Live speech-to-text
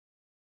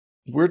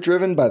We're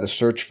driven by the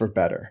search for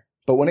better.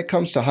 But when it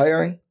comes to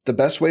hiring, the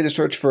best way to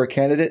search for a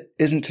candidate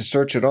isn't to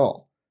search at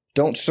all.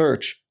 Don't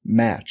search,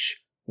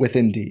 match with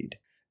Indeed.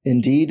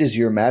 Indeed is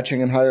your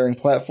matching and hiring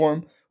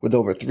platform with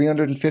over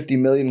 350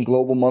 million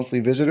global monthly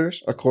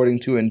visitors,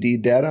 according to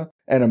Indeed data,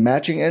 and a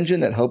matching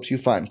engine that helps you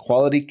find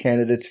quality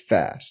candidates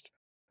fast.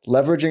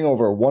 Leveraging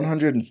over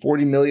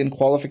 140 million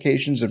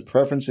qualifications and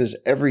preferences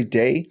every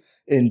day,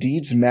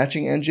 Indeed's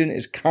matching engine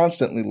is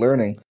constantly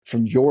learning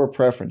from your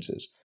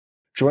preferences.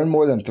 Join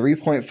more than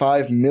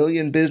 3.5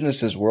 million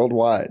businesses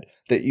worldwide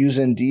that use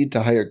Indeed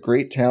to hire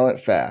great talent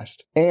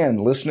fast.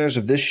 And listeners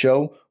of this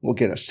show will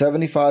get a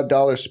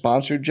 $75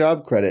 sponsored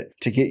job credit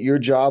to get your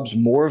jobs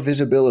more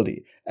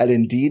visibility at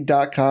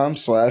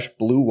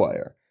Indeed.com/Blue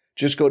Wire.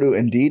 Just go to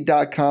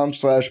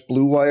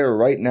Indeed.com/Blue Wire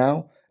right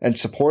now and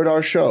support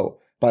our show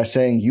by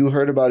saying you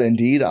heard about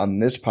Indeed on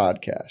this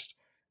podcast.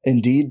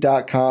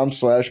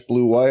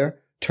 Indeed.com/Blue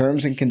Wire.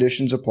 Terms and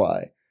conditions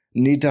apply.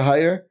 Need to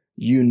hire?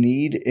 You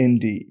need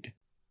Indeed.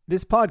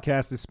 This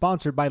podcast is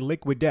sponsored by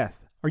Liquid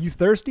Death. Are you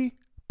thirsty?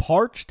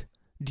 Parched?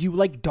 Do you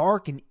like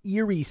dark and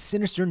eerie,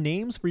 sinister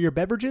names for your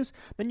beverages?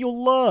 Then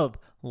you'll love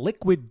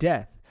Liquid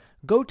Death.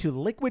 Go to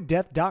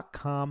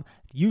liquiddeath.com,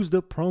 use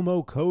the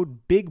promo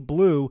code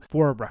BIGBLUE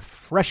for a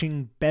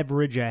refreshing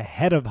beverage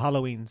ahead of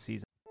Halloween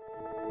season.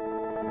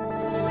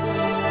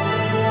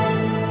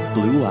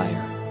 Blue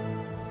Wire.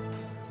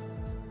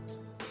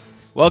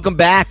 Welcome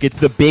back. It's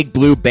the Big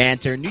Blue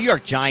Banter, New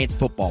York Giants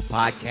football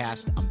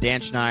podcast. I'm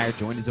Dan Schneier,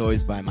 joined as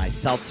always by my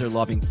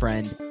seltzer-loving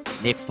friend,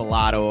 Nick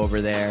Filato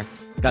over there.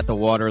 It's got the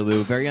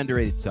Waterloo, very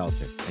underrated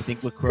seltzer. I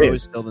think LaCroix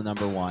is still the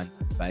number one,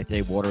 but I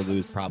think Waterloo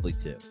is probably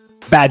two.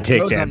 Bad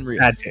take, Dan. Unreal.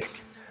 Bad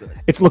take.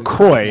 It's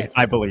LaCroix,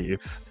 I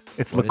believe.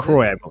 It's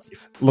LaCroix, I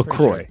believe.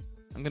 LaCroix. Sure.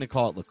 I'm going to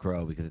call it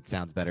LaCroix because it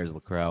sounds better as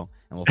LaCroix, and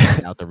we'll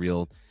find out the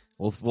real...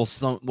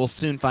 We'll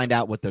soon find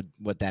out what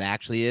that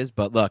actually is.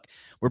 But look,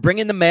 we're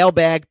bringing the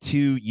mailbag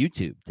to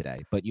YouTube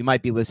today, but you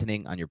might be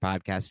listening on your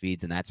podcast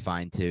feeds, and that's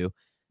fine too.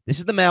 This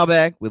is the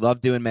mailbag. We love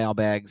doing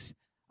mailbags.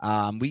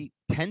 We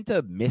tend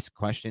to miss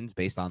questions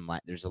based on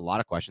there's a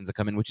lot of questions that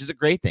come in, which is a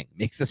great thing. It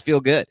makes us feel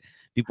good.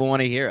 People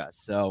want to hear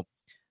us.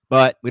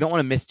 But we don't want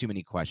to miss too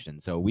many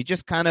questions. So we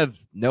just kind of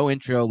no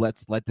intro.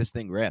 Let's let this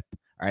thing rip.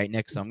 All right,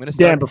 Nick. So I'm going to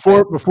start. Dan,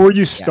 before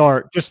you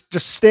start, yes.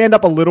 just stand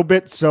up a little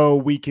bit so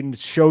we can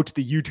show to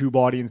the YouTube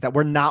audience that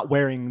we're not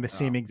wearing the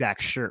same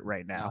exact shirt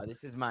right now. No,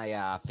 this is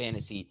my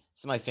fantasy.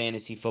 This is my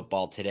fantasy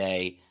football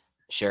today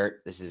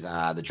shirt. This is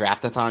the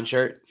Draftathon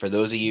shirt. For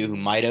those of you who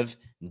might have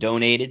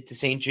donated to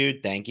St.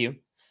 Jude, thank you.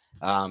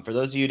 For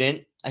those of you who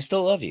didn't, I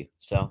still love you.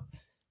 So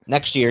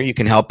next year you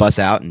can help us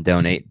out and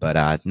donate,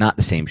 but not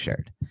the same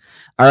shirt.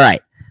 All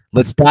right,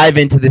 let's dive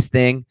into this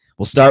thing.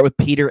 We'll start with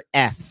Peter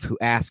F., who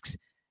asks,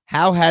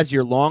 how has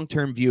your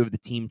long-term view of the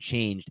team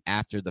changed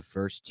after the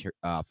first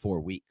 4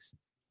 weeks?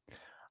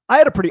 I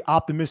had a pretty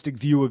optimistic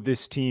view of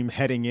this team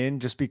heading in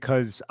just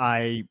because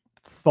I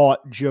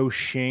thought Joe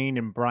Schoen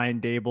and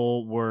Brian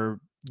Daboll were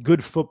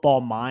good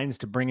football minds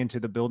to bring into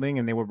the building,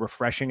 and they were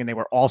refreshing, and they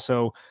were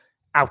also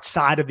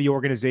outside of the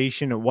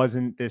organization. It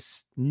wasn't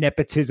this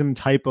nepotism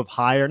type of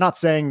hire. Not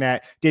saying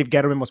that Dave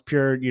Gettleman was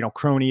pure,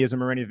 cronyism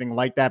or anything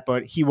like that,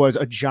 but he was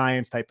a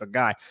Giants type of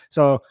guy.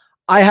 So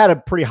I had a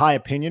pretty high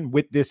opinion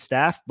with this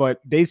staff, but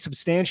they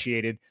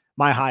substantiated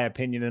my high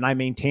opinion, and I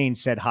maintain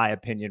said high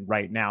opinion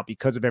right now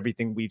because of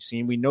everything we've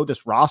seen. We know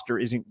this roster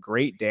isn't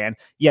great, Dan,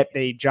 yet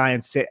the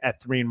Giants sit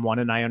at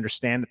 3-1, and I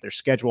understand that their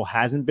schedule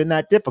hasn't been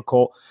that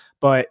difficult,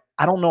 but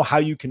I don't know how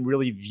you can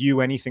really view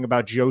anything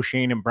about Joe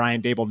Schoen and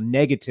Brian Daboll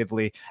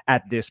negatively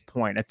at this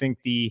point. I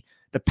think the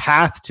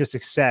path to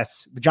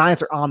success, the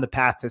Giants are on the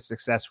path to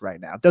success right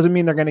now. Doesn't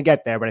mean they're going to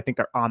get there, but I think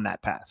they're on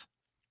that path.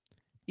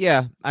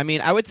 Yeah, I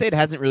mean, I would say it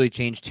hasn't really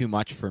changed too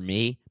much for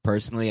me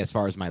personally as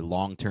far as my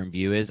long-term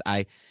view is.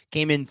 I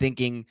came in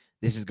thinking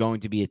this is going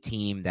to be a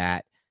team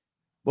that,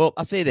 well,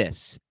 I'll say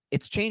this.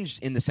 It's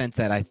changed in the sense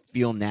that I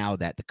feel now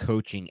that the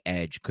coaching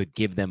edge could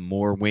give them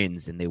more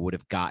wins than they would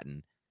have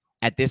gotten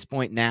at this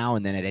point now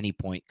and then at any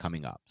point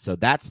coming up. So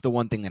that's the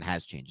one thing that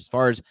has changed. As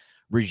far as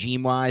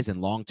regime-wise and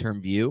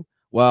long-term view,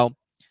 well,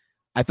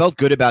 I felt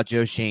good about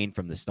Joe Schoen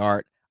from the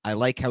start. I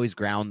like how he's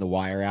ground the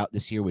wire out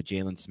this year with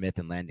Jalen Smith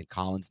and Landon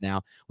Collins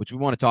now, which we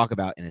want to talk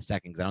about in a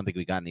second because I don't think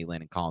we got any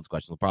Landon Collins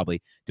questions. We'll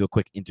probably do a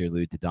quick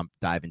interlude to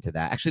dive into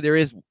that. Actually, there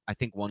is, I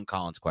think, one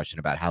Collins question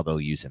about how they'll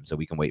use him, so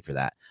we can wait for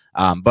that.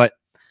 But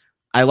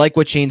I like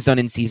what Shane's done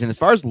in season. As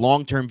far as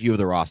long-term view of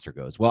the roster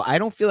goes, well, I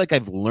don't feel like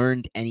I've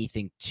learned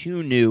anything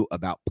too new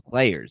about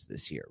players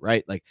this year,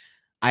 right? Like,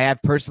 I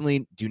have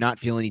personally do not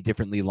feel any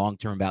differently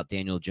long-term about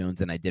Daniel Jones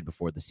than I did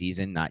before the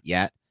season, not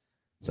yet.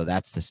 So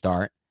that's the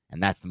start.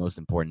 And that's the most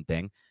important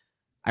thing.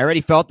 I already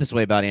felt this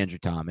way about Andrew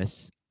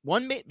Thomas.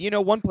 One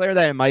player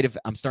that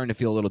I'm starting to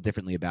feel a little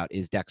differently about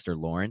is Dexter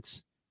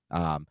Lawrence.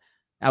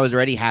 I was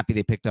already happy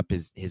they picked up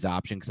his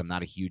option because I'm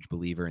not a huge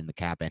believer in the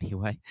cap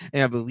anyway.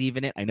 And I believe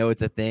in it. I know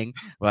it's a thing,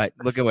 but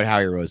look at what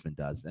Howie Roseman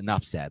does.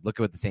 Enough said. Look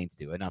at what the Saints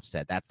do. Enough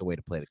said. That's the way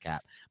to play the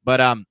cap. But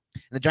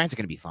the Giants are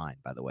going to be fine,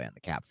 by the way, on the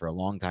cap for a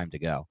long time to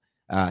go.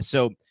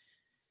 So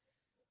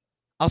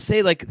I'll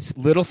say like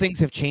little things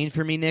have changed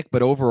for me, Nick,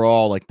 but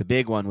overall, like the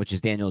big one, which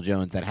is Daniel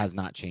Jones, that has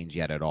not changed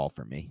yet at all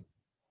for me.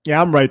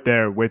 Yeah, I'm right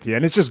there with you.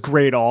 And it's just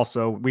great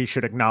also. We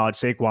should acknowledge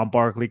Saquon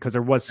Barkley because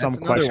there was some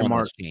question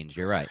mark. Change.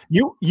 You're right.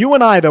 You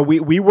and I, though,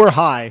 we were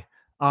high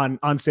on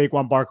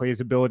Saquon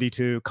Barkley's ability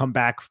to come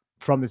back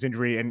from this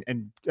injury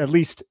and at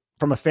least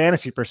from a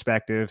fantasy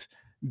perspective,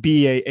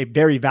 be a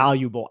very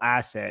valuable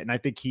asset. And I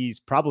think he's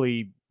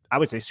probably, I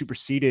would say,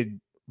 superseded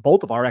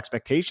both of our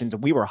expectations.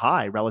 And we were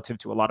high relative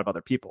to a lot of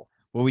other people.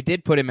 Well, we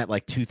did put him at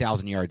like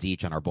 2,000 yards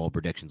each on our bold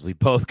predictions. We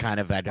both kind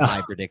of had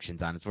high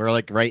predictions on it. So we're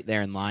like right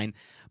there in line.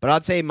 But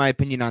I'd say my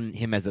opinion on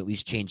him has at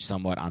least changed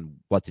somewhat on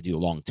what to do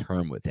long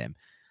term with him.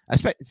 I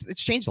expect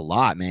it's changed a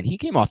lot, man. He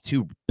came off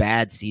 2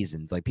 bad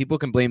seasons. Like people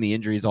can blame the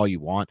injuries all you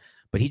want,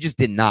 but he just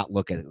did not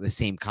look at the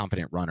same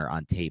confident runner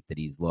on tape that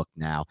he's looked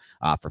now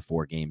for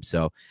 4 games.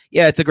 So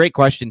yeah, it's a great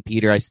question,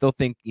 Peter. I still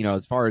think,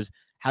 as far as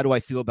how do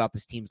I feel about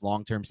this team's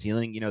long-term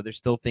ceiling? There's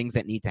still things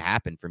that need to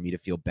happen for me to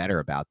feel better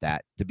about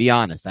that. To be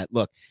honest,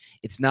 look,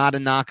 it's not a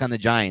knock on the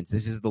Giants.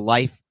 This is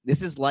life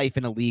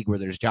in a league where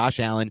there's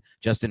Josh Allen,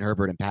 Justin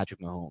Herbert, and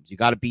Patrick Mahomes. You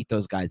got to beat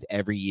those guys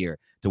every year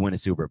to win a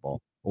Super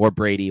Bowl, or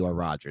Brady or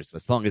Rodgers,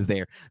 as long as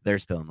they're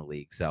still in the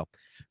league. So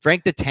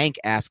Frank the Tank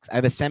asks, I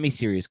have a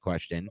semi-serious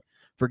question.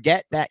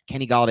 Forget that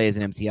Kenny Golladay is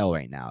an MCL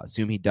right now.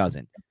 Assume he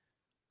doesn't.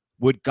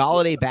 Would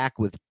Golladay back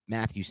with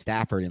Matthew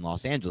Stafford in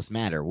Los Angeles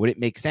matter? Would it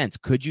make sense?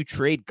 Could you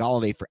trade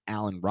Golladay for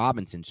Allen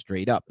Robinson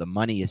straight up? The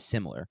money is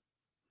similar.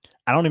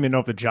 I don't even know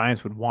if the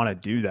Giants would want to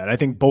do that. I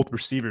think both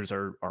receivers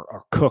are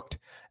cooked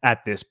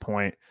at this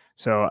point.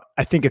 So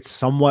I think it's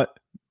somewhat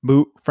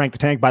moot. Frank the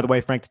Tank, by the way,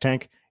 Frank the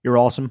Tank, you're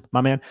awesome, my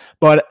man.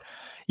 But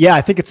yeah,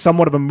 I think it's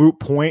somewhat of a moot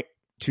point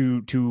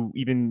to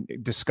even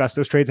discuss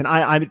those trades. And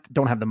I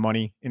don't have the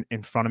money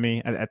in front of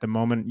me at the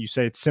moment. You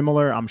say it's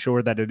similar. I'm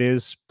sure that it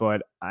is,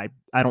 but I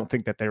don't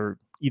think that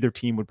either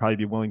team would probably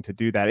be willing to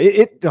do that.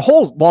 The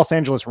whole Los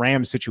Angeles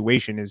Rams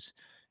situation is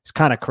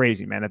kind of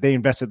crazy, man, that they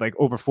invested like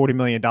over $40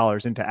 million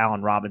into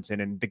Allen Robinson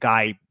and the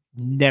guy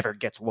never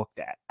gets looked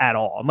at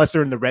all, unless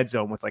they're in the red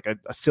zone with like a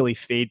silly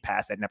fade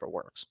pass that never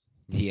works.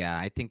 Yeah,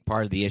 I think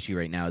part of the issue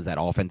right now is that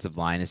offensive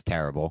line is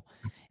terrible.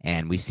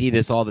 And we see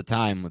this all the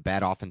time with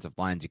bad offensive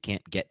lines. You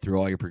can't get through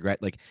all your progress.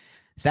 Like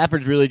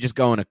Stafford's really just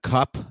going a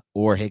Cup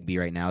or Higbee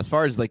right now. As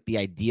far as like the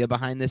idea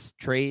behind this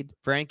trade,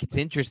 Frank, it's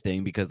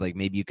interesting because like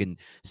maybe you can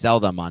sell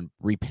them on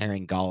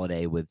repairing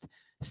Golladay with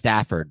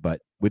Stafford,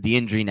 but with the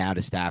injury now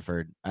to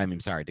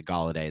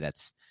Golladay,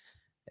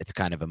 it's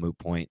kind of a moot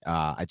point.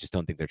 I just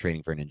don't think they're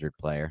trading for an injured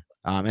player.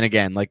 And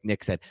again, like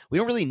Nick said, we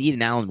don't really need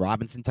an Allen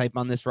Robinson type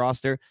on this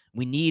roster.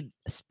 We need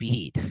a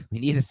speed. We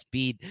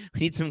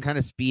need some kind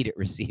of speed at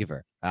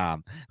receiver. I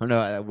don't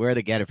know where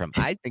to get it from.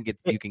 I think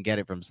you can get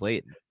it from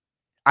Slayton.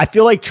 I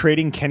feel like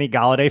trading Kenny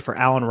Golladay for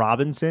Allen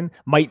Robinson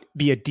might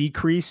be a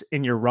decrease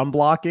in your run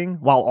blocking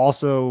while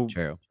also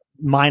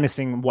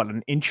minusing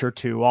an inch or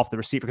two off the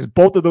receiver, because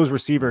both of those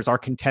receivers are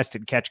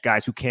contested catch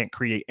guys who can't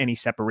create any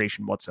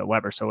separation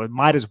whatsoever. So it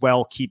might as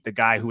well keep the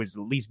guy who has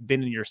at least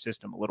been in your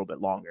system a little bit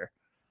longer.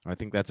 I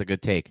think that's a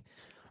good take.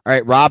 All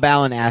right, Rob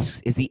Allen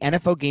asks, is the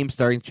NFL game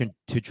starting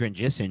to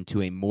transition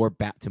to more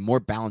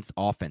balanced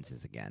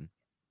offenses again?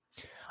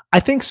 I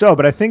think so,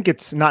 but I think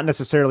it's not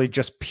necessarily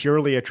just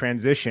purely a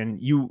transition.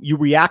 You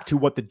react to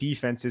what the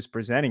defense is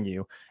presenting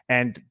you.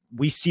 And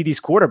we see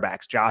these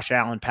quarterbacks, Josh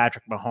Allen,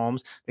 Patrick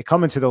Mahomes, they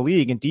come into the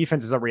league and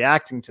defenses are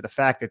reacting to the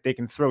fact that they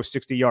can throw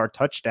 60-yard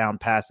touchdown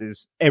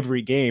passes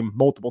every game,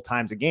 multiple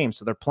times a game.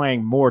 So they're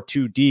playing more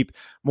too deep,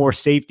 more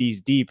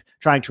safeties deep,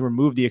 trying to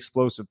remove the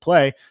explosive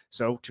play.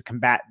 So to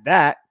combat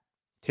that,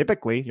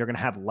 typically you're going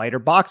to have lighter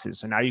boxes.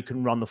 So now you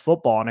can run the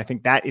football. And I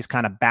think that is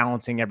kind of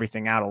balancing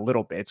everything out a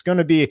little bit. It's going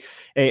to be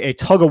a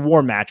tug of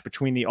war match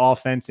between the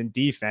offense and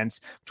defense,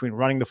 between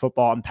running the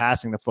football and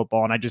passing the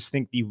football. And I just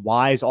think the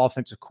wise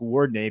offensive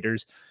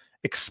coordinators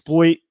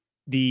exploit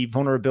the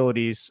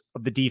vulnerabilities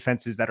of the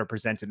defenses that are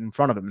presented in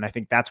front of them. And I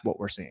think that's what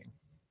we're seeing.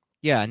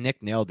 Yeah,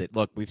 Nick nailed it.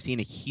 Look, we've seen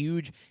a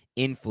huge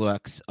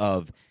influx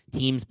of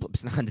teams.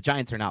 The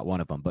Giants are not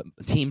one of them, but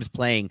teams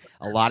playing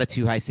a lot of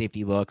too high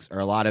safety looks, or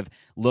a lot of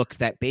looks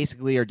that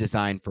basically are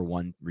designed for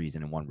one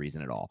reason and one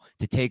reason at all,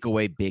 to take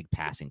away big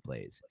passing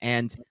plays.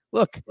 And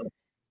look,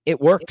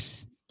 it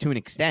works to an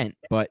extent,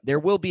 but there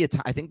will be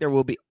I think there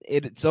will be.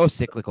 It's so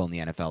cyclical in the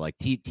NFL. Like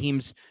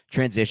teams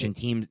transition,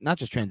 not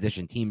just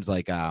transition, teams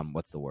like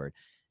what's the word?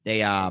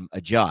 They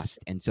adjust.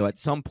 And so at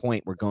some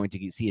point, we're going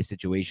to see a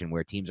situation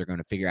where teams are going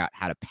to figure out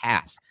how to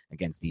pass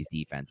against these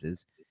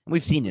defenses. And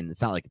we've seen it.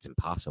 It's not like it's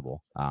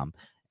impossible.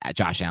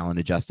 Josh Allen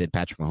adjusted.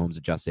 Patrick Mahomes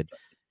adjusted.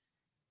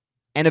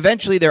 And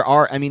eventually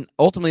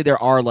ultimately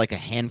there are like a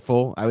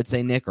handful, I would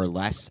say, Nick, or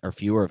less or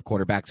fewer of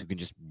quarterbacks who can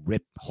just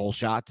rip hole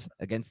shots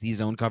against these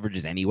zone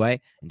coverages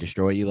anyway and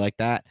destroy you like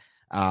that.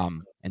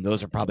 And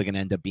those are probably going to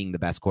end up being the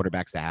best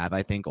quarterbacks to have,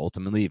 I think,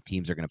 ultimately, if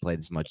teams are going to play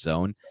this much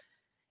zone.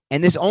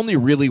 And this only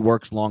really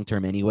works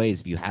long-term anyways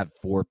if you have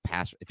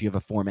a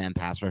four-man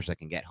pass rush that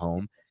can get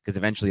home, because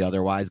eventually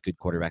otherwise good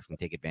quarterbacks can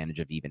take advantage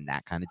of even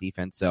that kind of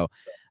defense. So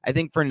I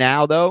think for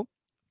now, though,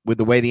 with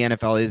the way the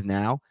NFL is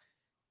now,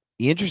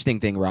 The interesting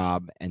thing,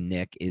 Rob and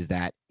Nick, is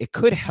that it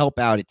could help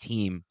out a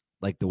team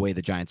like the way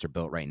the Giants are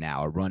built right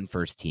now, a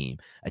run-first team,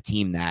 a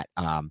team that,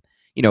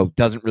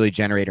 doesn't really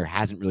generate or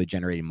hasn't really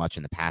generated much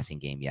in the passing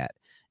game yet.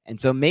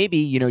 And so maybe,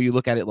 you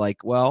look at it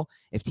like, well,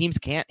 if teams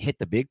can't hit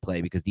the big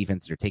play because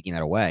defenses are taking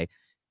that away,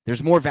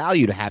 there's more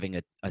value to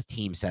having a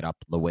team set up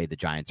the way the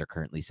Giants are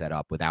currently set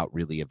up without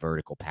really a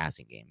vertical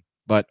passing game.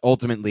 But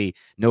ultimately,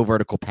 no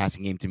vertical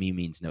passing game to me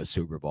means no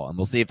Super Bowl. And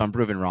we'll see if I'm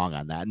proven wrong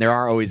on that. And there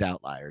are always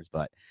outliers,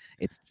 but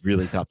it's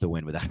really tough to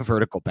win without a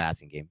vertical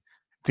passing game.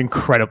 It's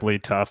incredibly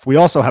tough. We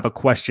also have a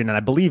question, and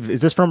I believe,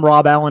 is this from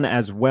Rob Allen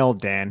as well,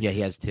 Dan? Yeah,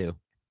 he has two.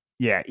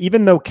 Yeah,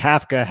 even though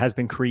Kafka has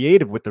been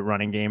creative with the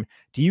running game,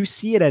 do you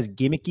see it as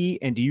gimmicky,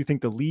 and do you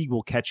think the league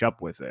will catch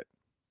up with it?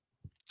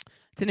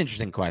 It's an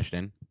interesting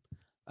question.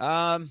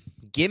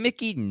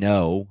 Gimmicky,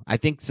 no. I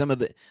think some of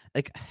the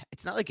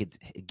it's not like it's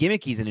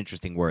gimmicky is an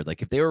interesting word.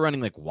 Like if they were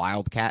running like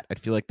Wildcat, I'd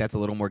feel like that's a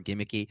little more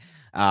gimmicky.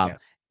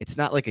 Yes. It's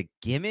not like a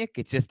gimmick.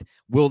 It's just,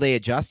 will they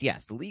adjust?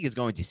 Yes, the league is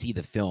going to see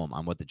the film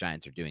on what the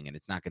Giants are doing, and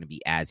it's not going to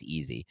be as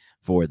easy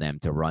for them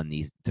to run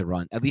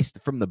at least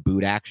from the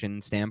boot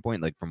action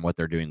standpoint, like from what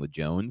they're doing with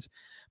Jones.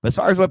 But as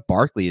far as what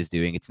Barkley is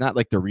doing, it's not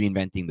like they're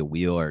reinventing the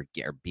wheel or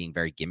being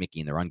very gimmicky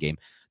in the run game.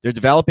 They're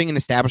developing and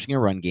establishing a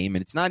run game,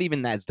 and it's not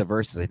even as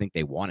diverse as I think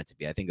they want it to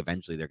be. I think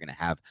eventually they're going to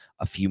have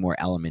a few more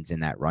elements in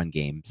that run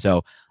game.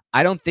 So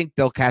I don't think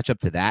they'll catch up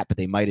to that, but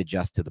they might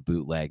adjust to the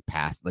bootleg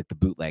pass, like the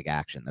bootleg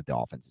action that the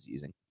offense is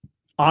using.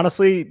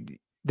 Honestly,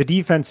 the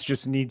defense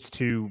just needs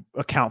to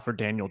account for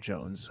Daniel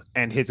Jones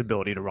and his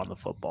ability to run the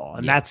football.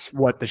 And that's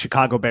what the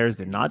Chicago Bears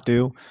did not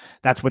do.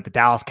 That's what the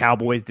Dallas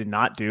Cowboys did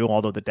not do,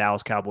 although the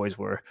Dallas Cowboys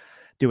were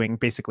doing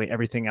basically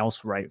everything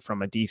else right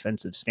from a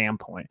defensive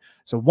standpoint.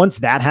 So once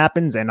that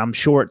happens, and I'm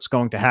sure it's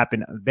going to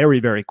happen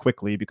very, very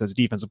quickly because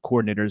defensive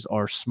coordinators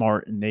are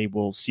smart and they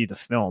will see the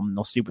film and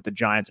they'll see what the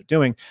Giants are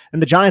doing,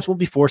 and the Giants will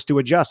be forced to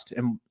adjust.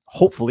 And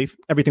hopefully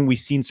everything we've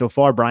seen so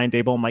far, Brian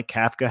Daboll and Mike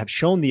Kafka have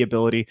shown the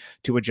ability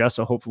to adjust.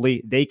 So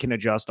hopefully they can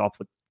adjust off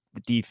what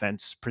the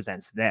defense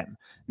presents them.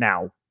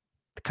 Now,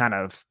 the kind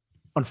of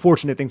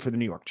unfortunate thing for the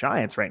New York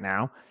Giants right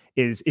now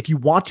is if you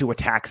want to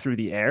attack through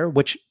the air,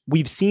 which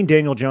we've seen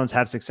Daniel Jones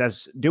have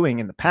success doing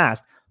in the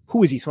past,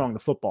 who is he throwing the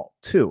football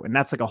to? And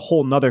that's like a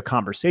whole nother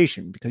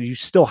conversation because you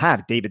still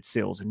have David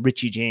Sills and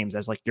Richie James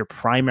as like your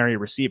primary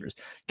receivers.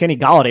 Kenny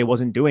Golladay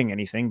wasn't doing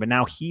anything, but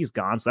now he's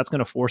gone. So that's going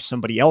to force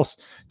somebody else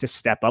to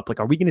step up. Like,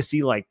 are we going to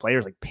see like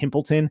players like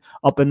Pimpleton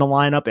up in the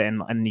lineup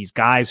and these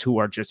guys who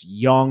are just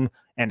young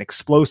and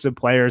explosive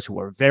players who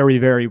are very,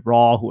 very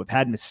raw, who have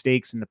had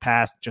mistakes in the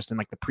past, just in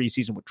like the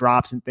preseason with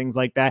drops and things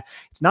like that?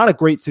 It's not a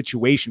great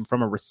situation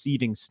from a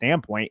receiving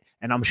standpoint.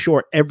 And I'm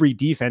sure every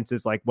defense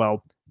is like,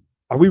 well,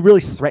 are we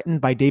really threatened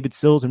by David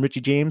Sills and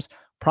Richie James?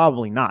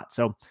 Probably not.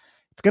 So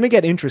it's going to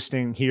get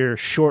interesting here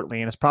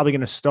shortly, and it's probably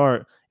going to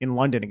start in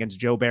London against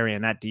Joe Barry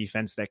and that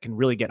defense that can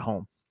really get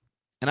home.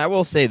 And I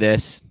will say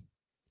this,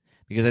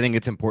 because I think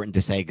it's important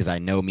to say, because I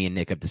know me and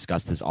Nick have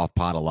discussed this off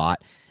pod a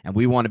lot, and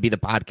we want to be the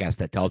podcast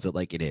that tells it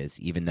like it is,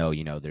 even though,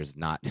 it's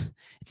not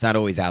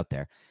always out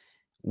there.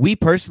 We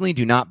personally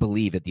do not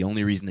believe that the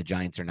only reason the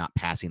Giants are not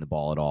passing the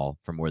ball at all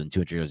for more than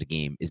 200 yards a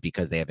game is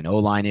because they have an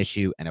O-line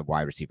issue and a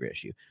wide receiver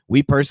issue.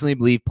 We personally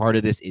believe part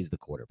of this is the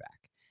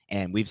quarterback.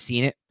 And we've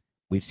seen it.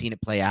 We've seen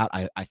it play out.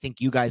 I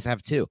think you guys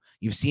have too.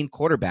 You've seen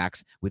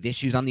quarterbacks with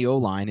issues on the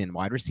O-line and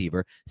wide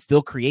receiver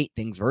still create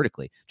things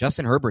vertically.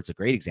 Justin Herbert's a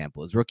great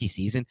example. His rookie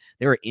season,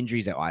 there were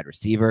injuries at wide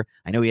receiver.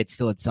 I know he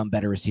still had some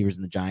better receivers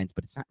in the Giants,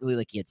 but it's not really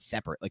like he had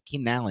separate. Like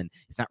Keenan Allen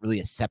is not really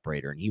a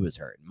separator, and he was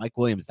hurt. And Mike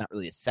Williams is not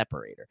really a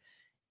separator.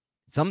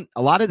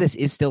 A lot of this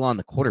is still on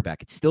the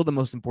quarterback. It's still the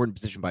most important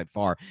position by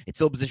far. It's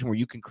still a position where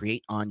you can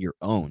create on your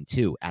own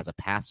too as a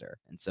passer.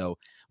 And so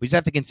we just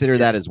have to consider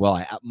that as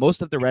well.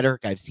 Most of the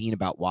rhetoric I've seen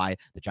about why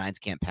the Giants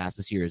can't pass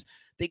this year is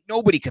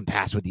nobody can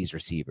pass with these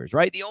receivers,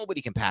 right?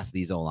 Nobody can pass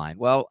these O-line.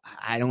 Well,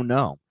 I don't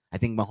know. I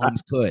think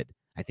Mahomes could.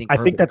 I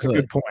think that's a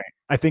good point.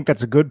 I think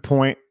that's a good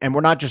point. And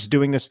we're not just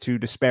doing this to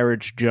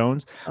disparage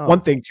Jones.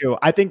 One thing too,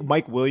 I think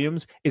Mike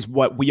Williams is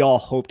what we all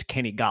hoped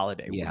Kenny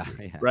Golladay would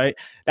be, right?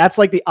 That's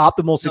like the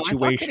optimal situation.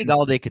 I thought Kenny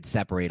Golladay could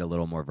separate a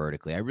little more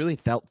vertically. I really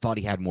thought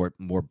he had more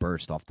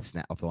burst off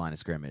the line of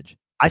scrimmage.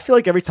 I feel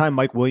like every time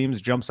Mike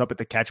Williams jumps up at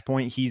the catch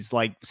point, he's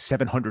like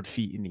 700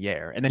 feet in the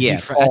air. And then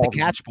at the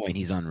catch point,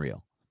 he's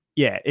unreal.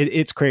 Yeah,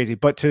 it's crazy.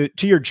 But to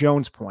your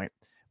Jones point,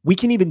 we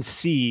can even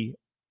see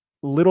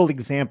little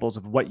examples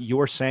of what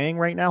you're saying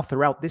right now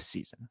throughout this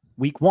season.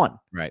 Week 1,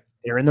 right?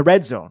 They're in the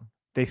red zone.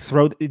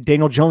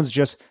 Daniel Jones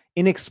just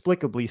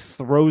inexplicably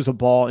throws a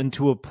ball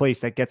into a place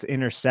that gets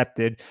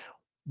intercepted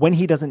when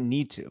he doesn't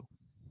need to.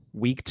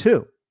 Week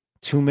 2,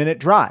 2-minute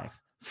drive,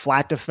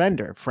 flat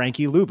defender,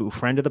 Frankie Luvu,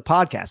 friend of the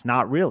podcast,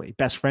 not really,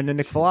 best friend of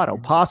Nick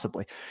Filato,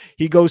 possibly.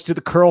 He goes to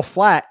the curl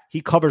flat. He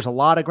covers a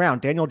lot of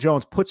ground. Daniel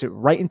Jones puts it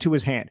right into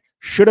his hand.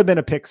 Should have been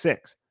a pick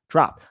 6.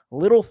 Drop.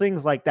 Little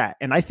things like that.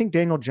 And I think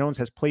Daniel Jones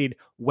has played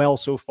well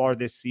so far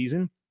this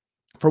season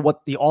for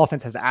what the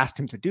offense has asked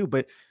him to do.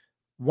 But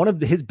one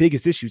of his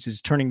biggest issues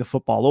is turning the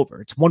football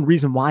over. It's one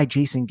reason why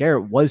Jason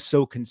Garrett was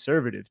so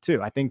conservative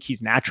too. I think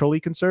he's naturally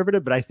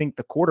conservative, but I think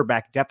the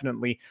quarterback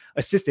definitely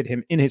assisted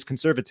him in his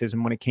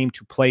conservatism when it came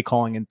to play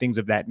calling and things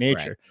of that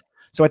nature. Right.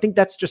 So I think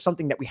that's just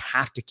something that we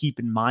have to keep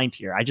in mind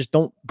here. I just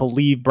don't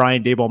believe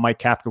Brian Daboll and Mike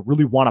Kafka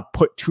really want to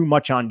put too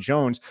much on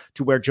Jones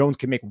to where Jones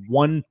can make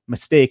one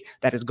mistake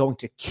that is going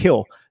to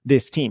kill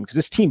this team. Because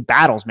this team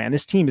battles, man.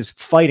 This team is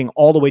fighting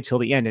all the way till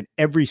the end in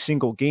every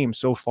single game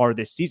so far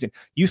this season.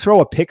 You throw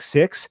a pick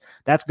six,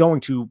 that's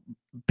going to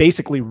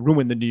basically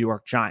ruin the New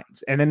York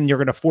Giants. And then you're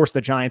going to force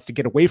the Giants to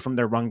get away from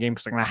their run game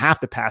because they're going to have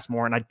to pass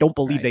more. And I don't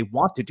believe they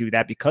want to do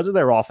that because of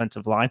their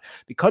offensive line,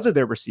 because of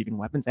their receiving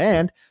weapons,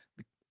 and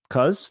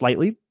because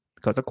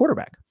of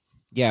quarterback.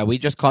 Yeah, we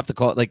just caught the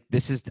call. Like,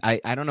 this is,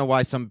 I don't know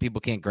why some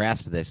people can't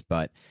grasp this,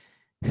 but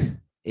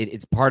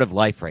it's part of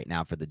life right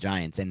now for the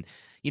Giants. And,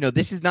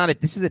 this is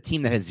a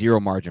team that has zero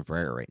margin for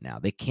error right now.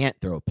 They can't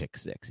throw a pick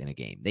six in a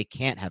game. They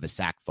can't have a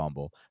sack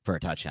fumble for a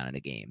touchdown in a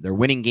game. They're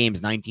winning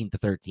games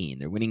 19-13.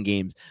 They're winning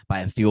games by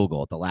a field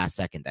goal at the last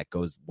second that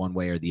goes one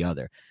way or the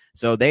other.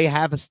 So they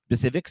have a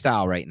specific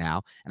style right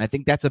now. And I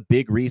think that's a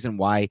big reason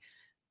why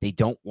they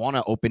don't want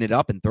to open it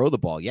up and throw the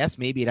ball. Yes,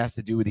 maybe it has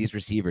to do with these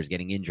receivers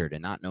getting injured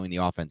and not knowing the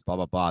offense, blah,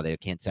 blah, blah. They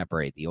can't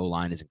separate. The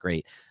O-line isn't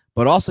great.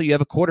 But also you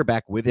have a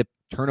quarterback with a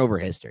turnover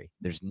history.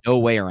 There's no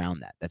way around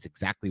that. That's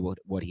exactly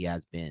what he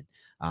has been.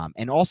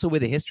 And also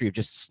with a history of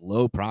just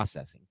slow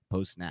processing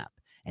post-snap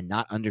and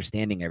not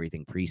understanding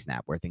everything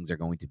pre-snap, where things are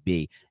going to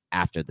be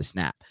after the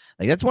snap.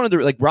 Like, that's one of the,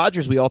 like,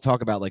 Rodgers, we all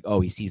talk about, like,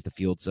 oh, he sees the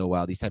field so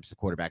well. These types of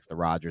quarterbacks, the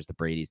Rodgers, the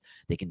Bradys,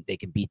 they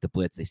can beat the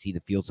blitz. They see the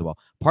field so well.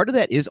 Part of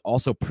that is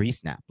also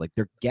pre-snap. Like,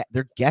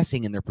 they're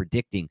guessing and they're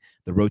predicting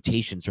the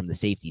rotations from the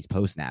safeties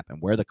post-snap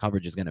and where the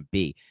coverage is going to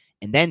be.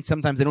 And then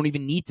sometimes they don't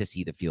even need to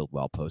see the field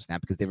well post-snap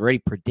because they've already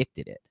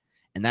predicted it.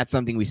 And that's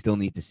something we still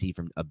need to see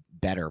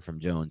better from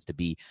Jones to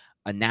be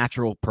a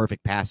natural,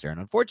 perfect passer. And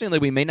unfortunately,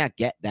 we may not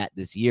get that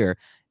this year,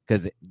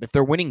 because if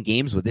they're winning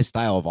games with this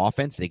style of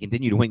offense, if they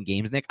continue to win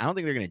games, Nick, I don't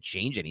think they're going to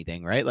change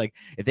anything, right? Like,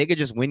 if they could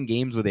just win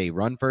games with a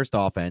run-first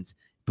offense,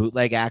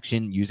 bootleg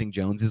action using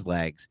Jones's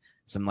legs,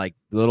 some like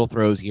little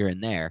throws here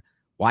and there,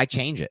 why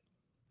change it?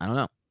 I don't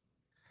know.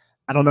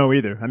 I don't know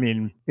either. I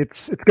mean,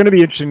 it's going to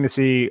be interesting to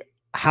see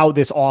how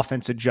this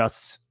offense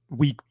adjusts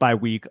week by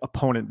week,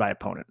 opponent by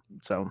opponent.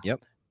 So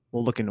yep,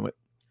 we'll look into it.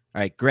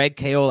 All right. Greg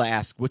Kaola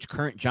asks, which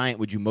current Giant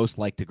would you most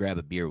like to grab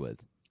a beer with?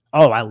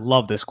 Oh, I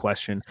love this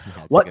question.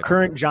 What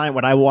current Giant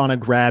would I want to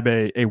grab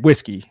a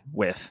whiskey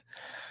with?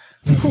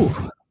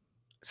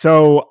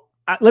 So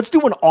let's do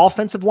an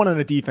offensive one and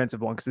a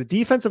defensive one, because the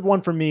defensive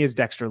one for me is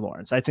Dexter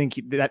Lawrence. I think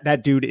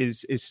that dude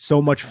is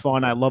so much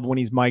fun. I love when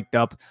he's mic'd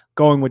up.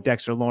 Going with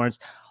Dexter Lawrence.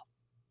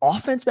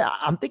 Offense,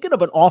 I'm thinking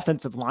of an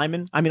offensive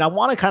lineman. I mean, I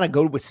want to kind of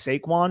go with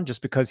Saquon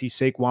just because he's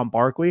Saquon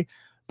Barkley,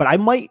 but I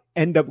might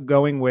end up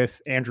going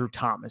with Andrew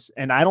Thomas.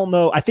 And I don't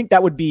know. I think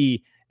that would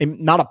be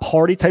not a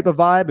party type of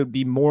vibe. It would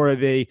be more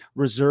of a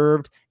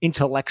reserved,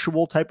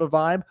 intellectual type of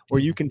vibe where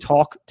you can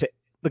talk to,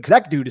 because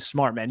that dude is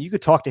smart, man. You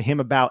could talk to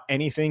him about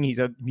anything. He's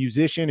a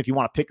musician if you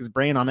want to pick his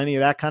brain on any of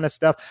that kind of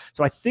stuff.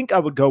 So I think I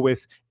would go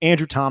with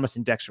Andrew Thomas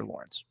and Dexter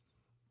Lawrence.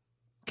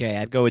 Okay,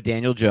 I'd go with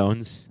Daniel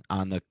Jones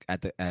on the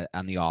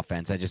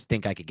offense. I just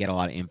think I could get a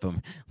lot of info.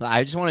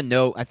 I just want to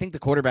know. I think the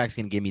quarterback's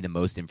going to give me the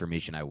most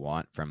information I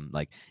want from,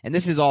 like, and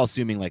this is all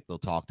assuming like they'll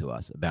talk to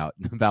us about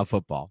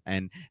football.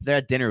 And if they're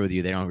at dinner with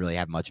you, they don't really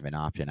have much of an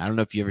option. I don't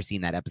know if you ever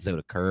seen that episode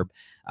of Curb,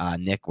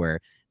 Nick, where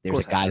there's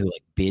a guy who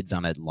like bids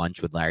on a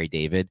lunch with Larry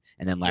David,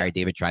 and then Larry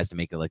David tries to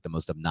make it like the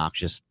most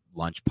obnoxious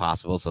lunch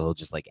possible, so he'll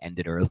just like end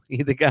it early.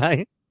 The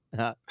guy.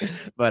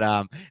 But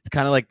it's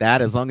kind of like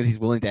that. As long as he's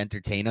willing to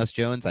entertain us,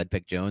 Jones, I'd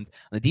pick Jones.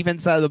 On the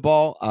defense side of the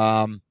ball,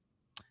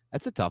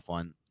 that's a tough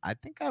one. I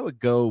think I would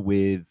go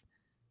with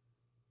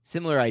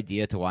similar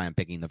idea to why I'm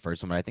picking the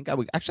first one, but I think I'd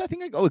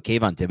go with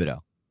Kayvon Thibodeau.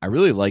 I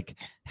really like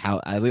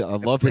how I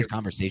love his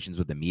conversations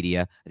with the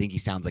media. I think he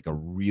sounds like a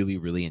really,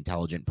 really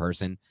intelligent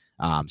person.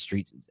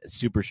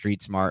 Super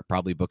street smart,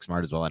 probably book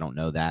smart as well. I don't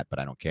know that, but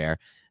I don't care.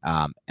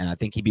 And I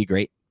think he'd be a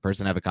great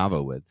person to have a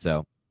convo with.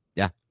 So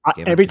yeah.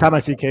 Every time I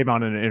see Kayvon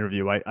in an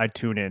interview, I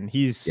tune in.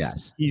 He's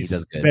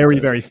very,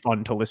 very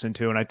fun to listen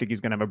to, and I think he's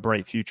going to have a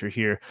bright future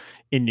here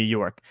in New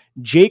York.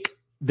 Jake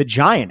the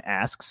Giant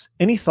asks,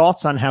 any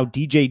thoughts on how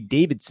DJ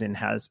Davidson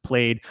has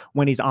played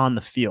when he's on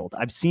the field?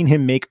 I've seen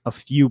him make a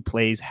few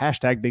plays.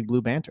 # Big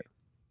Blue Banter.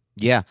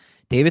 Yeah.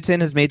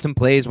 Davidson has made some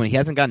plays when he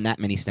hasn't gotten that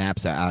many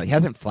snaps. He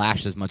hasn't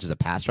flashed as much as a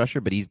pass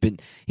rusher, but he's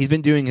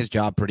been doing his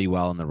job pretty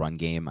well in the run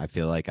game. I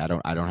feel like I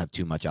don't have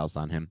too much else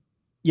on him.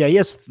 Yeah, he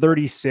has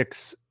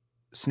 36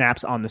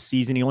 snaps on the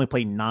season. He only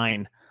played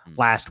 9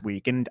 last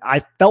week. And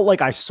I felt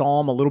like I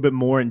saw him a little bit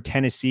more in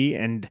Tennessee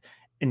and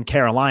in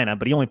Carolina,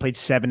 but he only played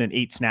 7 and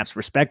 8 snaps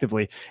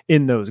respectively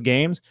in those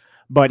games.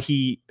 But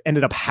he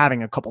ended up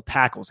having a couple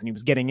tackles and he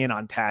was getting in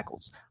on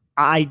tackles.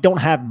 I don't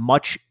have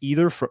much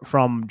either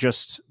from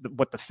just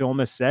what the film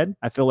has said.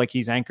 I feel like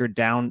he's anchored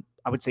down,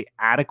 I would say,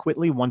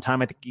 adequately. One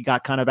time I think he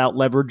got kind of out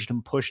leveraged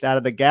and pushed out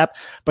of the gap,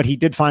 but he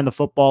did find the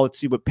football. Let's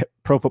see what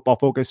Pro Football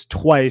Focus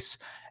twice.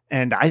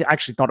 And I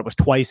actually thought it was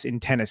twice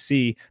in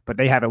Tennessee, but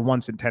they have it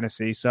once in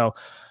Tennessee. So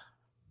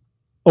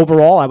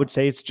overall, I would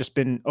say it's just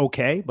been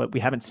okay, but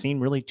we haven't seen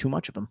really too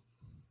much of him.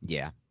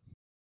 Yeah.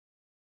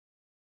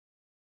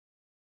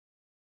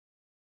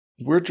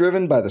 We're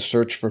driven by the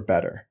search for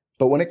better.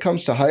 But when it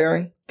comes to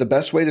hiring, the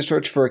best way to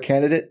search for a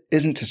candidate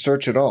isn't to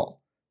search at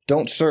all.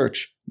 Don't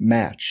search,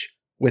 match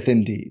with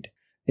Indeed.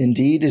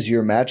 Indeed is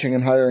your matching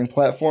and hiring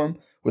platform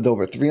with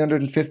over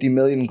 350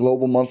 million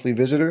global monthly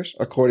visitors,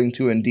 according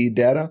to Indeed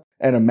data,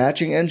 and a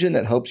matching engine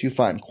that helps you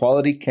find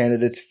quality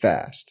candidates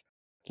fast.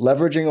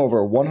 Leveraging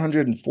over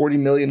 140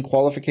 million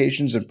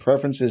qualifications and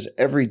preferences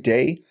every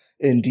day,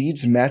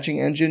 Indeed's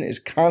matching engine is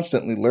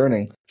constantly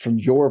learning from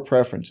your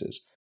preferences.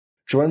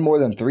 Join more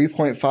than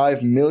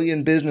 3.5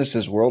 million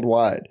businesses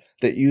worldwide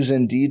that use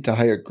Indeed to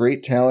hire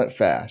great talent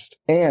fast.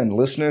 And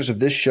listeners of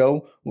this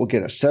show will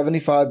get a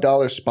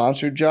 $75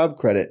 sponsored job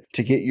credit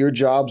to get your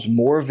jobs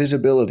more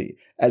visibility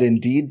at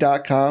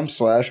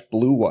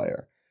Indeed.com/Blue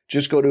Wire.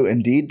 Just go to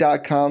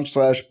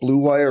Indeed.com/Blue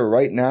Wire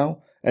right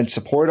now and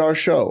support our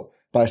show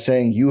by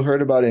saying you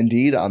heard about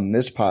Indeed on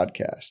this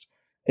podcast.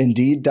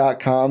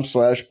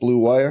 Indeed.com/Blue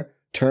Wire.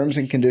 Terms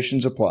and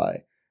conditions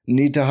apply.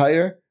 Need to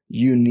hire?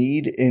 You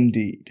need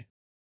Indeed.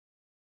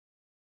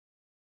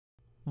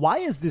 Why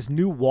is this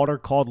new water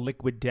called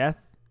Liquid Death?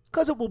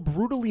 Because it will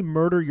brutally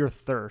murder your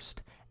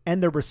thirst,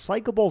 and the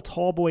recyclable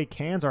tallboy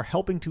cans are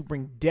helping to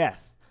bring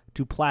death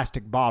to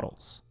plastic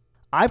bottles.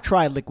 I've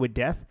tried Liquid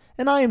Death,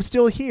 and I am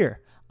still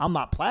here. I'm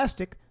not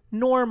plastic,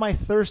 nor am I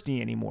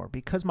thirsty anymore,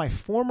 because my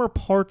former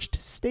parched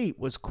state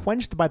was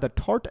quenched by the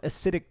tart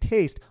acidic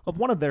taste of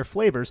one of their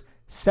flavors,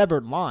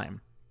 severed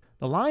lime.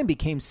 The lime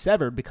became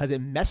severed because it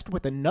messed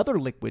with another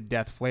Liquid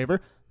Death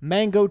flavor,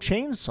 Mango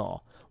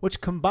Chainsaw,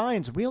 which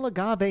combines real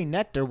agave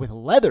nectar with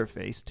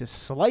Leatherface to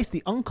slice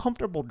the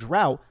uncomfortable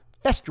drought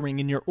festering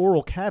in your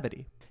oral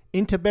cavity.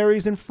 Into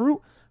berries and fruit,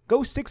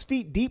 go 6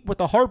 feet deep with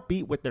a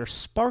heartbeat with their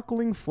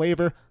sparkling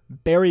flavor,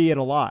 Bury It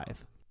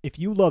Alive. If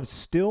you love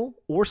still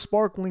or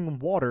sparkling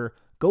water,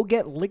 go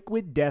get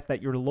Liquid Death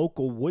at your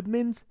local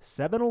Woodman's,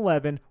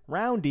 7-Eleven,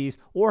 Roundy's,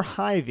 or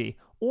Hy-Vee,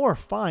 or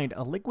find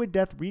a Liquid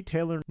Death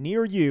retailer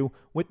near you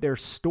with their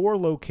store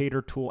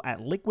locator tool at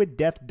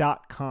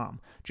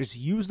liquiddeath.com. Just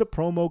use the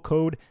promo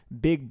code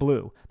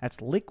BIGBLUE. That's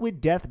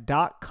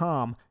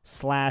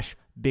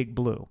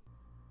liquiddeath.com/BigBlue.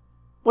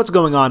 What's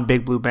going on,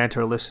 Big Blue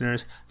Banter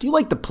listeners? Do you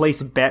like to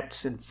place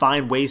bets and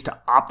find ways to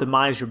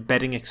optimize your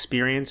betting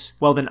experience?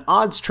 Well, then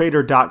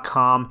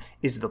oddstrader.com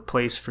is the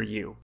place for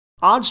you.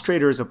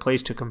 OddsTrader is a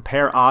place to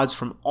compare odds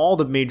from all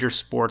the major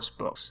sports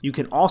books. You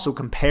can also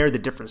compare the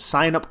different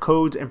sign-up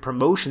codes and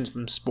promotions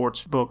from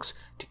sports books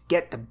to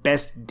get the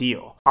best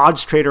deal.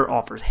 OddsTrader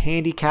offers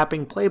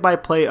handicapping,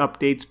 play-by-play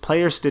updates,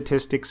 player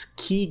statistics,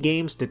 key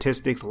game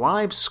statistics,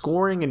 live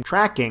scoring and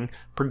tracking,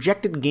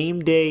 projected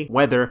game day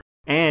weather,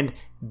 and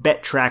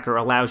Bet Tracker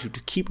allows you to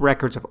keep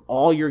records of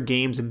all your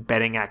games and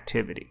betting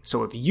activity.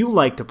 So if you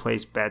like to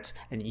place bets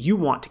and you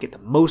want to get the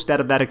most out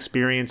of that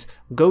experience,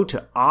 go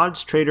to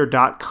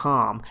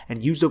oddstrader.com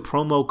and use the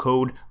promo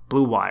code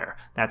BlueWire.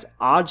 That's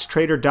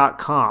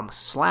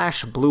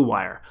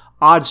oddstrader.com/BlueWire.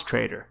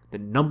 OddsTrader, the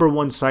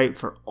 #1 site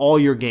for all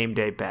your game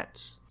day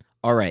bets.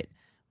 All right.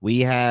 We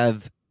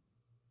have,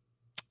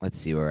 let's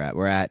see where we're at.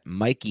 We're at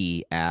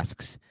Mikey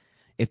asks,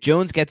 if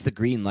Jones gets the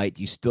green light,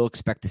 do you still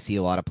expect to see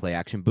a lot of play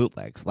action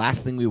bootlegs?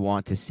 Last thing we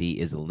want to see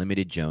is a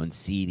limited Jones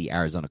see the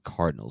Arizona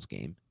Cardinals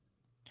game.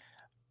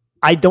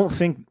 I don't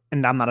think,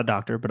 and I'm not a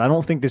doctor, but I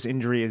don't think this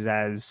injury is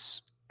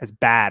as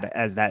bad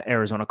as that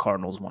Arizona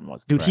Cardinals one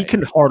was. Dude, He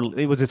could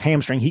hardly, it was his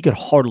hamstring. He could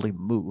hardly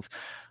move.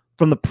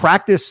 From the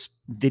practice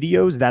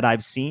videos that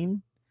I've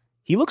seen,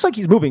 he looks like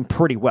he's moving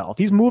pretty well. If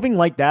he's moving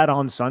like that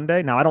on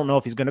Sunday, now I don't know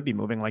if he's going to be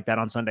moving like that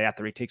on Sunday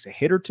after he takes a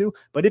hit or two,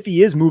 but if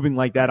he is moving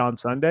like that on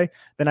Sunday,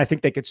 then I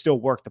think they could still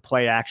work the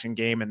play action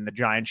game and the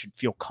Giants should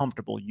feel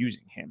comfortable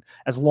using him,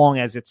 as long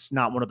as it's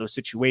not one of those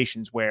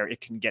situations where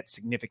it can get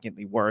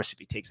significantly worse if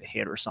he takes a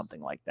hit or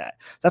something like that.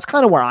 That's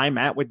kind of where I'm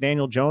at with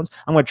Daniel Jones.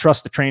 I'm going to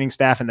trust the training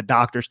staff and the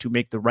doctors to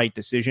make the right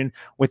decision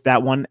with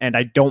that one, and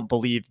I don't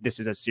believe this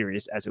is as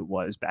serious as it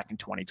was back in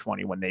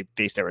 2020 when they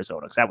faced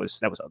Arizona, because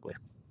that was ugly.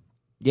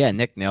 Yeah,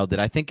 Nick nailed it.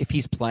 I think if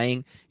he's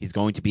playing, he's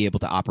going to be able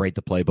to operate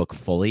the playbook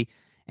fully.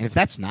 And if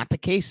that's not the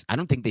case, I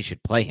don't think they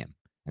should play him.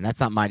 And that's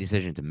not my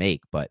decision to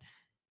make, but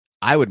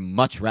I would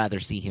much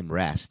rather see him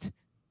rest,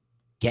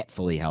 get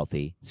fully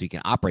healthy, so he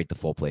can operate the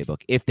full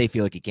playbook if they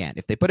feel like he can.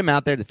 If they put him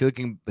out there to feel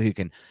like he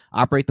can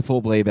operate the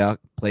full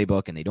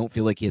playbook and they don't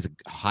feel like he has a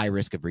high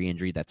risk of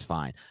re-injury, that's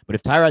fine. But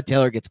if Tyrod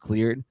Taylor gets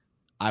cleared,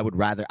 I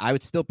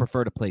would still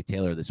prefer to play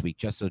Taylor this week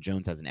just so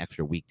Jones has an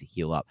extra week to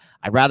heal up.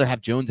 I'd rather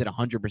have Jones at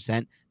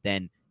 100%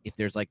 than if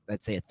there's like,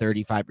 let's say a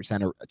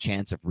 35%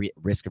 chance of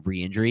risk of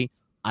re-injury,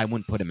 I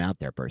wouldn't put him out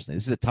there personally.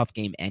 This is a tough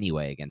game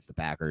anyway against the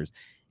Packers,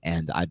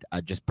 and I'd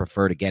just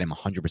prefer to get him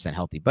 100%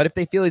 healthy. But if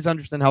they feel he's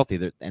 100%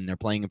 healthy and they're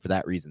playing him for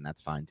that reason, that's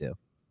fine too.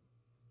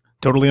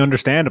 Totally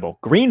understandable.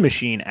 Green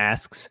Machine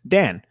asks,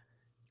 Dan,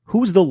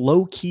 who's the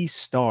low-key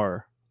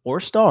star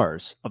or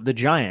stars of the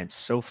Giants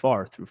so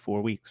far through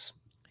 4 weeks?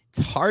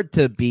 It's hard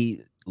to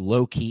be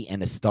low key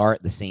and a star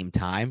at the same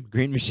time.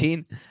 Green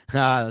Machine.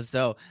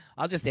 So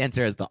I'll just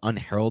answer as the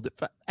unheralded.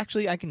 But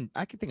actually, I think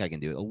I can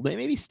do it.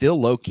 Maybe still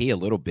low key a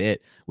little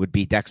bit would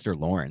be Dexter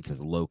Lawrence as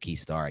a low key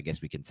star. I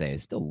guess we can say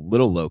is still a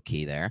little low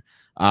key there.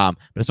 But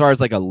as far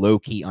as like a low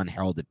key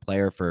unheralded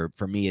player for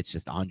me, it's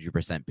just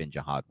 100% been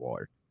Jihad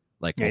Ward.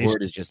 Like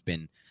Ward has just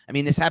been. I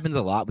mean, this happens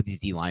a lot with these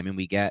D linemen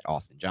we get.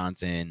 Austin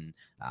Johnson,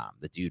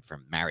 the dude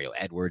from Mario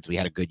Edwards. We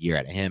had a good year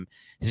out of him.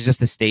 This is just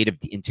the state of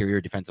the interior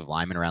defensive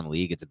linemen around the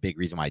league. It's a big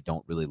reason why I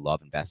don't really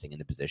love investing in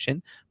the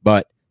position.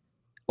 But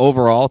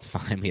overall, it's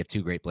fine. We have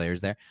two great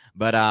players there.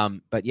 But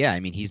yeah, I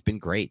mean, he's been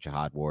great,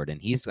 Jihad Ward.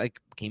 And he's like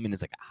came in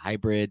as like a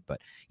hybrid,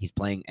 but he's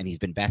playing and he's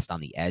been best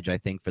on the edge, I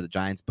think, for the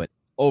Giants. But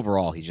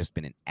overall, he's just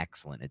been an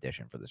excellent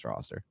addition for this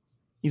roster.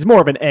 He's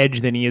more of an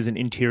edge than he is an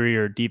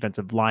interior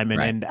defensive lineman.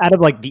 Right. And out of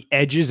like the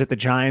edges that the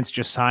Giants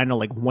just signed to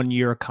like 1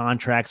 year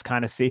contracts,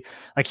 kind of see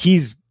like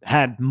he's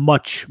had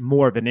much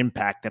more of an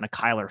impact than a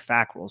Kyler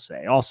Fackrell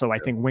say. Also, I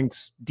think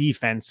Wink's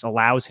defense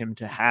allows him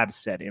to have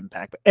said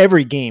impact. But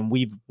every game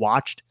we've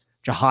watched,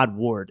 Jihad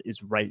Ward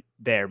is right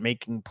there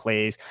making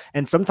plays.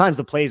 And sometimes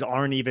the plays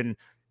aren't even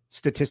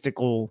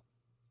statistical.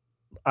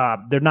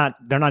 They're not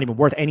even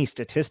worth any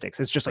statistics.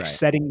 It's just like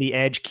setting the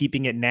edge,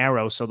 keeping it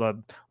narrow so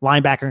the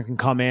linebacker can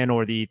come in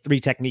or the 3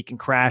 technique can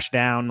crash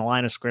down the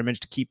line of scrimmage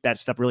to keep that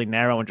stuff really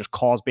narrow and just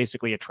cause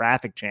basically a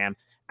traffic jam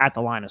at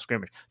the line of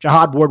scrimmage.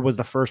 Jihad Ward was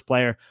the first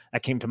player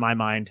that came to my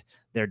mind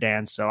there,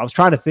 Dan. So I was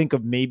trying to think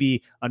of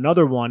maybe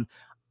another one,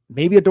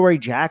 maybe Adoree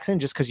Jackson,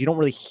 just because you don't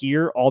really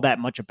hear all that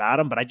much about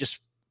him, but I just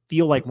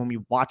feel like when we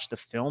watch the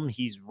film,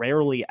 he's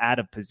rarely out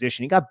of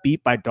position. He got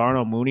beat by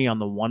Darnell Mooney on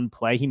the one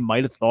play. He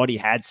might have thought he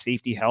had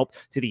safety help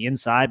to the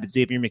inside, but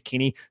Xavier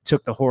McKinney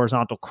took the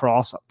horizontal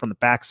cross from the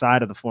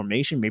backside of the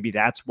formation. Maybe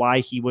that's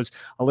why he was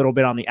a little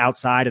bit on the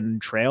outside and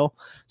trail.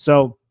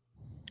 So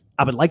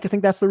I would like to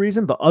think that's the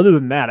reason. But other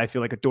than that, I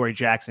feel like Adoree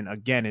Jackson,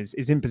 again, is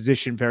in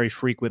position very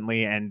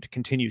frequently and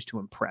continues to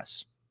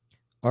impress.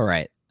 All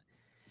right.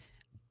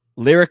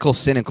 Lyrical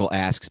Cynical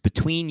asks,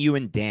 between you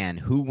and Dan,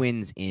 who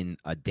wins in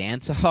a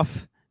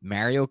dance-off,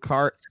 Mario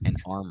Kart, and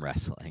arm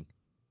wrestling?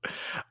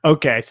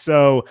 Okay,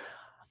 so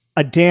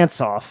a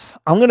dance-off.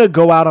 I'm going to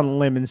go out on a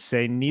limb and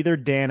say neither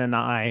Dan and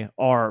I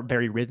are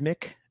very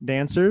rhythmic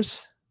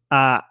dancers.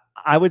 I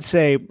would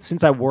say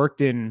since I worked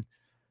in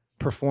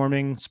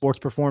sports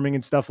performing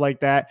and stuff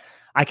like that,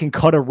 I can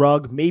cut a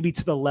rug maybe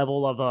to the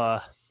level of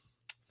a...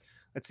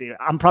 Let's see.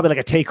 I'm probably like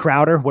a Tay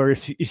Crowder, where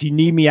if you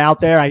need me out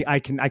there, I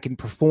can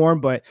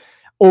perform. But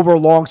over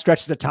long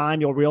stretches of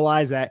time, you'll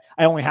realize that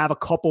I only have a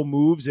couple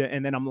moves,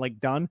 and then I'm like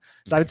done.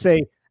 So I would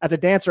say, as a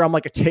dancer, I'm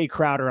like a Tay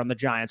Crowder on the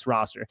Giants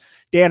roster.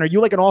 Dan, are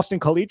you like an Austin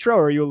Calitro,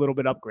 or are you a little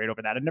bit upgrade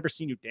over that? I've never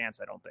seen you dance,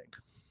 I don't think.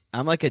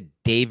 I'm like a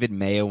David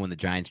Mayo when the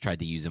Giants tried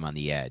to use him on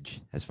the edge,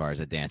 as far as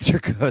a dancer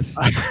goes.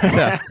 So,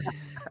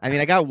 I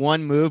mean, I got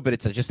one move, but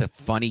it's just a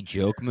funny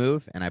joke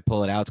move, and I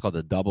pull it out. It's called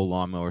the double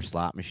lawnmower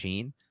slot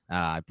machine.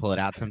 I pull it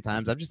out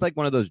sometimes. I'm just like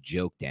one of those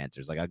joke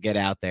dancers. Like I'll get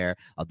out there,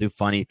 I'll do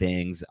funny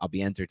things, I'll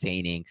be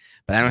entertaining,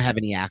 but I don't have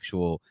any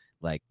actual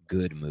like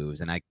good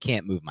moves, and I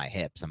can't move my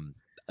hips. I'm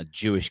a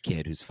Jewish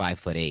kid who's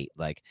 5'8",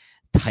 like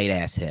tight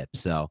ass hips.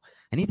 So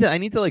I need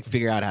to like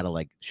figure out how to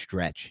like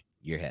stretch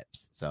your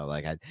hips. So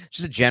like it's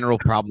just a general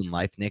problem in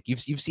life, Nick. You've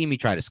seen me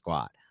try to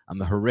squat.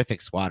 I'm a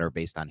horrific squatter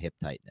based on hip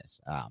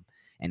tightness.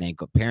 And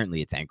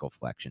apparently it's ankle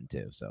flexion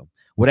too. So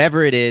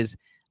whatever it is,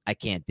 I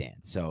can't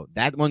dance. So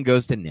that one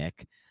goes to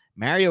Nick.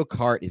 Mario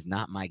Kart is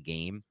not my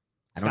game.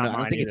 I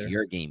don't think it's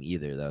your game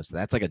either, though. So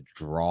that's like a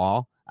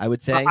draw, I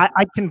would say.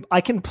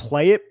 I can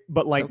play it,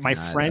 but like my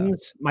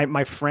friends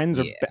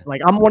are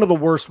like, I'm one of the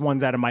worst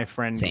ones out of my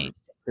friends. Same.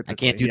 I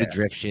can't do the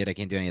drift shit. I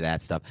can't do any of that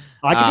stuff.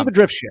 I can do the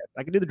drift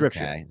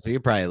shit. So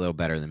you're probably a little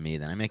better than me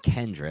then. I mean, I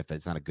can drift, but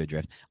it's not a good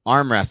drift.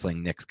 Arm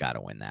wrestling, Nick's got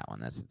to win that one.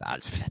 That's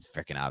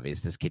freaking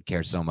obvious. This kid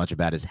cares so much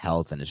about his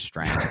health and his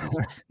strength. He's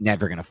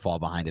never going to fall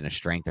behind in a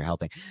strength or health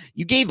thing.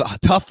 You gave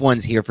tough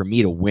ones here for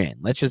me to win.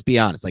 Let's just be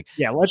honest. Like,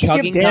 let's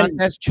give Dan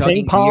contest,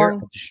 chugging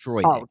beer,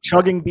 destroy me.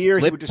 Chugging beer,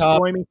 Flip he would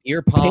destroy me.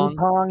 Beer pong. Ping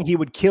pong, he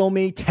would kill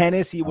me.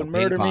 Tennis, he would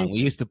murder me. We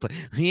used to play.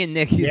 Me and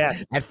Nick,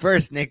 at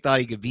first, Nick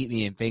thought he could beat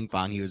me in ping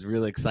pong. He was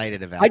really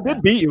excited about it. I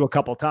did beat you a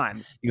couple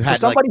times. You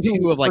had somebody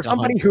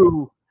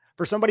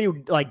for somebody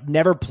who like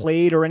never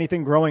played or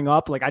anything growing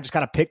up, like I just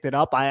kind of picked it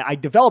up. I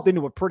developed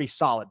into a pretty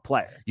solid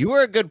player. You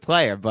were a good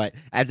player, but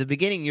at the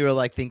beginning you were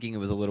like thinking it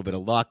was a little bit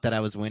of luck that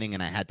I was winning,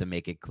 and I had to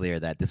make it clear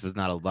that this was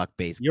not a luck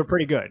based. You're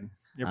pretty good.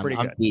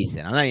 I'm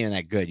decent. I'm not even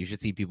that good. You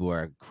should see people who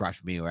are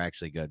crush me who are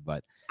actually good.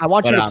 But I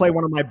want you to play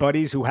one of my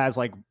buddies who has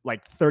like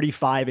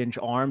 35-inch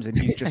arms, and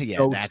he's just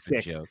so that's sick.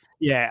 A joke.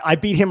 Yeah, I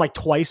beat him like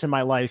twice in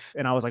my life,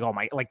 and I was like, oh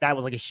my, like that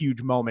was like a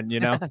huge moment, you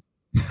know?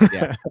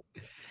 Yeah.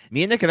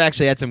 Me and Nick have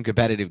actually had some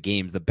competitive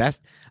games.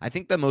 I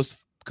think the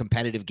most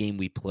competitive game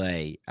we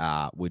play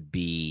would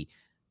be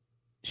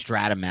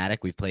Stratomatic.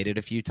 We've played it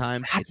a few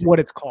times. That's what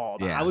it's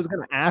called. Yeah. I was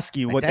going to ask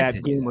you what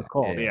that game was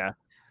called. Yeah.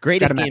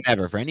 Greatest game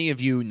ever for any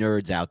of you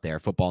nerds out there,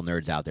 football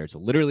nerds out there. It's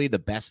literally the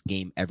best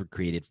game ever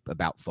created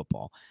about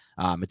football.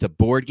 It's a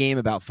board game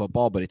about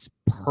football, but it's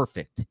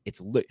perfect.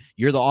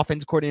 You're the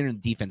offense coordinator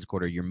and defense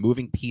coordinator. You're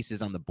moving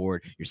pieces on the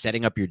board. You're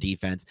setting up your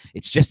defense.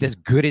 It's just as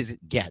good as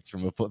it gets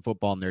from a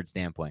football nerd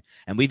standpoint.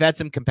 And we've had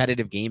some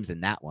competitive games in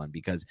that one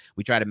because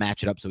we try to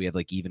match it up so we have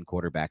like even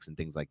quarterbacks and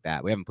things like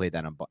that. We haven't played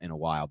that in a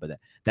while, but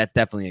that's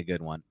definitely a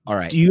good one. All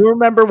right. Do you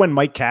remember when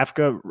Mike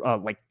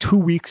Kafka, like 2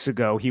 weeks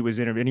ago, he was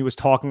interviewed and he was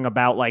talking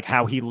about like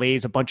how he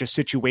lays a bunch of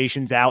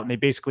situations out and they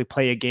basically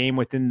play a game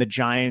within the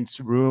Giants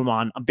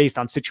room based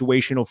on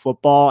situational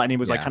football. And he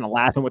was like kind of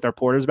laughing with our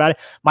reporters about it.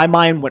 My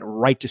mind went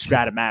right to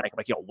Stratomatic. I'm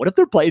like, yo, what if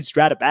they're playing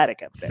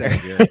Stratomatic up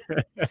there?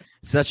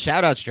 So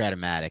shout out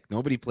Stratomatic.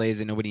 Nobody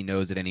plays it. Nobody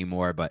knows it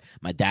anymore. But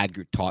my dad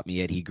taught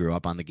me it. He grew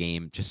up on the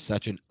game. Just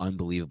such an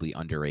unbelievably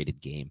underrated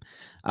game.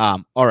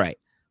 All right.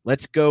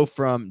 Let's go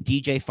from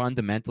DJ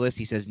Fundamentalist.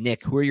 He says,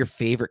 Nick, who are your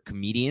favorite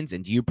comedians?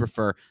 And do you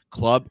prefer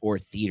club or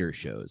theater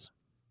shows?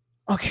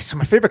 Okay, so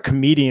my favorite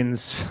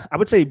comedians, I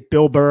would say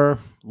Bill Burr,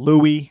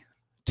 Louis,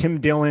 Tim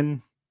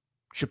Dillon,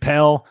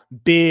 Chappelle,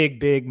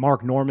 big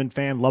Mark Norman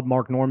fan. Love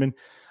Mark Norman.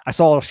 I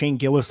saw Shane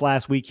Gillis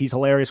last week. He's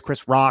hilarious.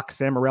 Chris Rock,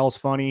 Sam Morrill's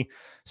funny.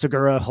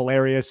 Segura,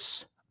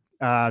 hilarious.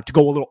 To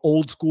go a little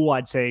old school,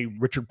 I'd say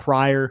Richard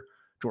Pryor,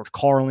 George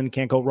Carlin,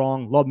 can't go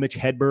wrong. Love Mitch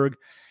Hedberg.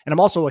 And I'm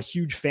also a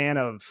huge fan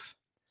of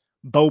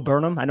Bo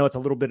Burnham. I know it's a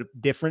little bit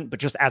different, but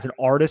just as an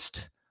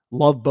artist,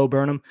 love Bo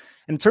Burnham.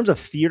 And in terms of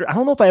theater, I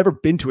don't know if I've ever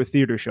been to a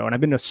theater show, and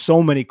I've been to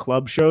so many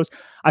club shows.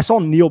 I saw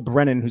Neil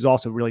Brennan, who's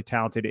also really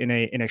talented, in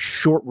a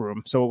short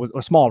room. So it was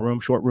a small room,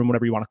 short room,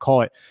 whatever you want to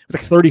call it. It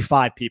was like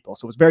 35 people.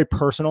 So it was very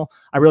personal.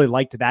 I really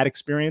liked that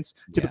experience.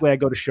 Typically, I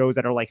go to shows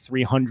that are like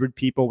 300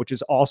 people, which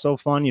is also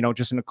fun,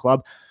 just in a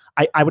club.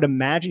 I would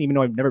imagine, even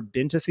though I've never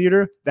been to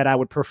theater, that I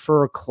would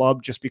prefer a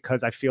club just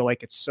because I feel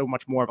like it's so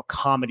much more of a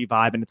comedy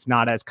vibe and it's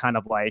not as kind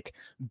of like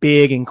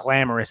big and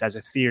glamorous as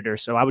a theater.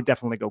 So I would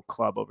definitely go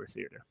club over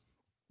theater.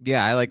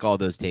 Yeah, I like all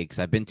those takes.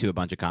 I've been to a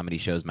bunch of comedy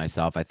shows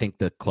myself. I think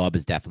the club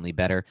is definitely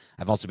better.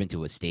 I've also been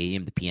to a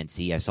stadium, the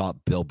PNC. I saw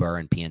Bill Burr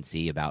in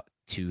PNC about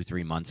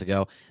 2-3 months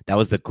ago. That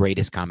was the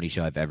greatest comedy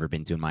show I've ever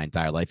been to in my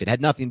entire life. It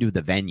had nothing to do with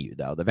the venue,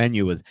 though. The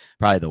venue was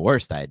probably the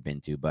worst I had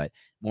been to, but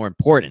more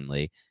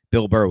importantly,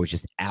 Bill Burr was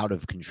just out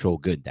of control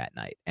good that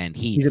night. And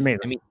he's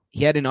amazing. I mean,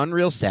 he had an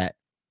unreal set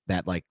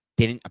that like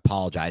didn't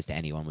apologize to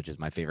anyone, which is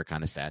my favorite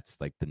kind of sets,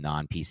 like the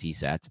non-PC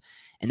sets.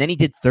 And then he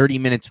did 30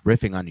 minutes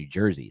riffing on New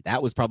Jersey.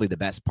 That was probably the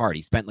best part.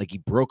 He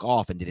broke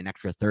off and did an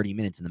extra 30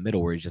 minutes in the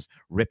middle where he's just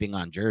ripping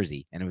on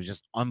Jersey. And it was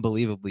just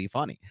unbelievably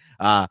funny.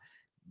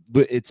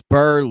 It's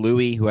Burr,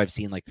 Louis, who I've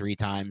seen like 3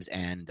 times,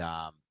 and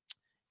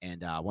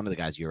one of the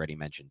guys you already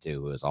mentioned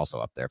too, who was also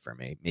up there for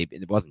me. Maybe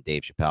it wasn't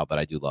Dave Chappelle, but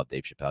I do love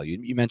Dave Chappelle.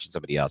 You mentioned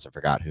somebody else. I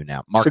forgot who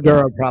now. Mark Segura,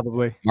 Norman.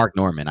 probably. Mark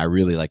Norman. I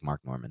really like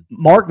Mark Norman.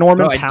 Mark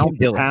Norman, Tim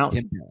Dillon.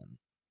 Tim Dillon.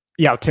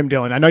 Yeah, Tim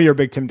Dillon. I know you're a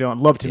big Tim Dillon.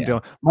 Love Tim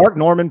Dillon. Mark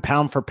Norman,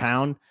 pound for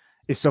pound,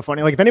 is so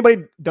funny. Like if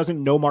anybody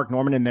doesn't know Mark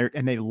Norman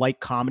and they like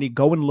comedy,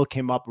 go and look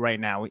him up right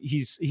now.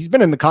 He's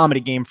been in the comedy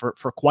game for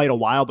quite a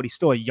while, but he's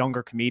still a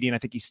younger comedian. I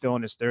think he's still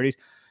in his 30s.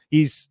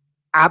 He's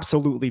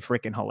absolutely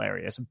freaking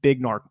hilarious.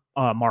 Big Mark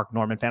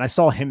Norman fan. I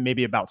saw him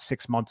maybe about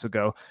 6 months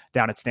ago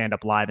down at Stand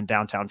Up Live in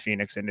downtown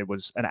Phoenix, and it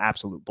was an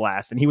absolute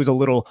blast. And he was a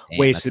little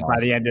wasted by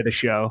the end of the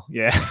show.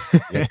 Yeah.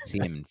 See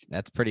him.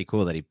 That's pretty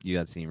cool that you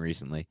got to see him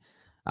recently.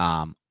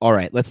 All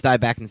right, let's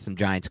dive back into some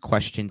Giants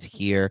questions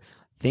here.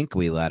 Think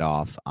we let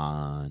off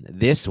on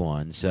this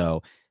one.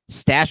 So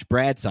Stash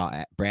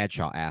Bradshaw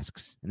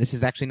asks, and this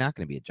is actually not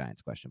going to be a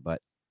Giants question,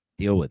 but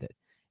deal with it.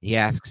 He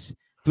asks,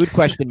 food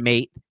question,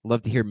 mate.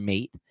 Love to hear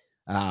mate.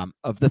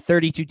 Of the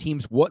 32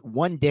 teams, what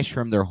one dish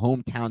from their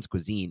hometown's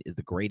cuisine is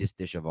the greatest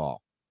dish of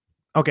all?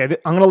 Okay,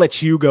 I'm going to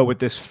let you go with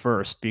this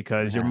first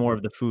because you're more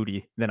of the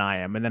foodie than I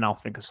am, and then I'll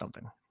think of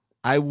something.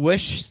 I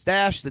wish,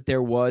 Stash, that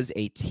there was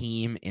a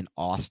team in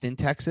Austin,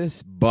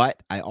 Texas,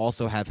 but I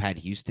also have had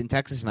Houston,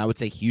 Texas, and I would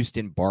say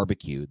Houston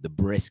barbecue, the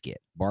brisket,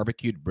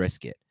 barbecued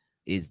brisket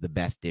is the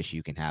best dish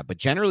you can have. But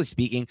generally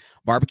speaking,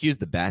 barbecue is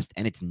the best,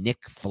 and it's Nick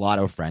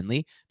Filato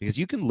friendly because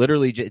you can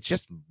literally it's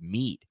just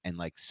meat and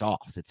like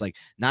sauce. It's like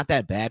not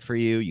that bad for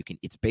you.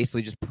 It's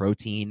basically just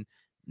protein,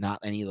 not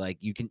any like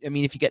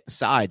if you get the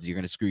sides, you're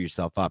going to screw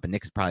yourself up, and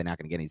Nick's probably not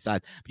going to get any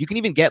sides, but you can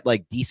even get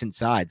like decent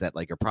sides that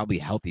like are probably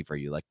healthy for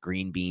you, like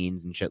green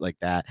beans and shit like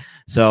that.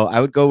 So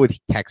I would go with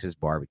Texas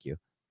barbecue.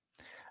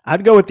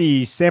 I'd go with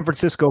the San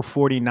Francisco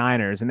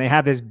 49ers, and they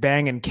have this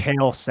banging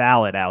kale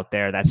salad out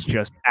there that's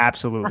just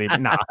absolutely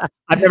nah.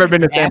 I've never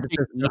been to San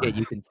Francisco.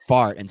 You can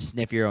fart and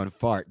sniff your own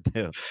fart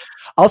too.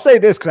 I'll say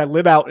this because I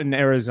live out in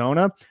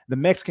Arizona. The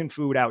Mexican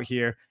food out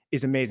here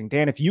is amazing.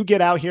 Dan, if you get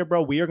out here,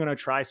 bro, we are going to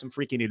try some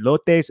freaking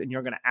elotes, and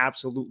you're going to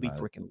absolutely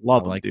freaking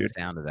love them, dude. The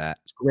sound of that.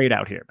 It's great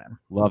out here, man.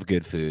 Love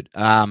good food.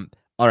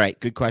 All right,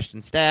 good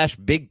question, Stash.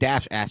 Big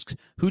Dash asks,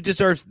 who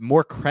deserves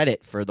more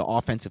credit for the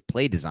offensive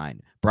play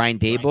design, Brian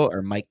Daboll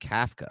or Mike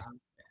Kafka?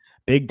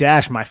 Big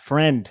Dash, my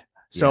friend.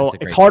 So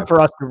it's hard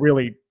for us to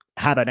really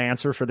have an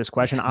answer for this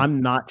question.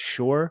 I'm not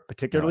sure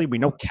particularly. We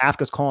know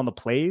Kafka's calling the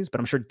plays, but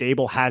I'm sure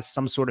Dable has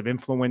some sort of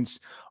influence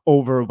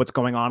over what's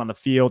going on the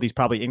field. He's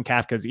probably in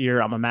Kafka's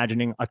ear, I'm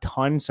imagining, a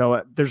ton.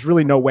 So there's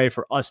really no way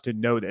for us to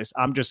know this.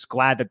 I'm just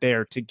glad that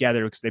they're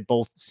together because they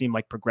both seem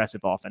like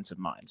progressive offensive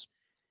minds.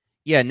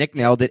 Yeah, Nick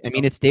nailed it. I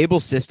mean, it's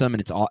Dable's system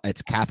and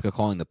it's Kafka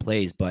calling the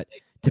plays, but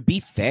to be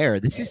fair,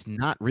 this is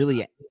not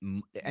really,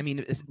 I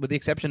mean, with the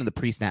exception of the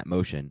pre-snap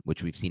motion,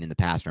 which we've seen in the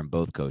past from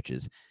both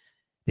coaches,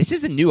 this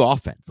is a new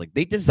offense. Like,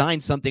 they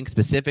designed something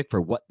specific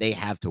for what they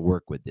have to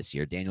work with this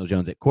year. Daniel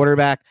Jones at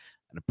quarterback,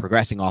 and a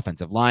progressing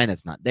offensive line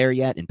that's not there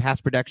yet in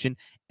pass protection,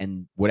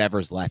 and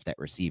whatever's left at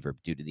receiver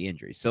due to the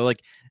injuries. So,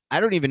 like, I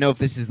don't even know if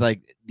this is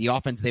like the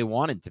offense they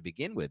wanted to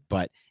begin with,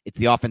 but it's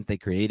the offense they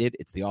created.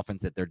 It's the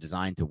offense that they're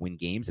designed to win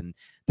games, and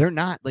they're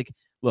not like,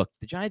 look,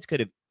 the Giants could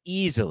have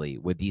easily,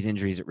 with these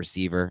injuries at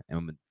receiver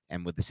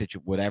and with the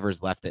situation,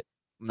 whatever's left at,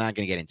 I'm not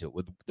going to get into it,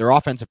 with their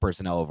offensive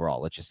personnel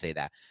overall, let's just say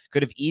that,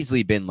 could have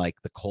easily been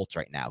like the Colts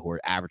right now, who are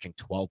averaging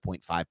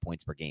 12.5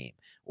 points per game,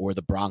 or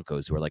the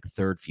Broncos, who are like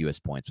third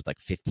fewest points with like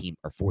 15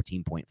 or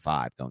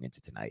 14.5 going into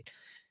tonight.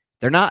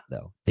 They're not,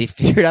 though. They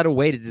figured out a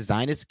way to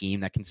design a scheme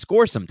that can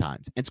score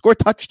sometimes and score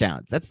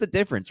touchdowns. That's the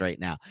difference right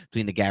now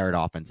between the Garrett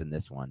offense and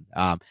this one.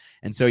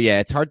 And so, yeah,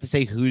 it's hard to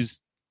say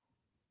who's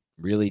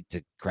really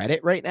to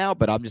credit right now,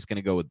 but I'm just going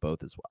to go with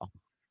both as well.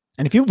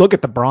 And if you look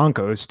at the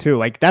Broncos too,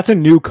 like, that's a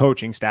new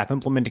coaching staff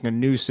implementing a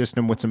new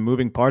system with some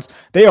moving parts.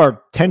 They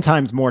are 10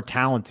 times more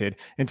talented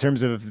in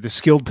terms of the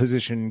skilled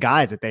position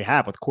guys that they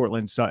have with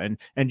Cortland Sutton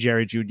and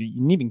Jerry Jeudy.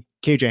 Even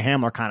KJ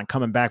Hamler kind of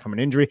coming back from an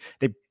injury.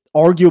 They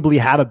arguably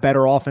have a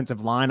better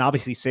offensive line.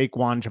 Obviously,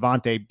 Saquon,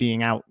 Javonte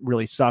being out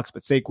really sucks,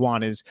 but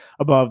Saquon is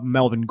above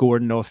Melvin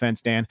Gordon, no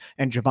offense, Dan,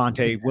 and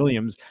Javonte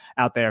Williams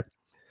out there.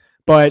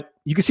 But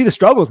you can see the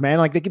struggles, man.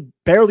 Like, they could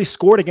barely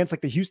scored against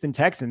like the Houston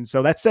Texans.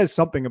 So that says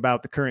something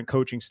about the current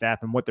coaching staff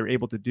and what they're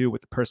able to do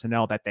with the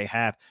personnel that they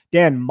have.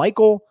 Dan,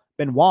 Michael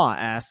Benoit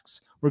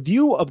asks,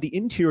 review of the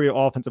interior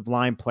offensive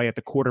line play at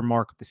the quarter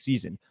mark of the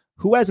season.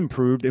 Who has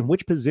improved and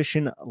which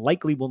position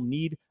likely will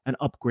need an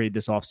upgrade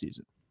this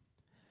offseason?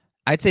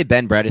 I'd say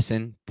Ben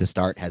Bredesen to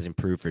start has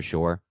improved for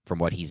sure from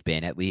what he's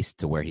been, at least,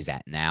 to where he's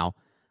at now.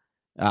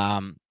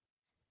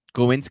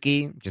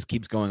 Glowinski just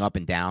keeps going up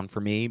and down for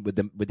me, with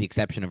the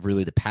exception of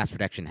really the pass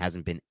protection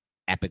hasn't been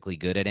epically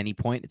good at any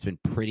point. It's been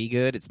pretty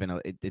good. It's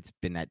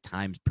been at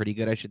times pretty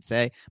good, I should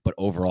say, but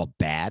overall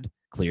bad,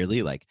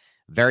 clearly. Like,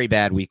 very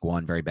bad week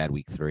 1, very bad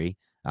week 3.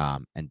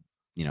 And,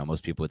 you know,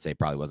 most people would say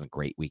probably wasn't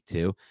great week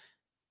 2.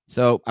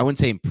 So I wouldn't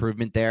say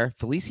improvement there.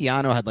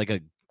 Feliciano had like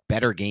a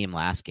better game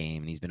last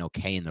game, and he's been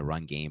okay in the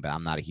run game, but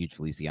I'm not a huge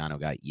Feliciano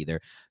guy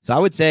either. So I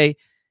would say,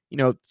 you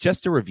know,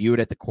 just to review it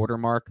at the quarter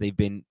mark, they've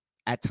been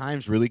at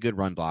times really good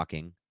run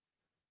blocking.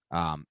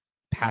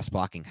 Pass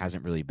blocking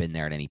hasn't really been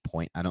there at any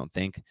point, I don't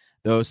think.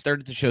 Though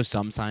started to show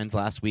some signs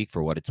last week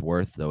for what it's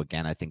worth. Though,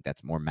 again, I think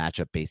that's more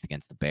matchup based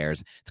against the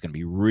Bears. It's going to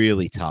be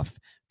really tough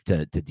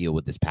to deal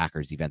with this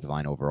Packers defensive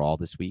line overall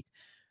this week.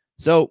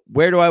 So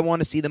where do I want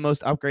to see the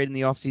most upgrade in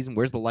the offseason?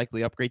 Where's the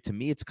likely upgrade? To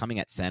me, it's coming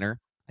at center.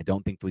 I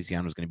don't think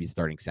Feliciano is going to be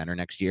starting center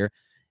next year.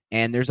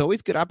 And there's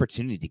always good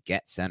opportunity to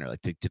get center,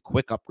 like to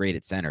quick upgrade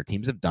at center.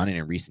 Teams have done it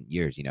in recent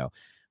years, you know,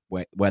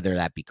 whether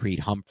that be Creed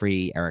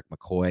Humphrey, Eric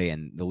McCoy,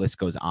 and the list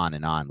goes on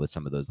and on with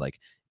some of those like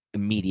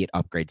immediate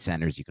upgrade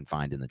centers you can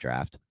find in the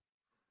draft.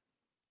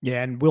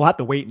 Yeah, and we'll have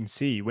to wait and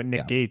see when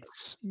Nick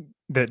Gates,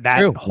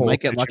 that whole might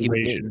get lucky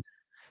with situation.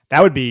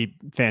 That would be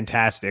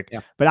fantastic.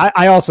 Yeah. But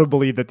I also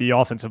believe that the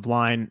offensive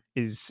line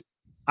is,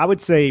 I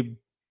would say,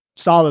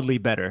 solidly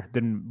better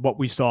than what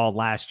we saw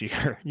last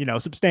year, you know,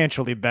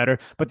 substantially better,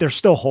 but there's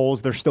still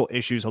holes. There's still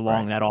issues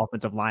along that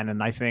offensive line.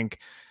 And I think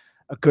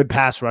a good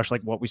pass rush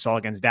like what we saw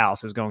against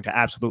Dallas is going to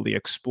absolutely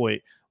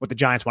exploit what the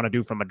Giants want to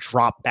do from a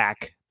drop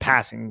back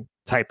passing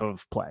type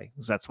of play.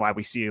 So that's why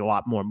we see a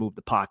lot more move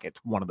the pocket.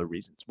 One of the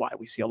reasons why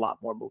we see a lot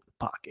more move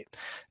the pocket.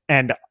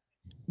 And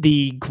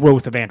the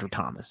growth of Andrew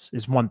Thomas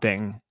is one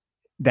thing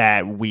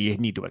that we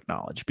need to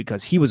acknowledge,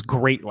 because he was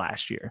great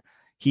last year.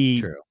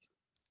 True.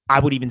 I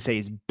would even say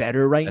is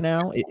better right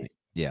now.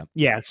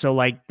 Yeah. So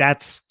like,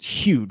 that's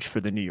huge for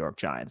the New York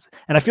Giants.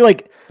 And I feel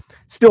like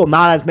still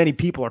not as many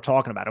people are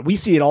talking about it. We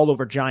see it all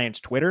over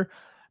Giants Twitter,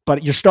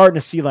 but you're starting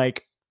to see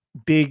like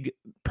big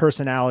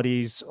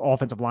personalities,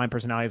 offensive line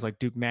personalities like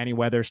Duke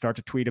Manyweather start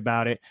to tweet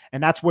about it.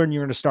 And that's when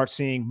you're going to start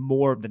seeing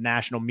more of the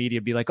national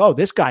media be like, oh,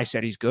 this guy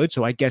said he's good,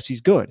 so I guess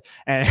he's good.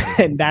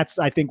 And that's,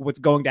 I think, what's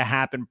going to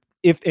happen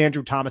if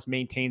Andrew Thomas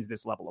maintains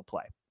this level of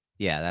play.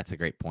 Yeah, that's a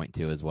great point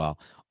too as well.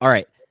 All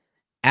right.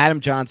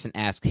 Adam Johnson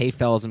asked, hey,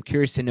 fellas, I'm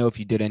curious to know if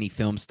you did any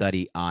film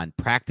study on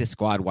practice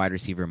squad wide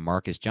receiver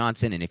Marcus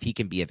Johnson and if he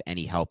can be of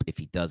any help if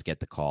he does get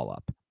the call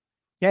up.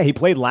 Yeah, he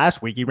played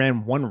last week. He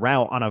ran one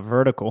route on a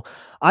vertical.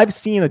 I've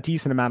seen a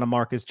decent amount of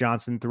Marcus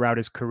Johnson throughout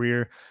his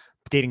career,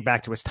 dating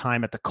back to his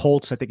time at the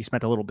Colts. I think he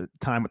spent a little bit of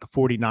time with the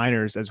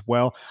 49ers as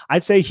well.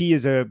 I'd say he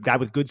is a guy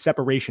with good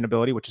separation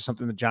ability, which is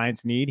something the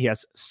Giants need. He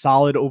has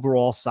solid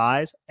overall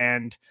size,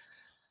 and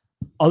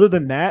Other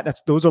than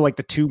that, those are like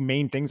the two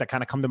main things that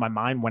kind of come to my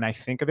mind when I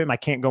think of him. I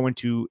can't go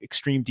into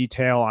extreme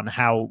detail on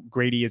how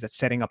great he is at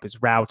setting up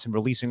his routes and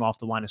releasing off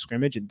the line of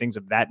scrimmage and things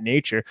of that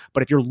nature.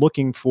 But if you're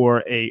looking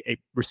for a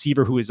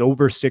receiver who is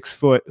over 6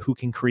 foot, who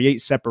can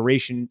create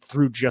separation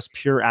through just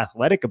pure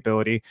athletic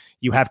ability,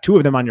 you have two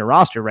of them on your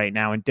roster right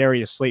now in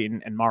Darius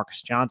Slayton and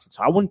Marcus Johnson.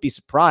 So I wouldn't be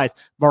surprised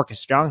if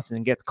Marcus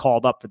Johnson gets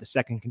called up for the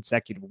second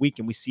consecutive week,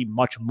 and we see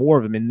much more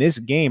of him in this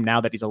game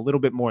now that he's a little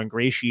bit more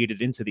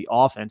ingratiated into the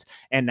offense,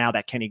 and now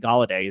that Kenny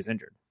Golladay is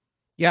injured.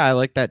 Yeah, I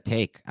like that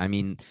take. I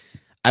mean,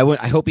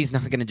 I hope he's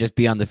not going to just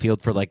be on the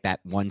field for like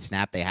that one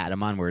snap they had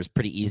him on, where it's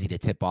pretty easy to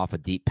tip off a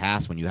deep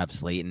pass when you have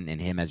Slayton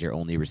and him as your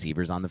only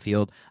receivers on the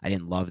field. I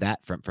didn't love that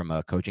from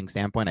a coaching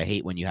standpoint. I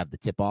hate when you have the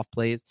tip off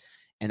plays,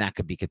 and that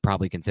could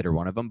probably consider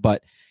one of them.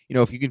 But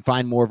if you can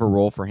find more of a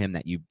role for him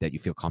that you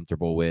feel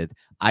comfortable with,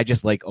 I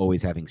just like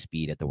always having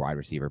speed at the wide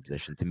receiver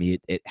position. To me,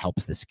 it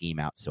helps the scheme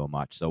out so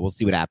much. So we'll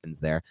see what happens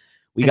there.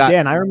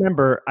 Dan, I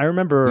remember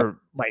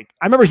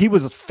he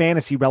was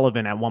fantasy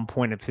relevant at one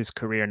point of his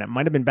career, and it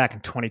might have been back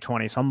in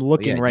 2020. So I'm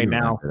looking right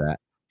now for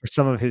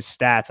some of his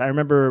stats. I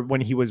remember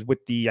when he was with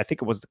I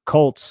think it was the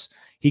Colts,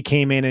 he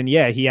came in and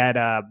he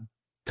had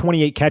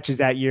 28 catches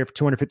that year for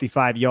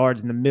 255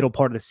 yards in the middle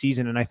part of the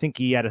season. And I think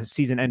he had a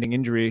season-ending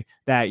injury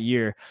that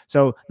year.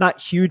 So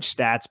not huge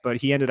stats, but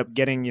he ended up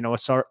getting, a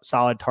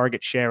solid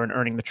target share and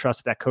earning the trust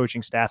of that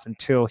coaching staff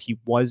until he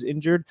was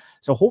injured.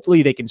 So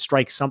hopefully they can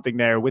strike something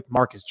there with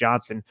Marcus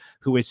Johnson,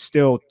 who is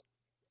still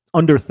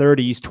under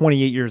 30. He's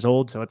 28 years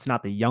old, so it's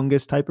not the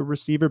youngest type of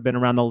receiver, been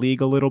around the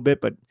league a little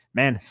bit, but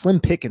man, slim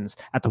pickings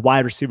at the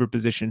wide receiver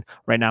position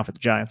right now for the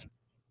Giants.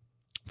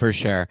 For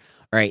sure.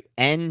 All right,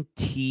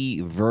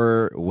 NT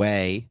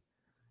Verway,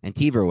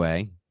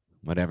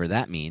 whatever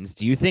that means.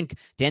 Do you think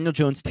Daniel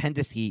Jones'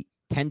 tendency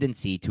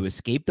to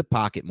escape the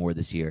pocket more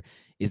this year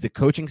is the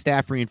coaching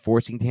staff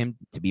reinforcing to him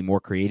to be more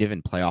creative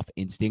and playoff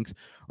instincts,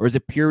 or is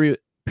it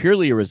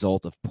purely a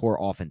result of poor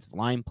offensive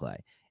line play,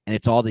 and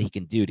it's all that he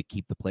can do to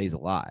keep the plays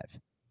alive?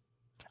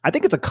 I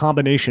think it's a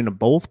combination of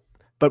both,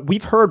 but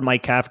we've heard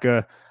Mike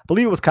Kafka, I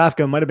believe it was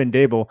Kafka, might have been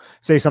Dable,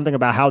 say something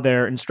about how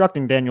they're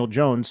instructing Daniel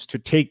Jones to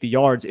take the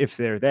yards if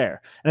they're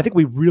there. And I think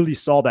we really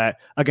saw that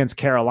against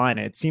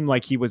Carolina. It seemed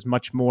like he was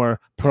much more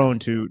prone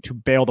to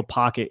bail the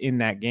pocket in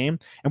that game.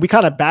 And we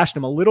kind of bashed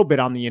him a little bit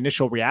on the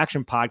initial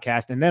reaction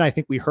podcast. And then I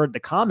think we heard the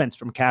comments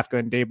from Kafka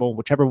and Dable,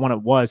 whichever one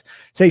it was,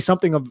 say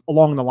something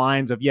along the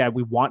lines of,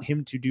 we want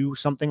him to do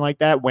something like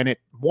that when it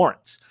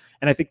warrants.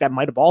 And I think that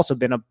might have also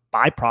been a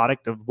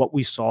byproduct of what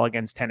we saw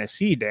against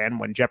Tennessee, Dan,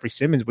 when Jeffrey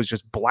Simmons was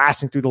just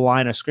blasting through the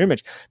line of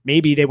scrimmage.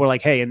 Maybe they were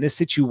like, hey, in this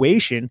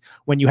situation,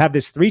 when you have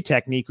this 3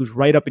 technique who's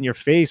right up in your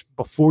face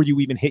before you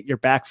even hit your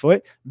back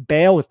foot,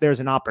 bail if there's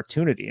an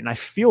opportunity. And I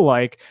feel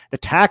like the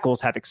tackles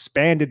have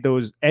expanded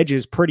those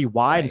edges pretty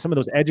wide. Right. And some of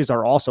those edges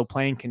are also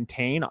playing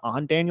contain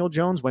on Daniel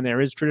Jones when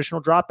there is traditional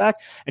drop back.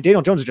 And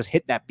Daniel Jones has just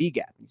hit that B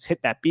gap. He's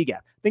hit that B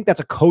gap. I think that's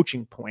a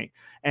coaching point.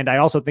 And I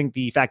also think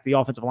the fact the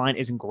offensive line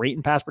isn't great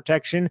in pass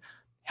protection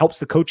helps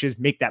the coaches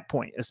make that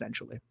point,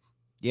 essentially.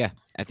 Yeah,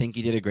 I think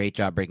you did a great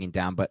job breaking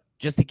down. But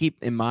just to keep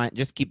this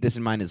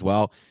in mind as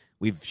well,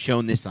 we've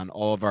shown this on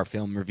all of our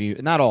film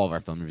reviews. Not all of our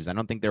film reviews. I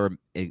don't think there were,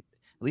 at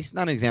least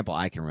not an example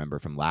I can remember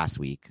from last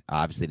week.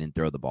 Obviously didn't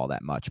throw the ball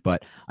that much.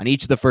 But on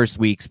each of the first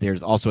weeks,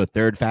 there's also a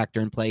third factor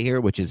in play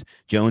here, which is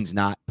Jones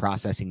not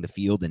processing the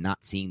field and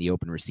not seeing the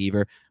open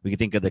receiver. We can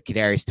think of the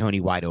Kadarius Toney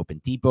wide open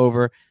deep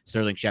over,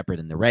 Sterling Shepard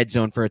in the red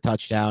zone for a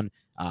touchdown,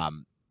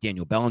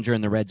 Daniel Bellinger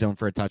in the red zone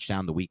for a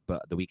touchdown the week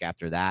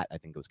after that. I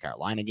think it was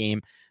Carolina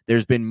game.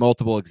 There's been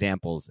multiple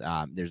examples.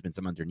 There's been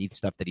some underneath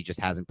stuff that he just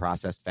hasn't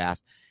processed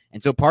fast.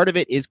 And so part of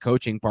it is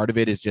coaching. Part of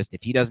it is just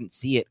if he doesn't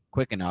see it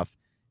quick enough,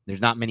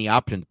 there's not many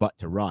options but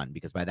to run,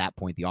 because by that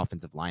point, the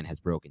offensive line has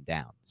broken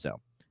down. So,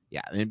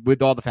 yeah, and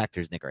with all the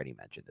factors Nick already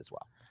mentioned as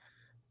well.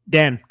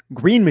 Dan,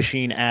 Green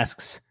Machine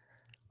asks,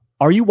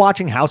 are you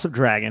watching House of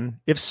Dragon?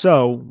 If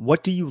so,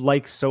 what do you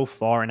like so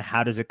far, and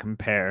how does it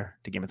compare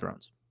to Game of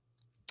Thrones?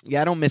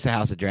 Yeah, I don't miss a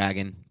House of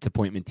Dragon. It's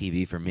appointment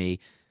TV for me.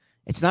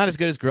 It's not as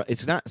good as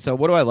it's not. So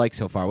what do I like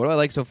so far? What do I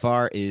like so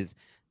far is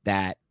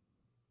that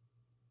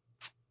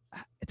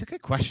it's a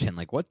good question.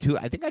 Like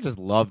I think I just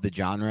love the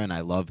genre, and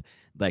I love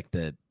like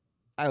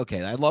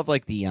I love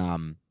like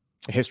the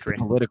history,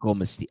 the political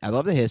mystique. I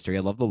love the history.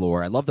 I love the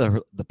lore. I love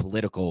the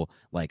political,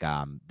 like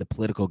the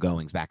political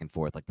goings back and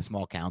forth, like the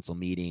small council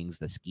meetings,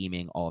 the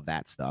scheming, all of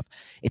that stuff.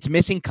 It's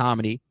missing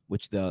comedy,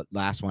 which the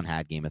last one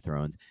had, Game of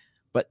Thrones.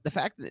 But the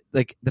fact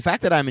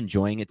that I'm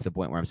enjoying it to the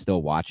point where I'm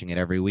still watching it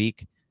every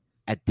week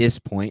at this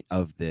point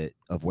of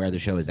where the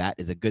show is at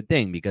is a good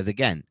thing, because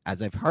again,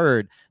 as I've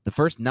heard, the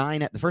first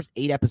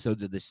 8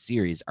 episodes of this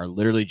series are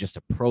literally just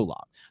a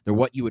prologue. They're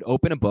what you would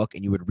open a book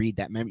and you would read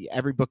that.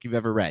 Every book you've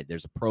ever read,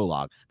 there's a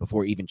prologue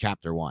before even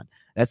chapter 1.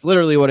 That's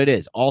literally what it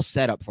is, all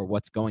set up for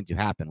what's going to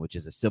happen, which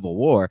is a civil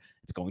war.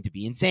 It's going to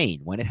be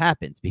insane when it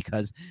happens,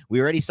 because we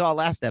already saw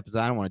last episode.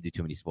 I don't want to do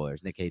too many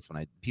spoilers. Nick hates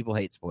people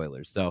hate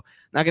spoilers, so I'm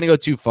not going to go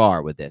too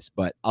far with this,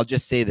 but I'll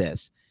just say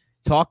this.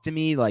 talk to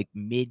me like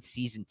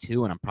mid-season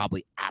 2, and I'm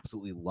probably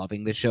absolutely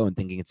loving the show and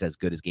thinking it's as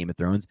good as Game of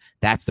Thrones.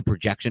 That's the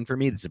projection for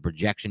me. This is a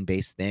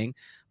projection-based thing.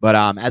 But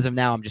as of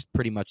now, I'm just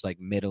pretty much like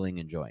middling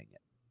enjoying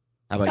it.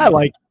 How about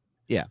you?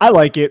 Yeah, I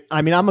like it.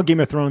 I mean, I'm a Game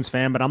of Thrones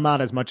fan, but I'm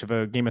not as much of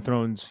a Game of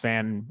Thrones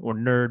fan or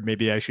nerd,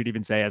 maybe I should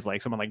even say, as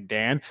like someone like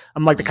Dan.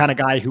 I'm like the kind of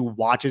guy who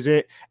watches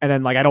it and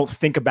then like I don't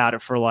think about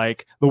it for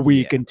like the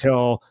week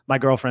until my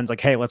girlfriend's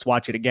like, "Hey, let's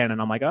watch it again," and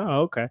I'm like,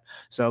 "Oh, okay."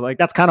 So like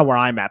that's kind of where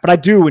I'm at. But I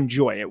do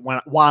enjoy it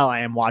while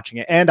I am watching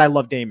it, and I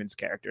love Damon's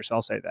character, so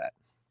I'll say that.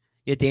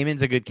 Yeah,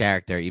 Damon's a good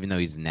character, even though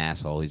he's an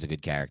asshole. He's a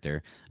good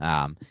character.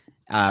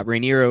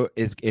 Rhaenyra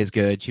is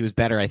good. She was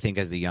better, I think,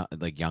 as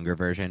the younger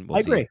version. I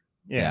agree.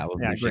 We'll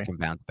see if she can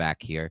bounce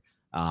back here.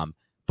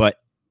 But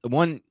the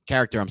one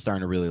character I'm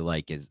starting to really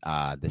like is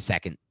the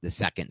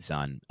second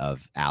son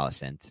of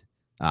Alicent,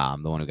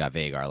 the one who got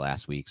Vhagar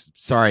last week.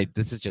 Sorry,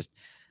 this is just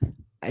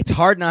it's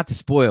hard not to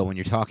spoil when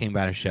you're talking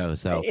about a show.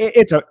 So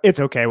it's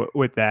okay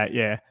with that.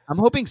 Yeah, I'm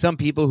hoping some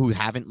people who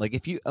haven't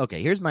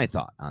here's my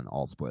thought on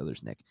all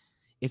spoilers, Nick.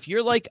 If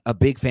you're like a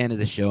big fan of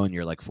the show and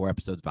you're like 4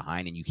 episodes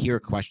behind and you hear a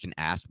question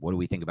asked, what do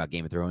we think about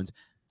Game of Thrones?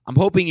 I'm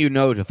hoping you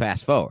know to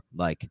fast forward.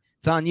 Like,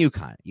 it's on you,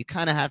 kind of. You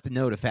kind of have to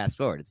know to fast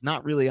forward. It's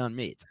not really on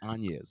me. It's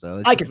on you.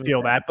 So I can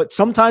feel that. But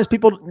sometimes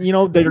people,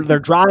 they're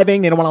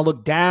driving. They don't want to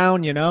look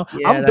down, Yeah,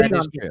 I'm big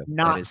on true.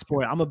 not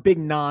spoil. I'm a big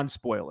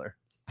non-spoiler.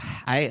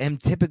 I am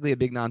typically a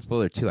big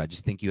non-spoiler, too. I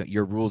just think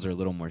your rules are a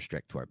little more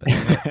strict for it. But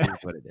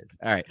that's what it is.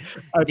 All right.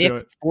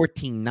 Nick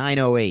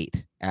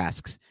 14908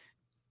 asks,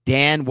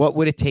 Dan, what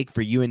would it take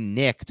for you and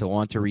Nick to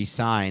want to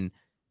re-sign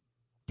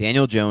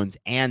Daniel Jones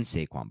and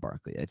Saquon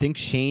Barkley? I think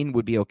Shane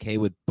would be okay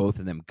with both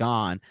of them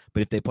gone,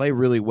 but if they play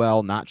really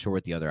well, not sure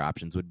what the other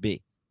options would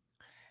be.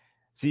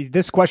 See,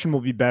 this question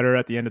will be better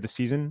at the end of the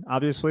season,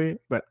 obviously,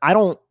 but I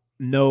don't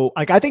know.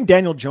 Like, I think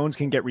Daniel Jones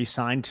can get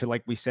re-signed to,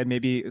 like we said,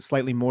 maybe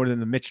slightly more than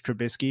the Mitch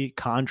Trubisky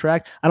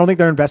contract. I don't think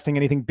they're investing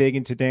anything big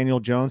into Daniel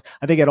Jones.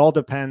 I think it all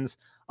depends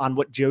on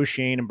what Joe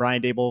Shane and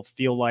Brian Daboll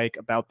feel like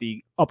about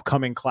the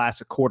upcoming class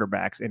of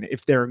quarterbacks, and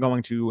if they're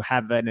going to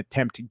have an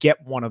attempt to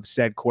get one of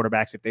said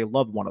quarterbacks, if they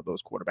love one of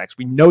those quarterbacks.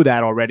 We know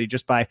that already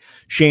just by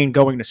Shane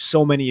going to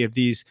so many of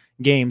these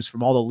games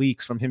from all the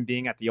leaks from him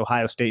being at the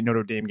Ohio State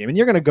Notre Dame game. And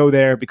you're going to go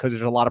there because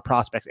there's a lot of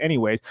prospects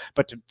anyways,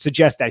 but to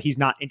suggest that he's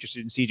not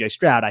interested in CJ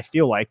Stroud, I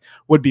feel like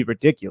would be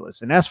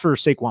ridiculous. And as for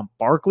Saquon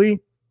Barkley,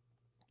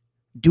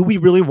 do we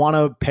really want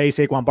to pay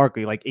Saquon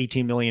Barkley like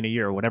 $18 million a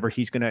year or whatever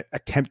he's going to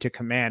attempt to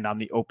command on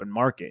the open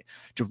market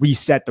to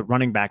reset the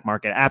running back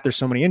market after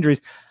so many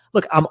injuries?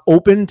 Look, I'm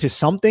open to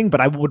something,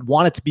 but I would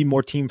want it to be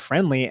more team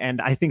friendly.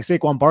 And I think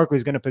Saquon Barkley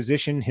is going to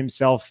position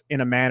himself in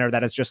a manner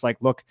that is just like,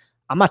 look,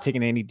 I'm not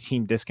taking any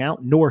team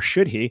discount, nor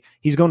should he.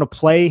 He's going to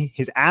play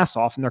his ass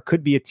off, and there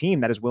could be a team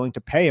that is willing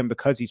to pay him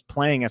because he's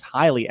playing as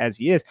highly as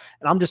he is.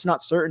 And I'm just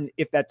not certain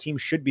if that team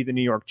should be the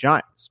New York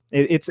Giants.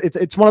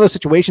 It's one of those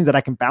situations that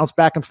I can bounce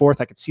back and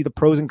forth. I can see the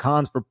pros and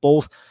cons for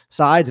both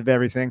sides of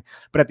everything.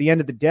 But at the end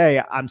of the day,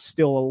 I'm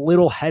still a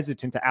little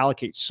hesitant to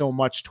allocate so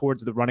much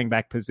towards the running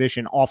back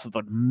position off of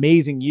an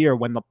amazing year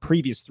when the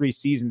previous 3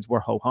 seasons were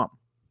ho-hum.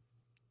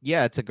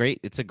 Yeah, it's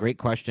a great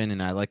question,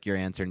 and I like your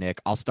answer,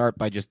 Nick. I'll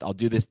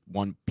do this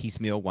one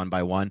piecemeal, one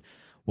by one.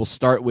 We'll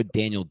start with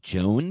Daniel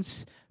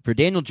Jones. For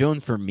Daniel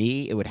Jones, for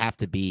me, it would have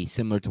to be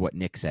similar to what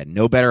Nick said.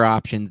 No better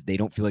options. They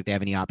don't feel like they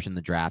have any option in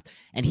the draft,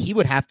 and he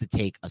would have to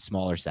take a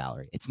smaller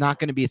salary. It's not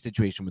going to be a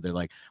situation where they're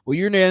like, well,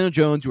 you're Daniel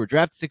Jones, you were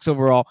drafted 6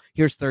 overall,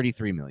 here's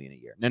 $33 million a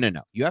year.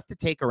 No. You have to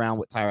take around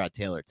what Tyrod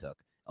Taylor took,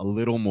 a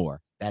little more.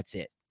 That's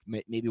it.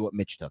 Maybe what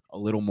Mitch took, a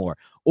little more.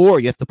 Or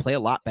you have to play a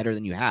lot better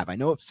than you have. I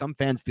know if some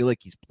fans feel like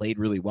he's played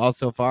really well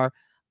so far,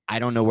 I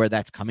don't know where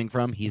that's coming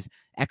from. He's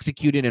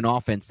executed an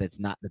offense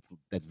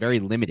that's very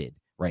limited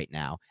right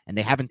now, and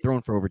they haven't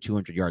thrown for over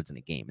 200 yards in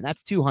a game. And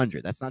that's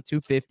 200. That's not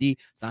 250.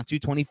 It's not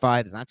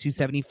 225. It's not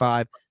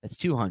 275. That's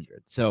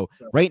 200. So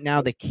right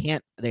now they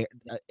can't.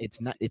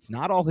 It's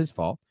not all his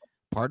fault.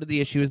 Part of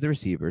the issue is the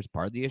receivers.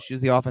 Part of the issue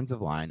is the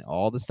offensive line.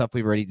 All the stuff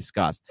we've already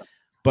discussed.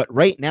 But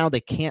right now,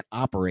 they can't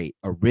operate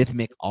a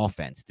rhythmic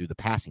offense through the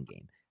passing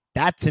game.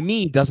 That, to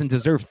me, doesn't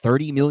deserve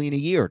 $30 million a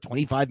year or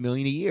 $25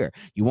 million a year.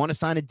 You want to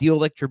sign a deal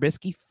like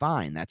Trubisky?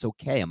 Fine. That's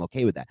okay. I'm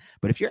okay with that.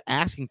 But if you're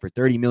asking for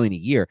 $30 million a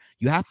year,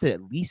 you have to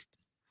at least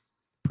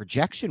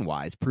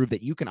projection-wise prove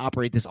that you can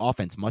operate this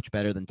offense much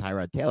better than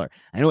Tyrod Taylor.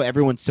 I know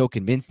everyone's so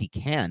convinced he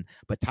can,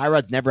 but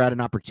Tyrod's never had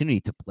an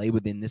opportunity to play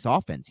within this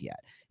offense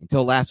yet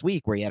until last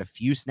week where he had a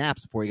few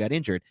snaps before he got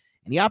injured.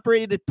 And he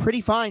operated it pretty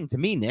fine to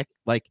me, Nick.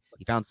 Like,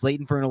 he found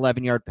Slayton for an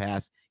 11-yard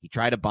pass. He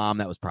tried a bomb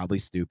that was probably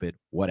stupid,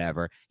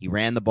 whatever. He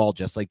ran the ball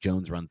just like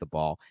Jones runs the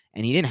ball.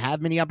 And he didn't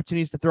have many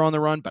opportunities to throw on the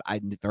run, but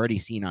I've already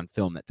seen on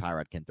film that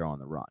Tyrod can throw on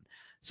the run.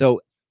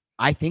 So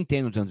I think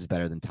Daniel Jones is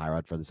better than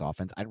Tyrod for this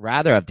offense. I'd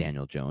rather have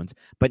Daniel Jones,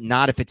 but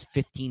not if it's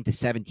 15 to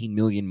 17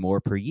 million more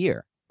per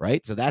year,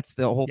 right? So that's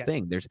the whole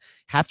thing.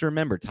 Have to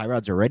remember,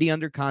 Tyrod's already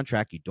under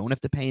contract. You don't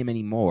have to pay him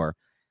anymore.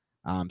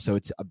 So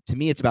it's to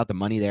me, it's about the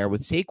money there.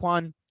 With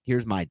Saquon,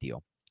 here's my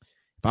deal.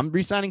 If I'm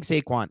re-signing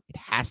Saquon, it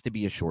has to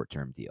be a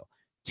short-term deal.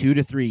 2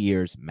 to 3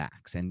 years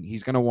max. And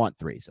he's going to want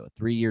 3. So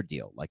a 3-year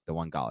deal like the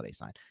one Golladay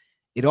signed.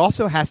 It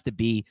also has to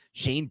be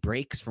Shane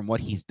breaks from what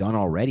he's done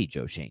already,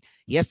 Joe Shane.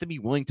 He has to be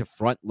willing to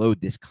front load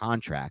this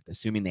contract,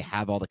 assuming they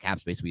have all the cap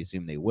space we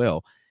assume they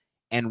will,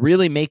 and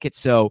really make it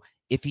so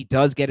if he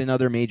does get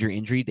another major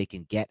injury, they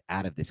can get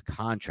out of this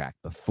contract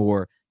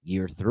before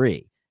year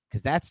 3.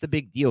 Because that's the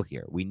big deal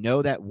here. We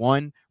know that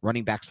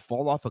running backs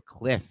fall off a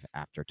cliff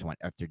after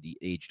the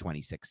age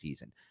 26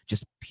 season.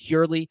 Just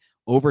purely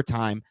over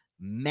time,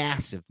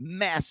 massive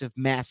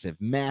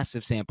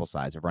sample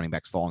size of running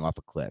backs falling off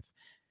a cliff.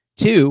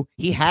 2,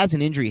 he has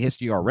an injury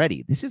history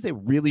already. This is a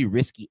really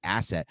risky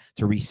asset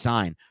to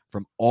re-sign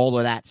from all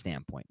of that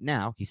standpoint.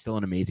 Now, he's still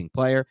an amazing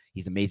player.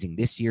 He's amazing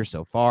this year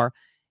so far.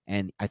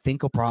 And I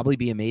think he'll probably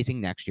be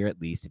amazing next year, at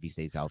least if he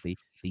stays healthy.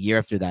 The year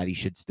after that, he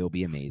should still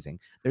be amazing.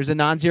 There's a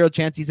non-zero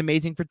chance he's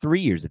amazing for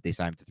 3 years if they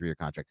sign him to a 3-year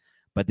contract.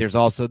 But there's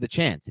also the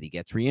chance that he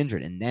gets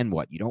re-injured. And then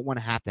what? You don't want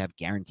to have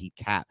guaranteed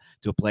cap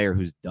to a player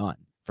who's done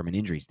from an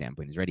injury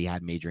standpoint. He's already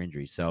had major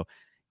injuries. So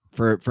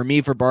for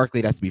me, for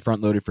Barkley, it has to be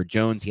front-loaded. For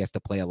Jones, he has to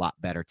play a lot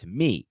better, to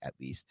me, at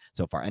least,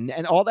 so far. And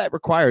all that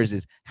requires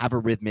is have a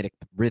rhythmic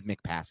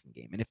passing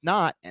game. And if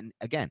not, and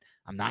again,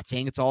 I'm not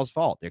saying it's all his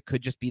fault. There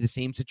could just be the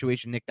same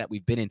situation, Nick, that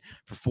we've been in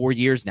for 4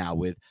 years now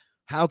with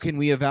how can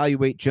we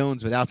evaluate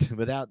Jones without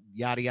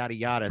yada, yada,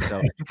 yada.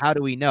 So how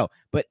do we know?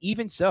 But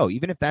even so,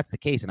 even if that's the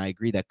case, and I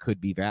agree that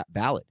could be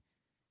valid,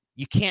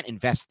 you can't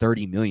invest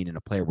 $30 million in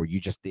a player where you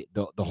just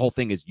the whole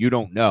thing is you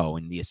don't know,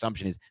 and the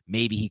assumption is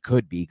maybe he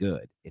could be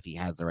good if he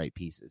has the right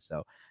pieces.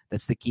 So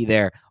that's the key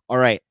there. All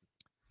right,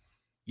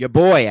 your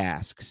boy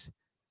asks,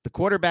 the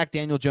quarterback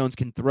Daniel Jones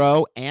can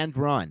throw and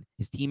run.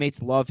 His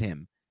teammates love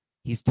him.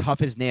 He's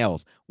tough as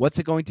nails. What's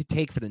it going to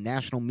take for the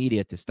national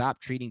media to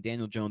stop treating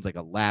Daniel Jones like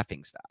a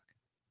laughingstock?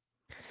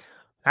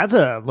 That's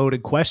a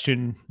loaded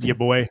question, your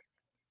boy.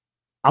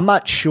 I'm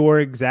not sure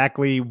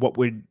exactly what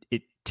would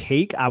it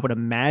take. I would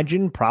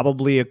imagine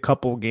probably a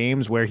couple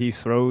games where he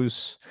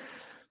throws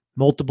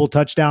multiple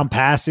touchdown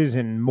passes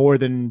and more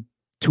than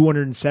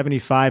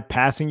 275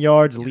 passing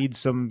yards, leads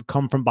some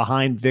come from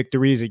behind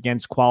victories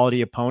against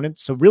quality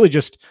opponents. So really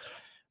just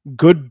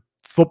good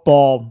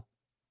football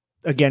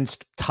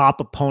against top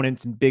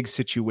opponents in big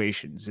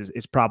situations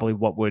is probably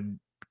what would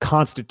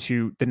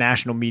constitute the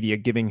national media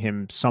giving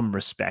him some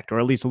respect, or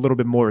at least a little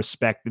bit more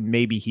respect than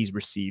maybe he's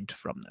received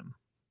from them.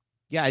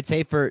 Yeah, I'd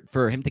say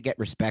for him to get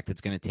respect,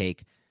 it's going to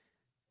take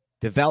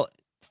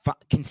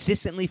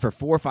consistently for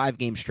 4 or 5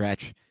 game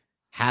stretch,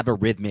 have a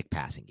rhythmic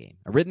passing game.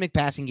 A rhythmic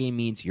passing game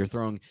means you're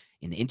throwing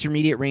in the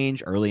intermediate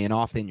range early and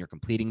often. You're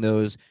completing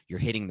those. You're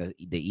hitting the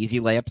easy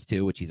layups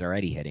too, which he's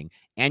already hitting,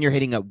 and you're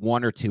hitting a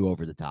 1 or 2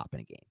 over the top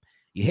in a game.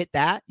 You hit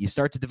that, you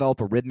start to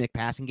develop a rhythmic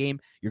passing game,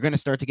 you're going to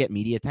start to get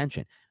media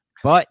attention.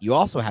 But you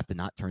also have to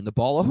not turn the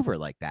ball over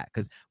like that,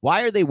 because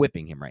why are they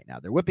whipping him right now?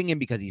 They're whipping him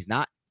because he's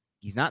not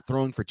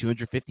throwing for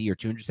 250 or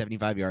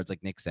 275 yards,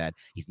 like Nick said.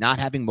 He's not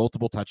having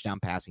multiple touchdown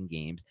passing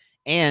games,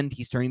 and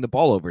he's turning the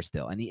ball over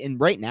still. And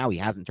right now, he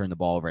hasn't turned the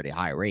ball over at a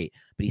high rate,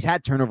 but he's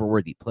had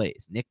turnover-worthy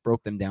plays. Nick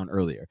broke them down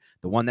earlier.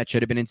 The one that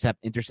should have been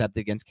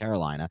intercepted against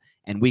Carolina,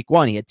 and week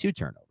 1, he had 2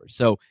 turnovers.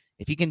 So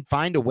if he can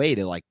find a way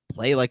to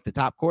play like the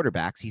top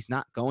quarterbacks, he's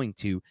not going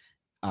to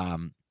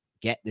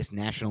get this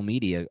national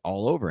media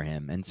all over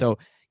him. And so,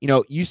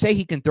 you say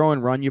he can throw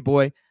and run, your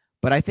boy,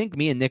 but I think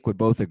me and Nick would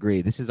both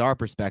agree. This is our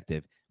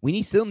perspective.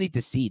 We still need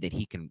to see that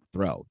he can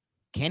throw.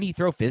 Can he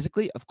throw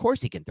physically? Of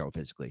course he can throw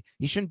physically.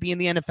 He shouldn't be in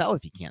the NFL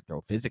if he can't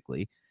throw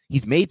physically.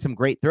 He's made some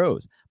great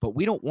throws, but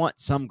we don't want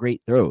some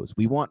great throws.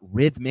 We want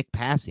rhythmic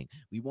passing.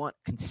 We want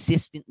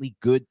consistently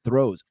good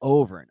throws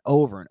over and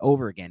over and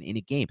over again in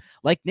a game.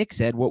 Like Nick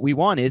said, what we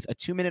want is a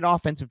 2-minute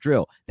offensive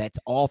drill that's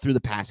all through the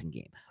passing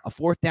game. A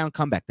 4th down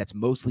comeback that's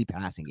mostly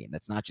passing game.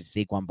 That's not just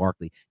Saquon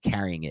Barkley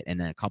carrying it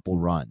and then a couple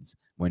runs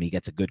when he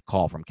gets a good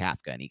call from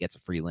Kafka and he gets a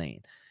free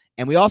lane.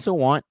 And we also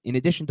want, in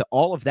addition to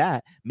all of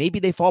that, maybe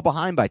they fall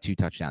behind by 2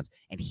 touchdowns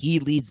and he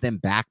leads them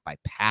back by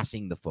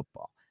passing the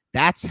football.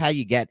 That's how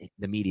you get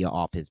the media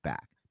off his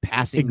back,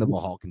 passing the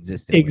ball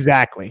consistently.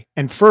 Exactly.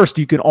 And first,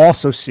 you can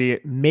also see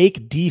it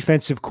make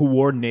defensive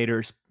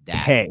coordinators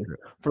pay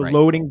for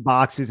loading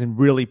boxes and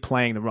really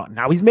playing the run.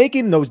 Now, he's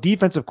making those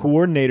defensive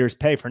coordinators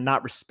pay for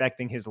not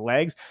respecting his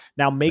legs.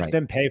 Now make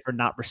them pay for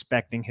not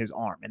respecting his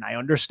arm. And I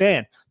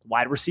understand the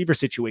wide receiver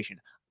situation.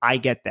 I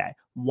get that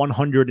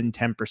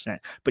 110%.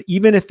 But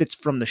even if it's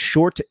from the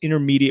short to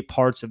intermediate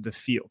parts of the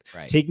field,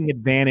 taking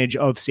advantage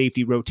of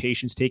safety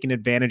rotations, taking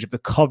advantage of the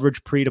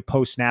coverage pre to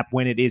post snap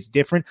when it is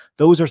different,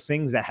 those are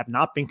things that have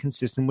not been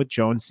consistent with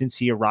Jones since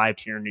he arrived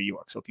here in New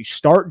York. So if you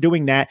start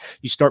doing that,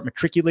 you start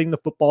matriculating the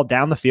football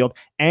down the field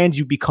and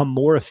you become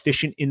more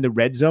efficient in the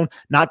red zone,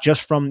 not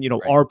just from,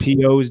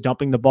 RPOs,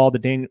 dumping the ball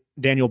to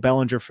Daniel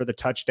Bellinger for the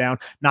touchdown,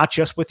 not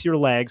just with your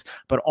legs,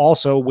 but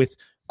also with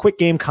quick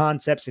game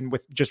concepts and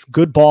with just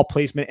good ball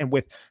placement and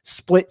with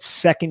split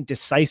second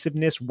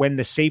decisiveness when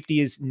the safety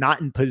is not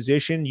in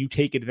position, you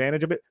take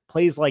advantage of it.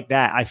 Plays like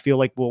that, I feel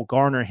like will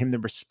garner him the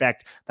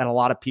respect that a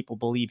lot of people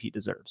believe he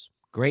deserves.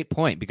 Great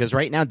point, because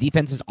right now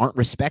defenses aren't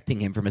respecting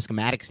him from a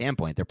schematic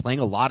standpoint. They're playing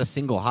a lot of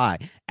single high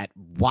at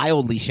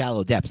wildly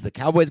shallow depths. The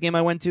Cowboys game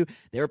I went to,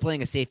 they were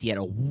playing a safety at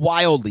a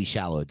wildly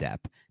shallow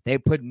depth. They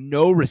put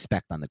no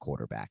respect on the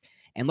quarterback.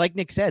 And like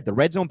Nick said, the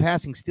red zone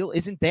passing still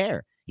isn't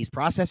there. He's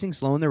processing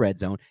slow in the red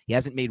zone. He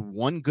hasn't made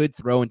one good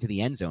throw into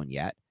the end zone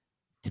yet,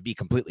 to be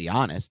completely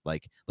honest.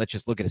 Like, let's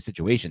just look at a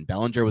situation.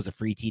 Bellinger was a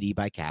free TD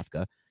by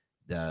Kafka.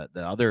 The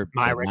other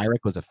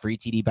Myrick was a free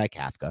TD by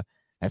Kafka.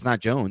 That's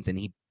not Jones, and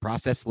he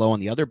processed slow on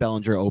the other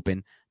Bellinger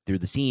open through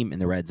the seam in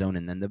the red zone,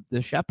 and then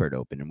the Shepard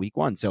open in week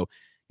 1. So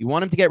you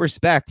want him to get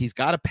respect. He's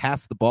got to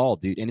pass the ball,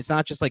 dude. And it's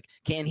not just like,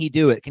 can he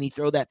do it? Can he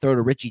throw that throw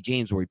to Richie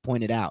James where he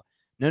pointed out?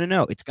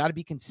 No. It's got to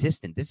be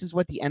consistent. This is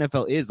what the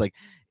NFL is. Like,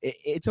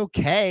 it's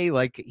okay.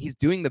 Like, he's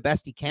doing the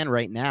best he can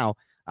right now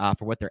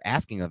for what they're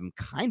asking of him,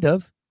 kind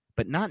of,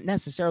 but not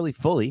necessarily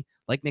fully.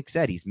 Like Nick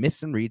said, he's missed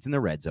some reads in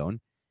the red zone.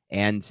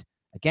 And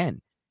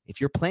again, if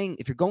you're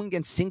going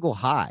against single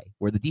high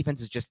where the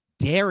defense is just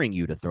daring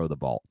you to throw the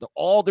ball,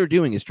 all they're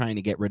doing is trying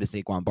to get rid of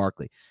Saquon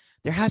Barkley.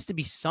 There has to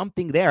be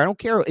something there. I don't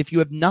care if you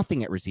have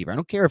nothing at receiver. I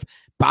don't care if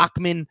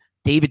Bachman,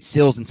 David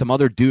Sills, and some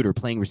other dude are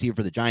playing receiver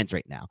for the Giants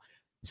right now.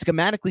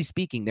 Schematically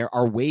speaking, there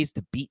are ways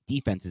to beat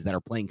defenses that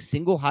are playing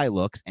single high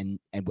looks and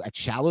at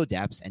shallow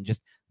depths and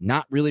just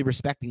not really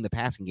respecting the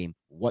passing game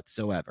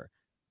whatsoever.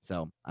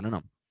 So I don't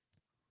know.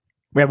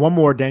 We have one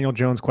more Daniel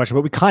Jones question,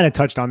 but we kind of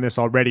touched on this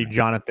already,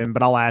 Jonathan,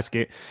 but I'll ask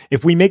it.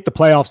 If we make the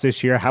playoffs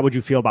this year, how would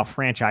you feel about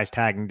franchise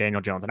tagging Daniel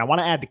Jones? And I want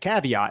to add the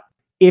caveat,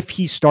 if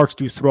he starts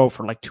to throw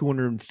for like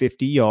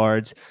 250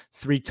 yards,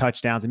 3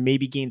 touchdowns, and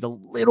maybe gains a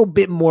little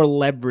bit more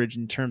leverage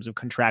in terms of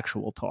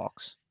contractual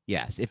talks.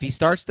 Yes, if he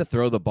starts to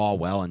throw the ball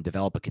well and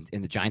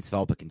the Giants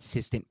develop a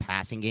consistent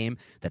passing game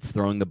that's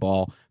throwing the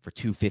ball for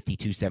 250,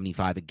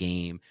 275 a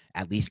game,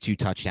 at least 2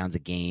 touchdowns a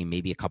game,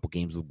 maybe a couple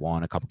games with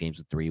 1, a couple games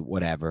with 3,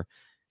 whatever,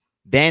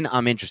 then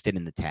I'm interested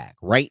in the tag.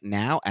 Right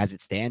now, as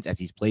it stands, as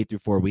he's played through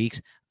 4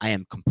 weeks, I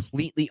am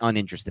completely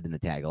uninterested in the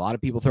tag. A lot of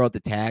people throw out the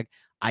tag.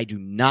 I do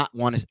not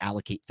want to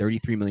allocate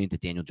 $33 million to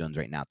Daniel Jones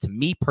right now. To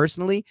me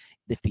personally,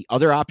 if the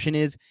only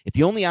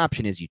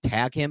option is you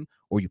tag him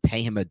or you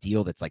pay him a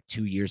deal that's like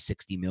 2 years,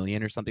 $60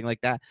 million or something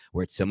like that,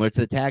 where it's similar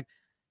to the tag,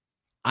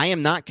 I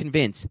am not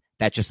convinced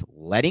that just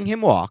letting him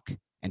walk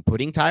and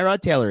putting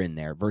Tyrod Taylor in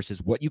there versus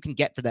what you can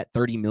get for that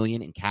 $30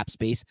 million in cap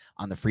space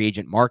on the free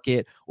agent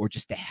market, or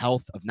just the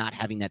health of not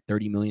having that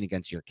 $30 million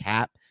against your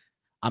cap.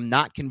 I'm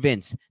not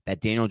convinced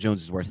that Daniel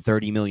Jones is worth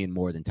 $30 million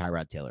more than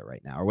Tyrod Taylor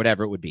right now, or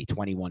whatever it would be,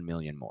 $21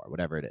 million more,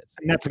 whatever it is.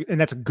 And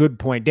that's a good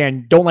point.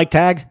 Dan, don't like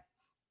tag?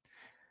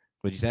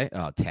 What'd you say?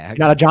 Oh, tag.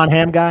 Not a John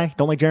Hamm guy?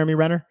 Don't like Jeremy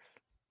Renner?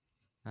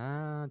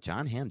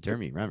 John Hamm,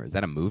 Jeremy Renner. Is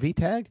that a movie,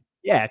 Tag?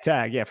 Yeah,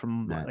 tag. Yeah,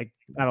 from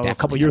a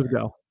couple years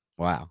ago.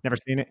 Wow. Never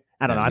seen it?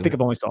 I don't know. I think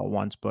I've only saw it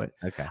once, but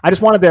okay. I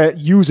just wanted to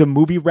use a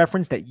movie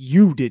reference that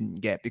you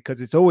didn't get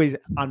because it's always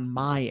on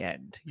my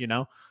end, you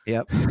know?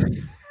 Yep.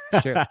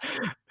 Sure.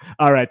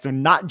 All right. So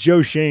Not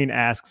Joe Shane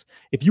asks,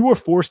 if you were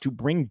forced to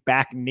bring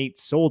back Nate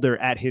Solder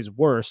at his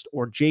worst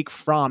or Jake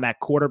Fromm at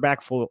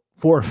quarterback for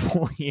a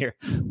full year,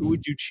 who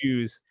would you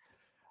choose?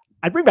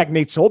 I'd bring back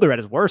Nate Solder at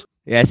his worst.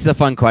 Yeah, it's a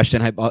fun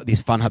question.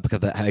 These fun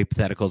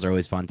hypotheticals are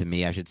always fun to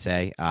me, I should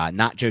say.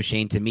 Not Joe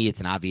Shane. To me, it's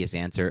an obvious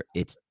answer.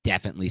 It's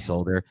definitely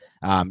Solder.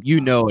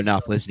 You know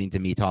enough listening to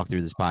me talk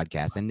through this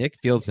podcast, and Nick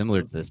feels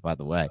similar to this, by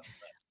the way.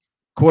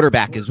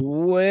 Quarterback is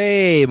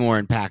way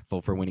more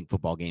impactful for winning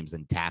football games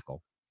than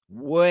tackle.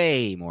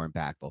 Way more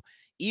impactful.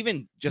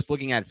 Even just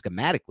looking at it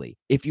schematically,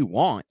 if you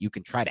want, you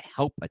can try to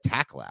help a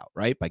tackle out,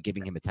 right? By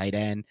giving him a tight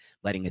end,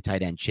 letting a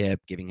tight end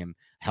chip, giving him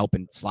help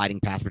in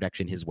sliding pass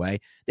protection his way.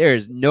 There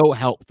is no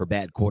help for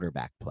bad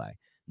quarterback play.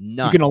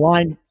 None. You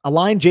can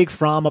align Jake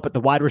Fromm up at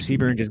the wide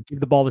receiver and just give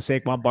the ball to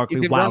Saquon Barkley.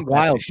 You can run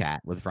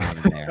Wildcat with Fromm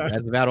in there.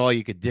 That's about all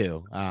you could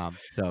do.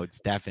 So it's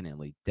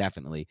definitely.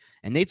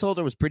 And Nate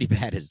Solder was pretty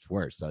bad at his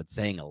worst, so it's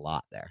saying a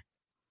lot there.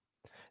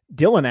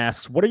 Dylan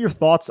asks, what are your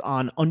thoughts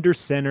on under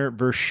center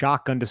versus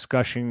shotgun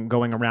discussion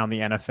going around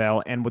the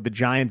NFL? And would the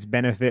Giants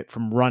benefit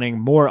from running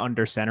more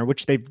under center,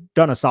 which they've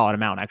done a solid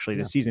amount actually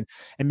this season,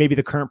 and maybe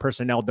the current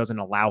personnel doesn't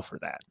allow for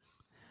that?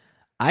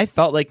 I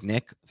felt like,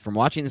 Nick, from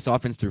watching this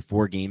offense through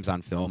 4 games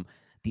on film,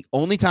 the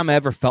only time I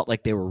ever felt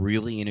like they were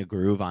really in a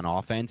groove on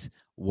offense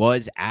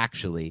was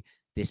actually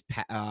this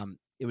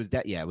it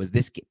was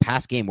this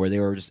past game where they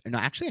were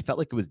I felt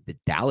like it was the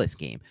Dallas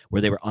game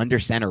where they were under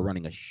center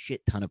running a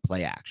shit ton of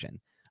play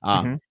action.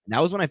 And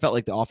that was when I felt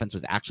like the offense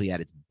was actually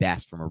at its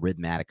best from a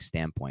rhythmic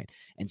standpoint.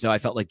 And so I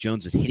felt like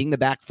Jones was hitting the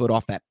back foot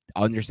off that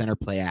under center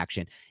play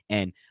action.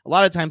 And a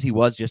lot of times he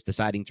was just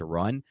deciding to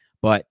run,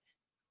 but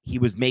he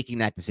was making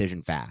that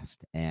decision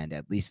fast. And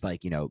at least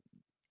and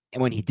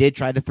when he did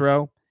try to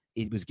throw,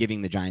 it was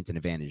giving the Giants an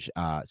advantage.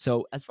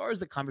 So as far as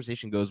the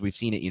conversation goes, we've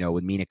seen it,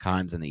 with Mina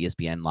Kimes and the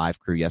ESPN live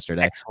crew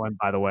yesterday. Excellent,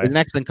 by the way. It was an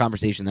excellent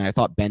conversation. And I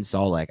thought Ben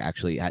Solak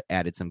actually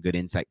added some good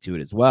insight to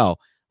it as well.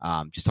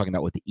 Just talking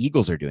about what the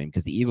Eagles are doing,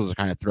 because the Eagles are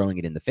kind of throwing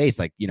it in the face.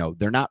 Like,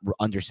 they're not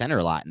under center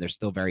a lot and they're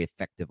still very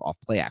effective off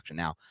play action.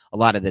 Now, a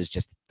lot of that is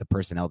just the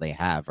personnel they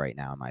have right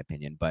now, in my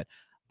opinion. But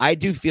I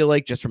do feel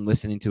like just from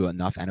listening to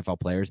enough NFL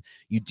players,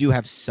 you do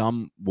have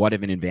somewhat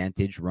of an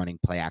advantage running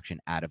play action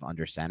out of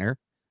under center.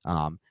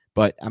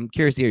 But I'm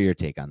curious to hear your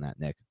take on that,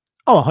 Nick.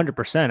 Oh,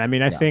 100%. I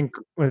mean, I think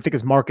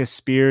it's Marcus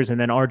Spears, and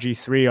then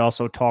RG3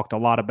 also talked a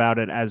lot about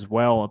it as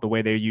well, the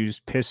way they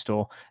used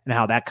pistol and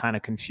how that kind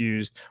of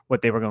confused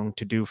what they were going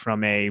to do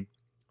from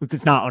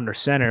it's not under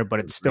center, but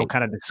it's still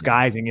kind of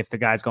disguising if the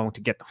guy's going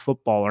to get the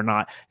football or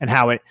not, and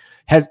how it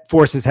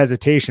forces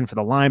hesitation for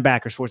the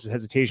linebackers, forces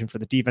hesitation for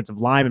the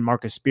defensive lineman.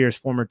 Marcus Spears,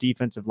 former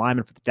defensive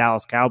lineman for the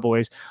Dallas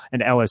Cowboys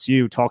and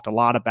LSU, talked a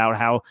lot about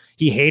how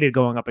he hated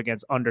going up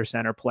against under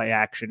center play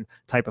action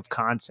type of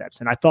concepts.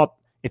 And I thought,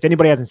 if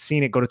anybody hasn't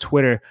seen it, go to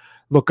Twitter,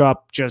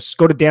 just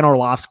go to Dan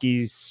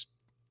Orlovsky's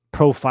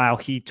profile.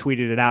 He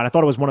tweeted it out. I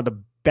thought it was one of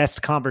the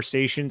best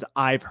conversations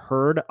I've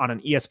heard on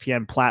an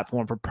ESPN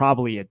platform for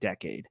probably a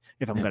decade,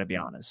 if I'm going to be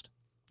honest.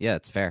 Yeah,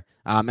 that's fair.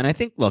 And I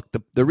think, look,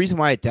 the reason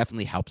why it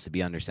definitely helps to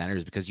be under center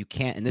is because you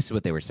can't, and this is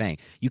what they were saying,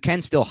 you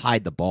can still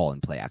hide the ball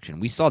in play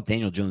action. We saw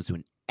Daniel Jones do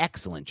an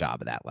excellent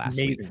job of that last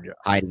week,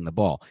 hiding the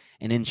ball.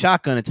 And in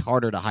shotgun, it's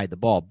harder to hide the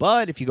ball.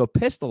 But if you go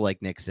pistol,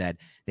 like Nick said,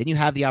 then you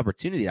have the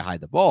opportunity to hide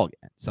the ball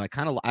again. So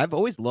I've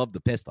always loved the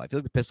pistol. I feel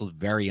like the pistol is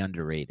very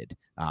underrated.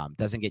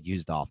 Doesn't get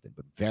used often,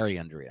 but very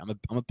underrated.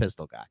 I'm a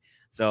pistol guy.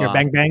 So you're a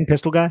bang bang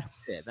pistol guy?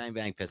 Yeah, bang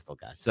bang pistol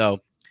guy. So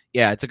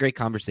yeah, it's a great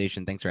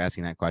conversation. Thanks for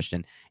asking that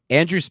question.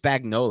 Andrew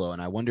Spagnolo,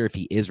 and I wonder if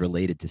he is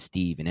related to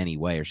Steve in any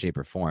way or shape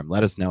or form.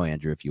 Let us know,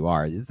 Andrew, if you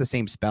are. It's the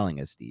same spelling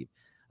as Steve.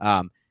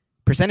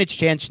 Percentage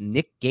chance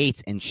Nick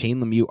Gates and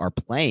Shane Lemieux are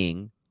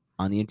playing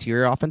on the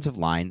interior offensive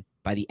line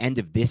by the end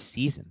of this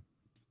season.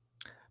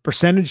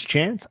 Percentage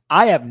chance?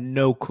 I have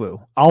no clue.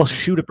 I'll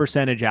shoot a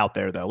percentage out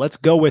there, though. Let's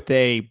go with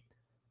a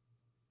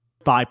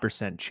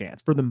 5%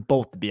 chance for them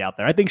both to be out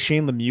there. I think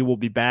Shane Lemieux will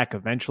be back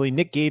eventually.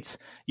 Nick Gates,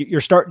 you're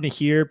starting to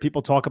hear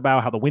people talk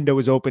about how the window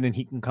is open and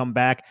he can come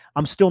back.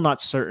 I'm still not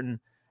certain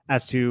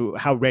as to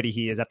how ready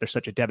he is after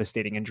such a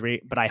devastating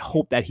injury, but I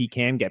hope that he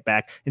can get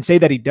back. And say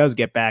that he does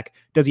get back,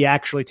 does he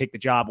actually take the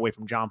job away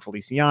from John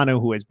Feliciano,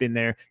 who has been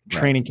there in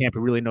training camp, who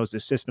really knows the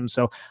system?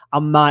 So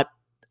I'm not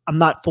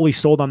fully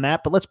sold on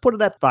that, but let's put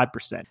it at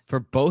 5%. For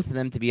both of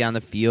them to be on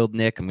the field,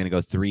 Nick, I'm going to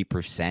go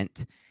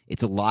 3%.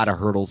 It's a lot of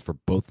hurdles for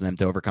both of them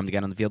to overcome to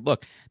get on the field.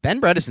 Look,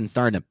 Ben Bredeson's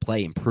starting to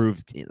play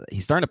improved.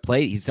 He's starting to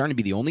play. He's starting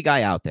to be the only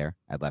guy out there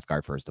at left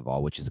guard, first of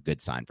all, which is a good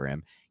sign for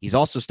him. He's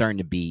also starting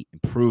to be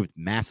improved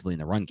massively in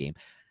the run game.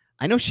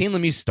 I know Shane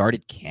Lemieux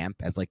started camp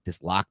as like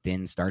this locked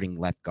in starting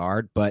left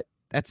guard, but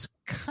that's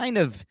kind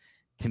of,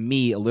 to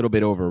me, a little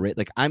bit overrated.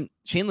 Like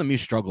Shane Lemieux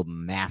struggled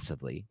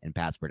massively in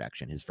pass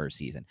protection his first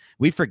season.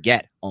 We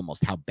forget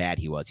almost how bad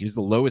he was. He was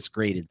the lowest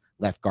graded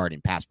left guard in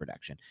pass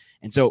protection.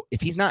 And so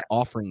if he's not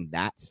offering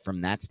that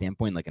from that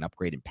standpoint, like an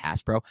upgrade in pass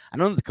pro, I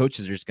don't know if the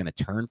coaches are just going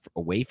to turn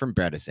away from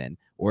Bredesen,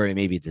 or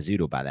maybe it's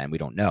Azuto by then. We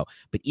don't know.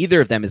 But either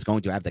of them is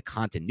going to have the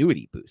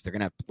continuity boost. They're going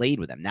to have played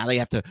with them. Now they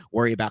have to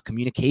worry about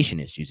communication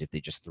issues if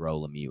they just throw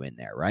Lemieux in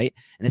there, right?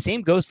 And the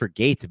same goes for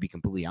Gates, to be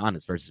completely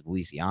honest, versus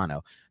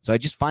Feliciano. So I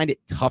just find it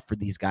tough for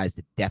these guys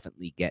to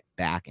definitely get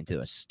back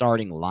into a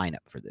starting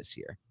lineup for this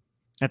year.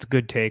 That's a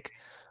good take.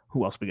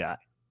 Who else we got?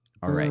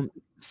 All right.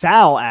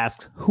 Sal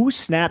asks, who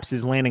snaps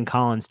is Landon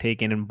Collins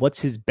taking and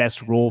what's his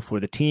best role for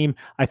the team?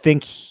 I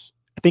think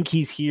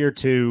he's here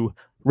to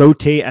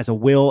rotate as a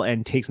will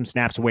and take some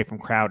snaps away from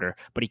Crowder,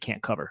 but he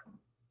can't cover.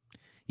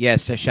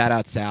 Yes, so shout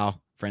out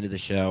Sal, friend of the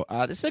show.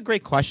 This is a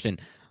great question.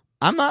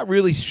 I'm not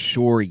really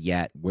sure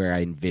yet where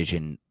I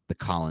envision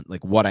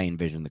what I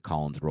envision the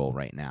Collins role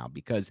right now,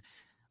 because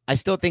I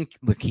still think,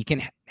 look,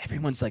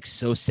 everyone's like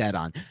so set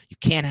on, you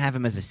can't have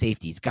him as a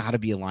safety. He's got to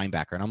be a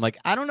linebacker. And I'm like,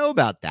 I don't know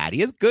about that.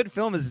 He has good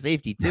film as a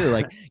safety too.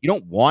 Like, you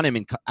don't want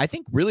him I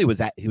think really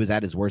he was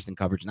at his worst in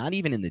coverage, not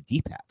even in the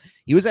deep half.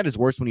 He was at his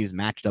worst when he was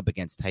matched up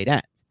against tight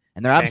ends.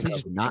 And they're obviously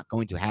just not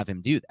going to have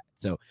him do that.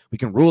 So we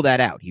can rule that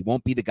out. He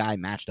won't be the guy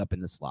matched up in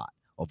the slot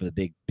over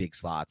the big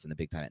slots and the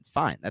big tight ends.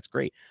 Fine. That's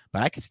great.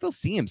 But I could still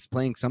see him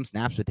playing some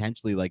snaps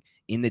potentially like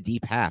in the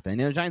deep half. And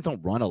the Giants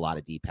don't run a lot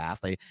of deep half.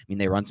 They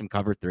run some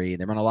cover 3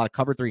 and they run a lot of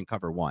cover 3 and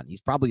cover 1.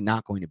 He's probably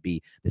not going to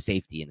be the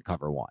safety in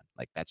cover 1.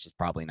 Like, that's just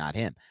probably not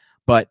him.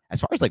 But as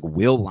far as like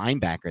will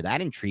linebacker,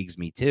 that intrigues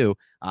me too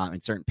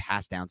in certain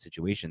pass down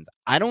situations.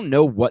 I don't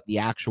know what the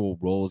actual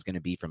role is going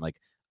to be from like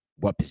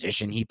what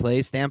position he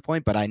plays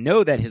standpoint, but I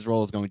know that his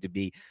role is going to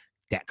be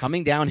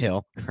coming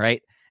downhill,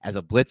 right? As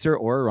a blitzer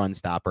or a run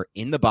stopper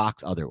in the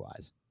box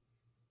otherwise.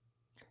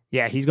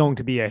 Yeah, he's going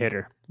to be a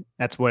hitter.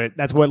 That's what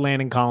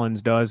Landon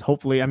Collins does.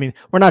 Hopefully,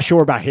 we're not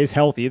sure about his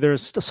health either.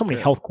 There's still so many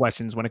health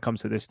questions when it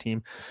comes to this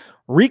team.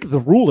 Reek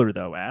the Ruler,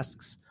 though,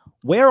 asks,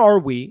 where are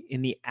we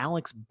in the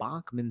Alex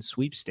Bachman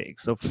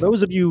sweepstakes? So for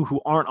those of you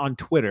who aren't on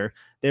Twitter,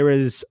 there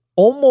is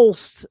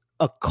almost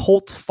a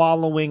cult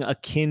following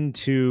akin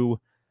to,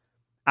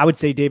 I would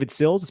say, David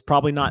Sills. It's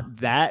probably not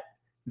that.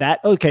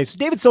 Okay, so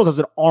David Sills has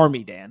an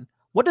army, Dan.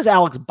 What does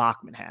Alex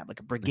Bachman have? Like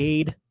a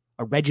brigade,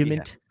 a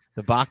regiment? Yeah.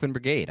 The Bachman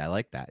Brigade. I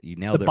like that. You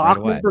nailed it. The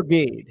Bachman right away.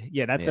 Brigade.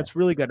 Yeah, that's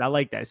really good. I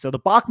like that. So the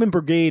Bachman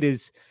Brigade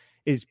is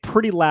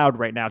pretty loud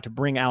right now to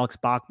bring Alex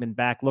Bachman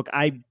back. Look,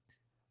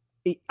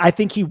 I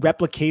think he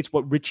replicates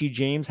what Richie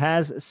James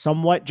has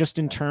somewhat, just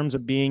in terms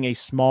of being a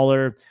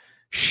smaller,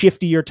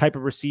 shiftier type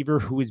of receiver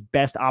who is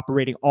best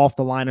operating off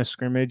the line of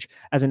scrimmage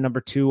as a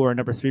number 2 or a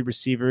number 3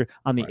 receiver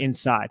on the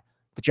inside.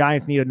 The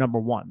Giants need a number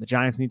 1. The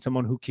Giants need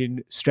someone who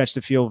can stretch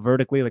the field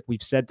vertically, like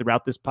we've said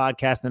throughout this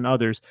podcast and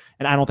others.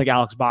 And I don't think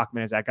Alex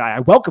Bachman is that guy. I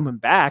welcome him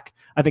back.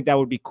 I think that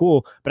would be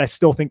cool, but I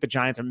still think the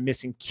Giants are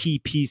missing key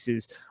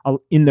pieces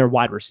in their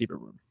wide receiver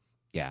room.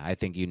 Yeah, I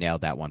think you nailed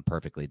that one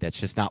perfectly. That's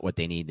just not what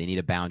they need. They need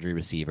a boundary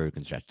receiver who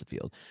can stretch the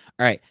field.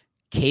 All right.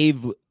 Key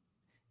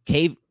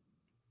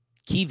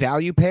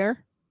value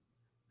pair?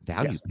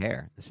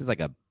 Pair. This is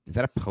is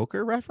that a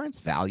poker reference?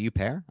 Value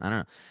pair? I don't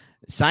know.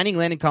 Signing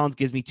Landon Collins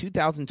gives me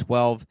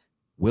 2012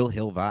 Will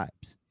Hill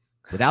vibes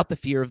without the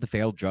fear of the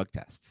failed drug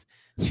tests.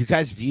 You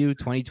guys view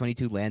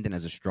 2022 Landon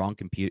as a strong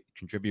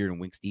contributor in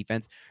Wink's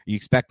defense, or you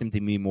expect him to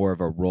be more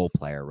of a role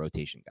player,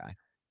 rotation guy?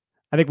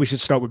 I think we should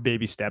start with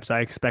baby steps.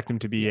 I expect him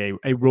to be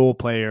a role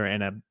player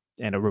and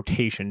a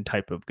rotation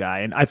type of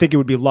guy. And I think it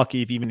would be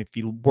lucky if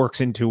he works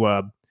into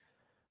a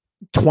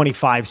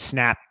 25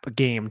 snap a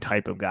game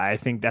type of guy. I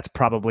think that's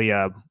probably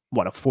a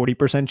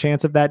 40%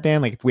 chance of that,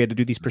 Dan? Like if we had to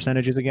do these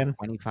percentages again?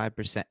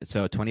 25%.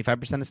 So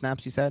 25% of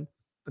snaps, you said?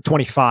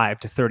 25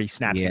 to 30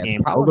 snaps a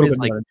game.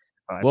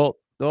 Well,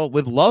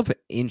 with Love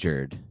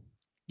injured,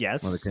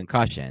 yes, well, the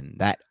concussion,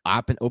 that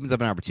opens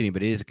up an opportunity,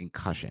 but it is a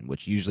concussion,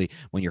 which usually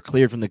when you're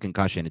cleared from the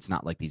concussion, it's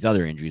not like these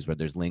other injuries where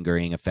there's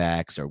lingering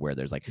effects or where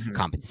there's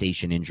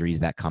compensation injuries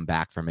that come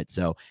back from it.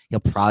 So he'll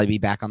probably be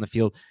back on the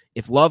field.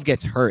 If Love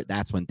gets hurt,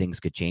 that's when things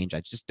could change. I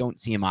just don't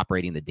see him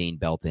operating the Dane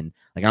Belton.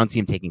 Like I don't see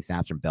him taking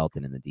snaps from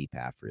Belton in the deep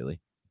half, really.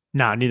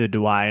 No, neither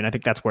do I. And I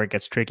think that's where it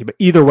gets tricky. But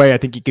either way, I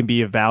think he can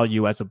be a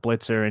value as a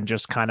blitzer and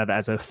just kind of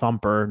as a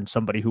thumper and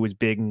somebody who is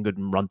big and good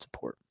in run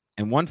support.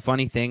 And one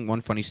funny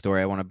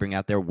story I want to bring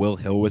out there, Will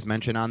Hill was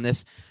mentioned on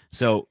this.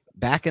 So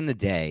back in the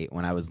day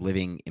when I was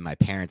living in my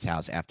parents'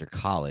 house after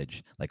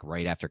college, like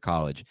right after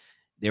college,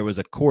 there was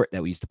a court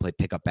that we used to play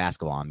pickup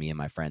basketball on, me and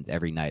my friends,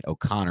 every night,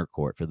 O'Connor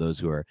Court, for those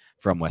who are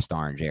from West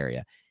Orange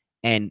area.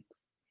 And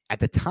at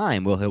the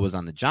time, Will Hill was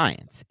on the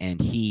Giants, and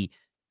he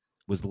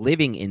was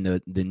living in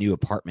the new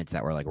apartments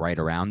that were like right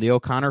around the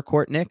O'Connor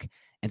Court, Nick.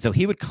 And so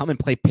he would come and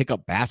play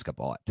pickup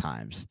basketball at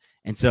times.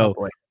 And so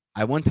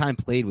I one time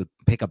played with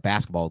pickup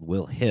basketball with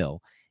Will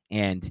Hill,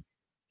 and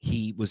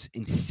he was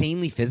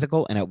insanely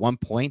physical. And at one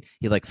point,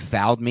 he like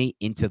fouled me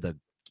into the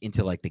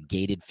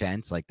gated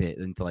fence,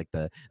 into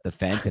the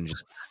fence, and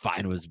just fine.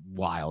 It was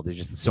wild. There's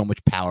just so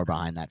much power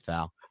behind that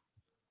foul.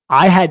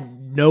 I had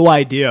no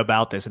idea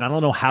about this, and I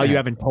don't know how you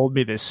haven't told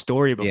me this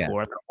story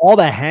before. Yeah. All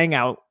the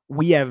hangout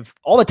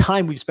all the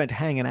time we've spent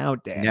hanging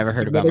out, Dan. Never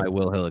heard about my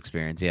Will Hill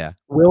experience. Yeah.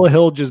 Will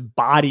Hill just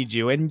bodied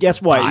you. And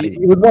guess what?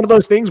 It was one of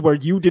those things where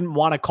you didn't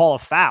want to call a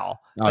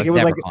foul. No, I was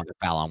never calling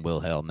a foul on Will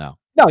Hill. No.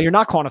 No, you're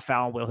not calling a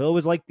foul on Will Hill. It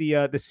was like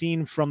the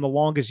scene from The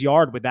Longest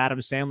Yard with Adam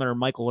Sandler and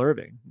Michael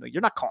Irving. Like,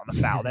 you're not calling a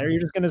foul there.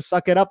 You're just going to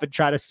suck it up and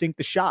try to sink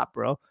the shot,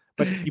 bro.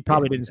 But you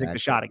probably didn't sink the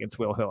shot against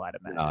Will Hill, I'd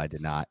imagine. No, I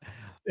did not.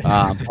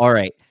 All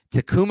right.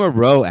 Takuma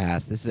Rowe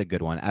asks, this is a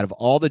good one. Out of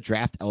all the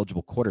draft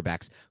eligible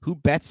quarterbacks, who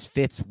best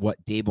fits what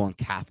Dable and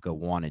Kafka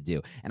want to do?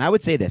 And I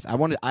would say this.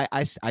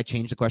 I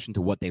changed the question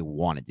to what they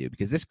want to do,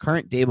 because this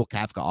current Dable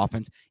Kafka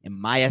offense, in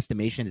my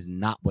estimation, is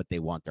not what they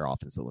want their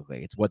offense to look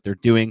like. It's what they're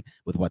doing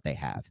with what they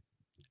have.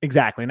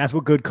 Exactly. And that's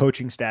what good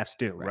coaching staffs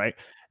do, right?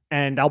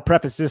 And I'll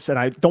preface this, and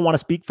I don't want to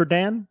speak for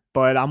Dan,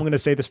 but I'm going to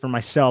say this for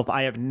myself.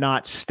 I have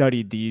not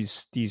studied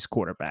these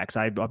quarterbacks.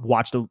 I've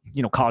watched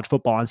college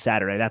football on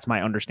Saturday. That's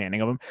my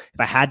understanding of them. If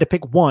I had to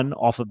pick one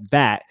off of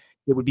that,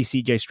 it would be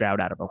CJ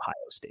Stroud out of Ohio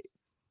State.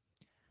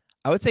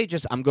 I would say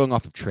I'm going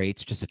off of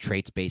traits, just a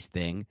traits-based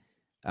thing.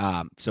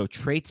 So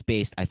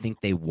traits-based, I think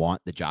they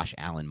want the Josh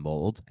Allen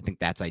mold. I think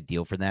that's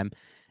ideal for them,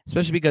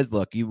 especially because,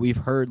 look, we've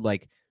heard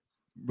like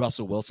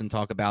Russell Wilson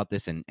talk about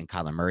this and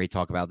Kyler Murray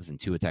talk about this and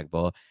Tua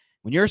Tagovailoa.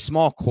 When you're a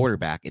small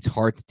quarterback, it's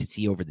hard to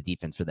see over the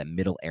defense for that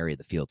middle area of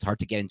the field. It's hard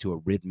to get into a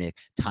rhythmic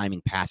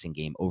timing passing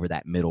game over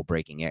that middle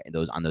breaking area,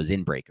 on those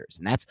in breakers.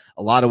 And that's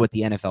a lot of what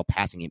the NFL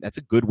passing game, that's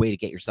a good way to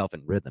get yourself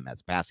in rhythm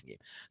as a passing game.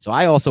 So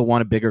I also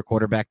want a bigger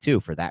quarterback too,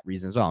 for that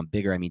reason as well. And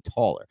bigger, I mean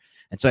taller.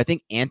 And so I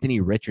think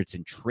Anthony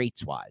Richardson,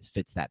 traits-wise,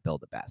 fits that bill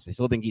the best. I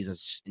still think he's an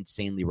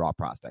insanely raw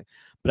prospect.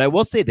 But I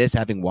will say this,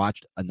 having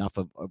watched enough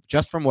of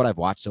just from what I've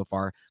watched so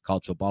far,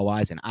 college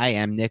football-wise, and I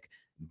am, Nick,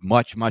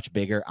 much, much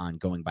bigger on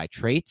going by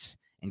traits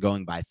and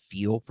going by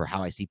feel for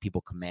how I see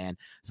people command.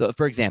 So,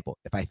 for example,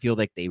 if I feel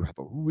like they have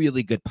a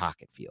really good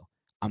pocket feel,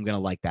 I'm going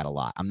to like that a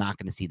lot. I'm not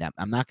going to see that.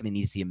 I'm not going to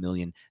need to see a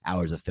million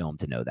hours of film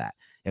to know that.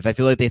 If I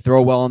feel like they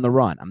throw well on the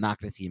run, I'm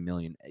not going to see a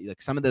million.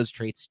 Like, some of those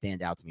traits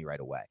stand out to me right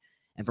away.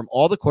 And from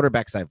all the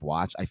quarterbacks I've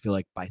watched, I feel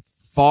like by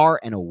far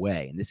and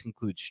away, and this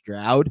includes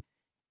Stroud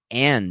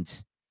and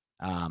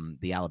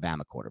the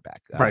Alabama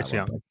quarterback, Bryce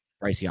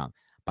Young.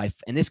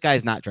 And this guy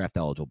is not draft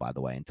eligible, by the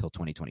way, until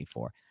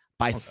 2024.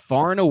 By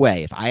far and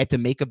away, if I had to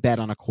make a bet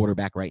on a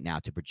quarterback right now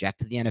to project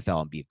to the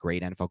NFL and be a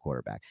great NFL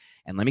quarterback,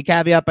 and let me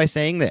caveat by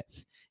saying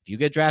this, If you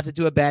get drafted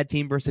to a bad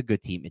team versus a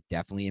good team, it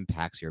definitely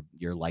impacts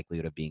your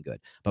likelihood of being good.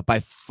 But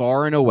by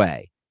far and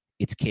away,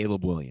 it's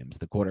Caleb Williams,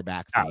 the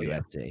quarterback for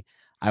USC.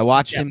 I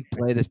watched him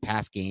play this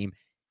past game.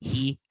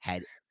 He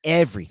had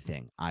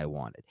everything I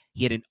wanted.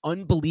 He had an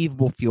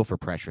unbelievable feel for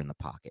pressure in the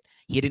pocket.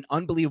 He had an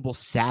unbelievable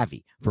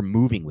savvy for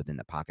moving within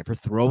the pocket, for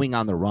throwing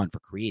on the run, for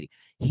creating.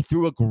 He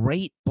threw a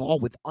great ball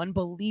with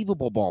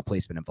unbelievable ball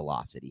placement and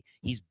velocity.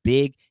 He's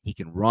big. He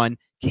can run.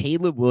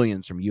 Caleb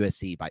Williams from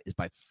USC is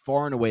by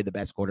far and away the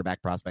best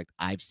quarterback prospect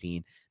I've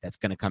seen that's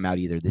going to come out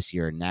either this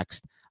year or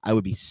next. I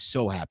would be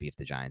so happy if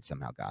the Giants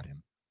somehow got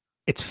him.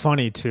 It's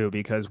funny, too,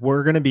 because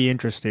we're going to be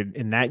interested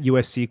in that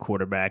USC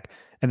quarterback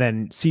and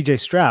then CJ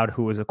Stroud,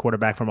 who was a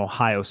quarterback from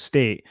Ohio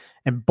State.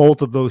 And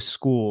both of those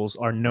schools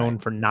are known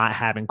for not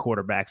having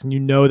quarterbacks.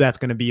 And that's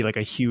going to be like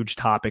a huge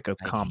topic of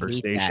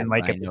conversation,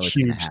 like a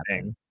huge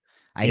thing.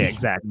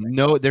 Exactly.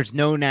 No, there's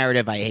no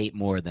narrative I hate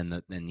more than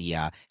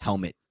the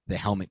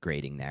helmet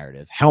grading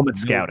narrative. Helmet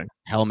scouting.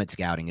 Helmet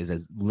scouting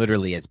is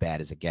literally as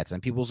bad as it gets.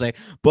 And people say,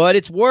 but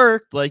it's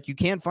worked. Like, you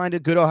can't find a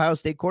good Ohio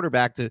State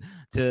quarterback to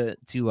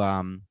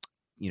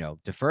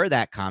defer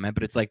that comment.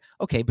 But it's like,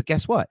 okay, but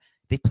guess what?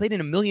 They played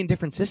in a million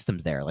different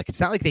systems there. Like,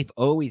 it's not like they've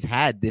always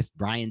had this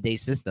Brian Day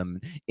system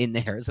in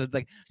there. So it's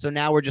like, so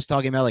now we're just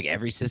talking about like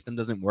every system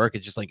doesn't work.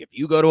 It's just like, if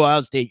you go to Ohio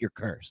State, you're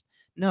cursed.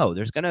 No,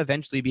 there's going to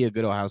eventually be a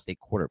good Ohio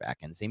State quarterback.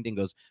 And the same thing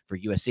goes for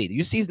USC. The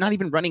USC is not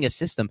even running a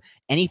system,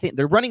 anything.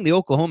 They're running the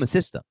Oklahoma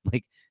system.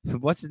 Like,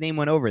 what's his name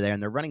went over there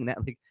and they're running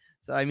that. Like,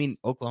 so, I mean,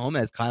 Oklahoma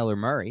has Kyler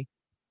Murray,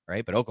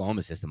 right? But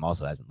Oklahoma's system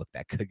also hasn't looked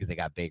that good because they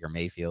got Baker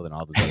Mayfield and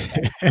all those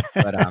other guys.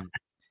 But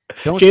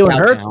don't Jalen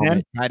Hurts,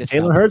 man.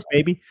 Jalen Hurts,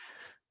 baby.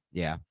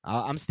 Yeah,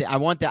 I'm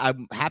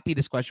happy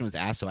this question was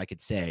asked so I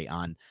could say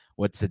on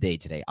what's the date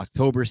today,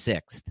 October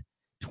 6th,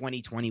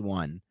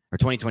 2021 or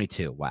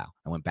 2022. Wow,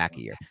 I went back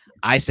a year.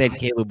 I said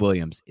Caleb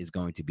Williams is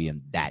going to be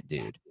that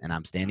dude, and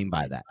I'm standing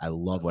by that. I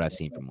love what I've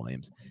seen from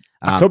Williams.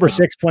 October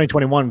 6th,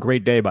 2021,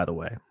 great day, by the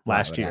way,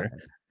 last year.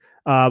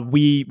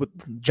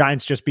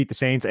 Giants just beat the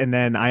Saints, and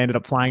then I ended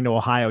up flying to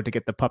Ohio to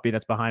get the puppy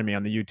that's behind me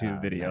on the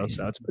YouTube video. Nice.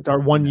 So it's our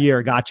 1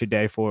 year gotcha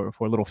day for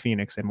little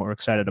Phoenix, and we're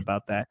excited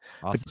about that.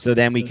 Awesome. So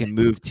then we can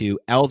move to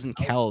Els and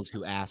Kells,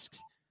 who asks,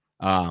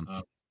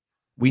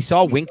 we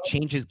saw Wink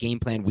change his game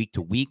plan week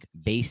to week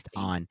based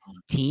on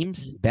the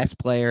team's best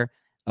player.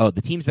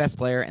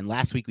 And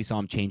last week we saw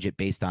him change it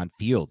based on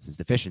Fields' his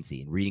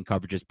deficiency in reading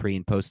coverages pre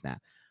and post snap,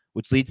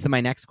 which leads to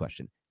my next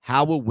question.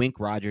 How will Wink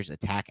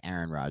attack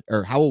Aaron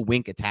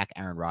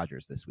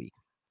Rodgers this week?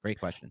 Great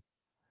question.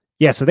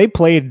 Yeah, so they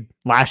played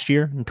last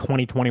year in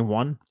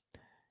 2021.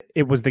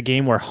 It was the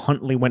game where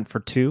Huntley went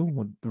for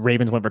 2. The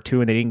Ravens went for 2,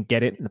 and they didn't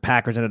get it. And the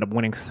Packers ended up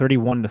winning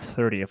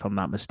 31-30, if I'm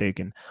not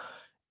mistaken.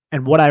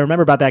 And what I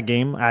remember about that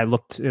game, I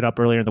looked it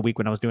up earlier in the week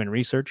when I was doing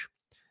research.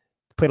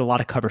 Played a lot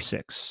of cover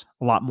 6,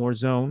 a lot more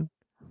zone,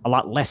 a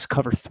lot less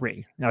cover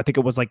 3. Now, I think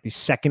it was like the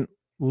second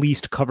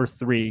least cover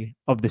 3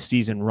 of the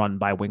season run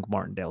by Wink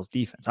Martindale's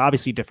defense.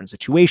 Obviously different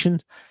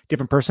situations,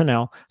 different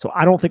personnel. So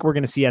I don't think we're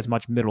going to see as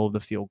much middle of the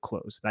field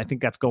close. And I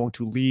think that's going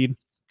to lead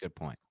Good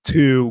point.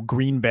 to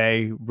Green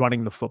Bay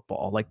running the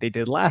football like they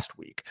did last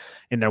week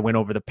in their win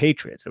over the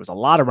Patriots. There was a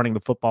lot of running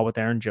the football with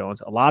Aaron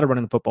Jones, a lot of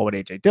running the football with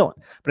A.J. Dillon.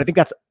 But I think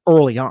that's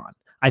early on.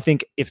 I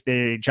think if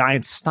the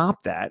Giants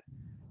stop that,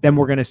 then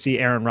we're going to see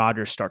Aaron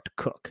Rodgers start to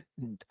cook.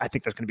 I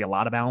think there's going to be a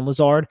lot of Allen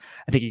Lazard.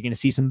 I think you're going to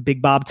see some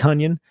Big Bob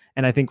Tunyon,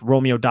 and I think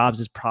Romeo Doubs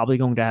is probably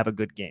going to have a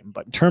good game.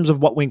 But in terms of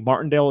what Wink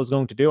Martindale is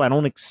going to do, I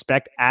don't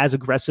expect as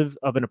aggressive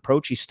of an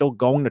approach. He's still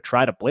going to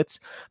try to blitz,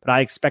 but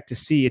I expect to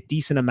see a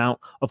decent amount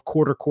of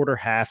quarter,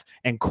 half,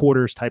 and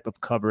quarters type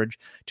of coverage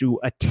to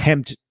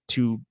attempt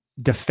to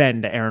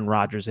defend Aaron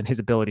Rodgers and his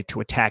ability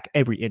to attack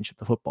every inch of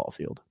the football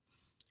field.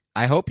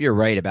 I hope you're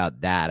right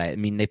about that. I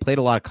mean, they played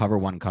a lot of cover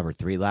 1 and cover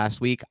 3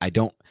 last week.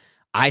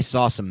 I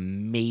saw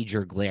some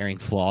major glaring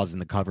flaws in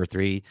the cover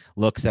 3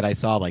 looks that I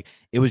saw. Like,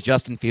 it was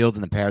Justin Fields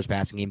in the Paris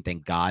passing game,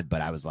 thank God.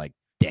 But I was like,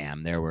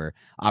 damn, there were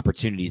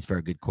opportunities for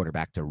a good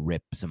quarterback to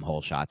rip some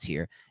hole shots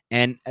here.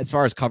 And as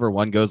far as cover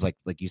 1 goes, like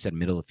you said,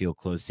 middle of the field,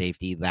 close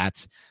safety,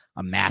 that's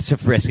a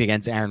massive risk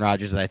against Aaron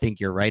Rodgers that I think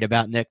you're right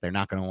about, Nick. They're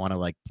not going to want to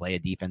like play a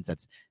defense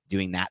that's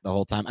doing that the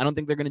whole time. I don't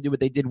think they're going to do what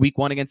they did week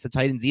 1 against the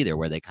Titans either,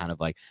 where they kind of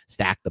like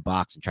stacked the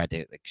box and tried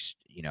to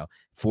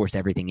force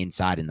everything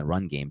inside in the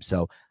run game.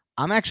 So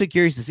I'm actually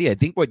curious to see. I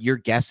think what your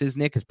guess is,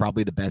 Nick, is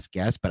probably the best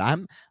guess, but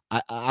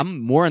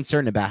I'm more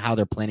uncertain about how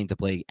they're planning to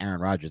play Aaron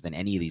Rodgers than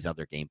any of these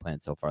other game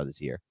plans so far this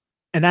year.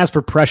 And as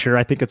for pressure,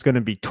 I think it's going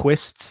to be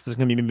twists. There's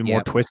going to be maybe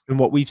more twists than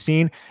what we've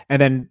seen.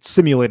 And then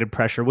simulated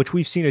pressure, which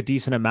we've seen a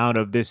decent amount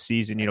of this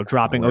season,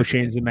 dropping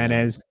O'Shane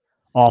Ximenez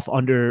off,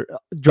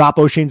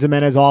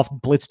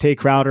 blitz Tay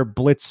Crowder,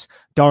 blitz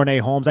Darnay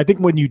Holmes. I think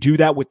when you do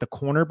that with the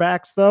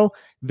cornerbacks, though,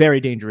 very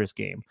dangerous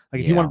game.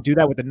 Like if you want to do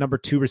that with the number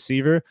 2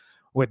 receiver,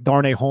 with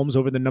Darnay Holmes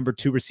over the number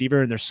 2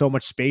 receiver, and there's so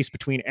much space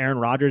between Aaron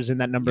Rodgers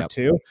and that number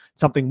 2,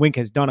 something Wink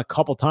has done a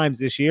couple times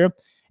this year.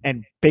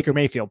 And Baker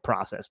Mayfield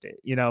processed it.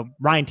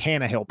 Ryan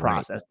Tannehill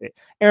processed it.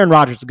 Aaron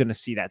Rodgers is going to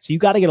see that. So you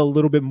got to get a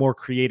little bit more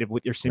creative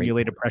with your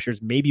simulated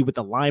pressures, maybe with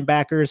the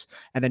linebackers,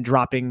 and then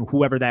dropping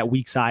whoever that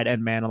weak side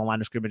end man on the line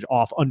of scrimmage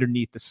off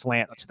underneath the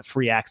slant to the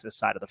free access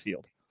side of the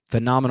field.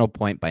 Phenomenal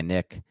point by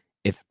Nick.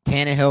 If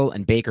Tannehill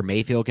and Baker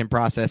Mayfield can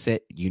process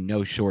it,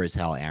 sure as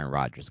hell Aaron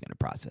Rodgers is going to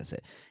process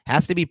it.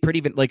 Has to be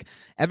pretty like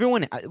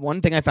everyone.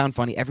 One thing I found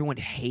funny, everyone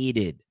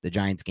hated the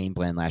Giants game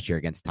plan last year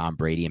against Tom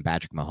Brady and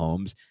Patrick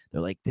Mahomes.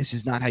 They're like, this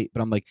is not how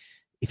but I'm like,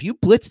 if you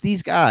blitz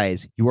these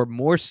guys, you are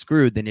more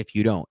screwed than if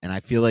you don't. And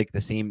I feel like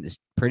the same is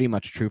pretty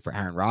much true for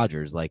Aaron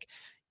Rodgers. Like,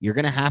 you're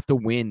going to have to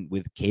win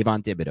with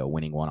Kayvon Thibodeau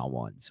winning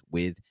one-on-ones,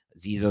 with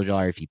Azeez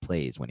Ojulari if he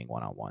plays winning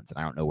one-on-ones. And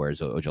I don't know where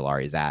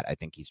Ojulari is at. I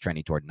think he's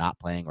trending toward not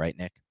playing, right,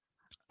 Nick?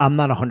 I'm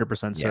not 100%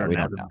 certain. Yeah, we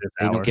don't know.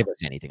 They don't give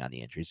us anything on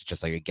the injuries. It's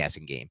just like a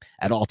guessing game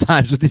at all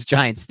times with this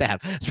Giants staff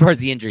as far as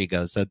the injury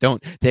goes. So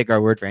don't take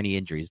our word for any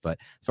injuries. But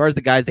as far as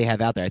the guys they have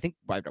out there, I think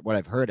what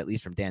I've heard, at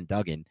least from Dan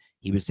Duggan,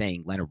 he was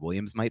saying Leonard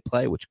Williams might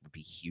play, which would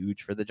be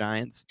huge for the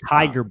Giants.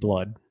 Tiger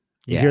blood.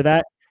 You hear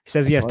that? He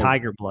says he has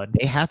tiger blood.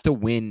 They have to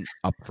win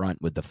up front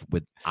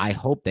I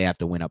hope they have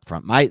to win up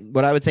front.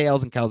 What I would say,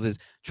 Els and Kels, is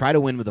try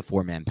to win with a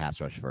 4-man pass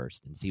rush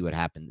first and see what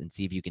happens and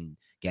see if you can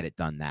get it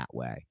done that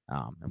way.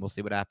 And we'll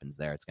see what happens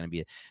there. It's going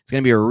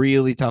to be a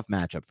really tough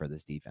matchup for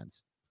this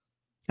defense.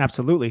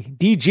 Absolutely.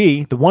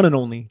 DG, the one and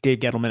only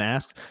Dave Gettleman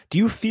asks, do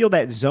you feel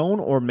that zone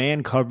or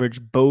man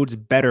coverage bodes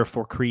better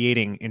for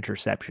creating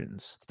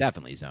interceptions? It's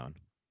definitely zone.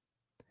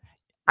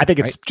 I think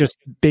it's just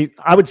big.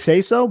 I would say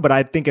so, but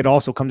I think it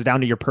also comes down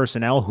to your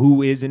personnel.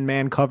 Who is in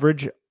man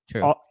coverage?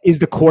 True. Is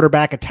the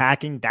quarterback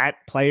attacking that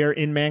player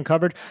in man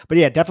coverage? But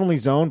yeah, definitely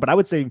zone. But I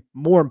would say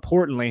more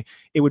importantly,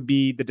 it would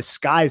be the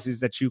disguises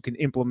that you can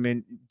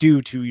implement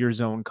due to your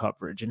zone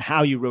coverage and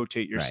how you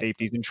rotate your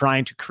safeties and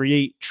trying to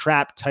create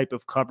trap type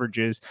of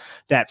coverages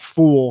that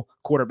fool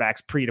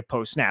quarterbacks pre to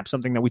post snap.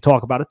 Something that we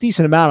talk about a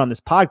decent amount on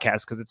this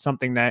podcast because it's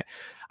something that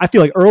I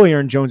feel like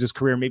earlier in Jones's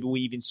career, maybe we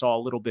even saw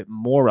a little bit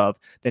more of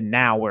than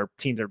now, where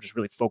teams are just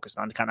really focused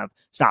on kind of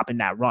stopping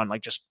that run,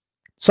 like just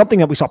something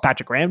that we saw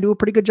Patrick Graham do a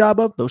pretty good job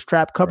of, those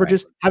trap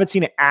coverages. Right. Haven't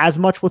seen it as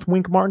much with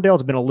Wink Martindale.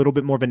 It's been a little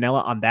bit more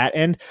vanilla on that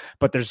end,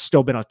 but there's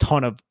still been a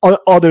ton of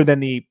other than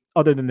the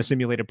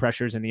simulated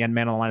pressures and the end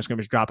man on the line of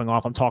scrimmage dropping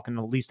off. I'm talking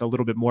at least a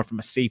little bit more from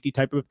a safety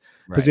type of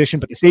position,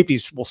 but the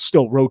safeties will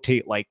still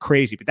rotate like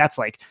crazy. But that's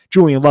like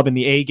Julian Love in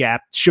the A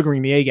gap,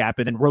 sugaring the A gap,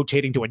 and then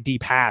rotating to a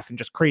deep half and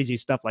just crazy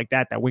stuff like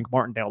that Wink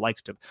Martindale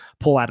likes to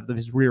pull out of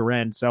his rear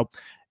end. So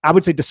I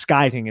would say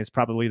disguising is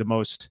probably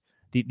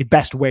the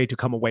best way to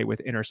come away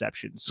with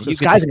interceptions. So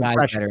disguising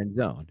better in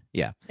zone.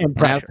 Yeah. And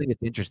I think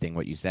it's interesting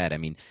what you said. I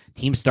mean,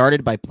 teams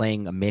started by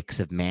playing a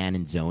mix of man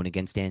and zone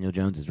against Daniel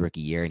Jones his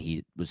rookie year, and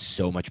he was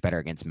so much better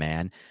against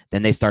man.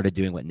 Then they started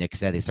doing what Nick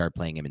said. They started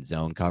playing him in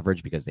zone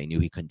coverage because they knew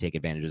he couldn't take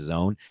advantage of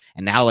zone.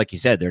 And now, like you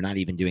said, they're not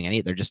even doing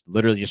any. They're just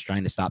literally just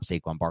trying to stop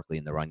Saquon Barkley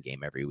in the run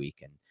game every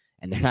week.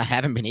 And they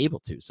haven't been able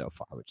to so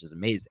far, which is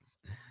amazing.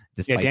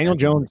 Daniel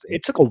Jones,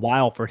 it took a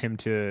while for him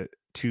to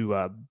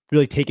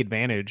really take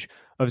advantage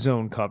of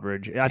zone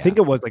coverage. I think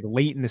it was like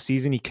late in the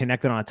season, he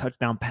connected on a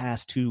touchdown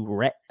pass to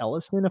Rhett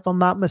Ellison, if I'm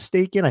not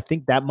mistaken. I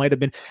think that might have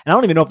been, and I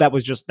don't even know if that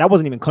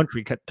wasn't even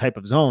country type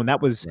of zone. That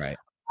was a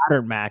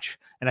pattern match.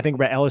 And I think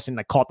Rhett Ellison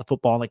caught the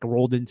football and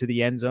rolled into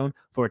the end zone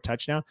for a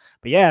touchdown.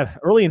 But yeah,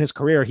 early in his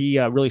career, he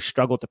really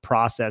struggled to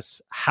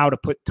process how to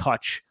put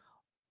touch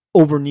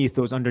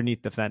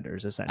underneath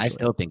defenders, essentially. I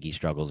still think he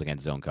struggles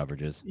against zone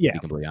coverages, to be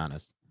completely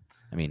honest.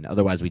 I mean,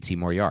 otherwise we'd see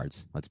more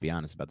yards. Let's be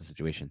honest about the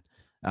situation.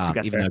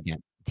 Even though,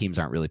 again, teams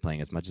aren't really playing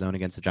as much zone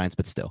against the Giants,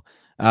 but still.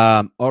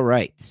 All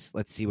right.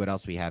 Let's see what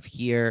else we have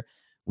here.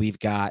 We've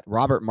got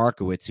Robert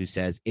Markowitz, who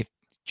says, if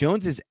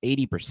Jones is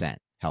 80%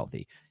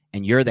 healthy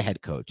and you're the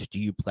head coach, do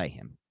you play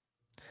him?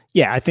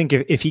 Yeah, I think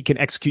if he can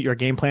execute your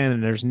game plan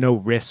and there's no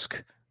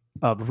risk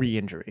of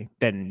re-injury,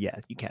 then yeah,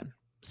 you can.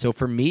 So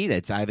for me, I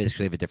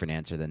actually have a different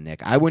answer than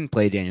Nick. I wouldn't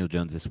play Daniel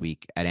Jones this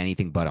week at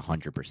anything but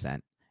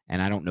 100%.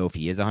 And I don't know if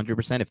he is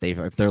 100%.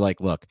 If they're like,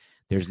 look,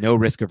 there's no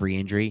risk of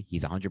re-injury,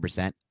 he's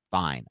 100%,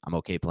 fine. I'm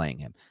okay playing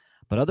him.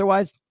 But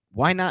otherwise,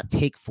 why not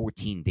take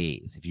 14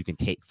 days if you can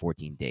take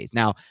 14 days?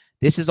 Now,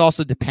 this is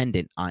also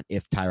dependent on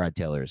if Tyrod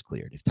Taylor is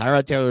cleared. If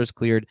Tyrod Taylor is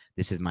cleared,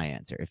 this is my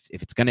answer.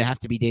 If it's going to have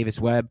to be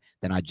Davis Webb,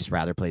 then I'd just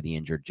rather play the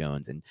injured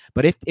Jones.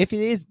 But if it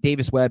is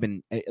Davis Webb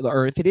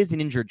or if it is an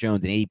injured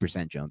Jones, an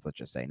 80% Jones, let's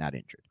just say, not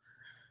injured,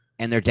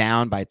 and they're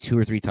down by 2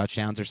 or 3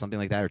 touchdowns or something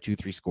like that, or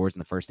 2-3 scores in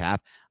the first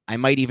half, I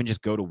might even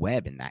just go to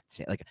Webb in that.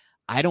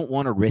 I don't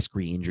want to risk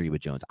re-injury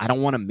with Jones. I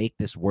don't want to make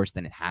this worse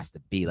than it has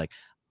to be.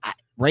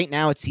 Right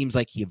now, it seems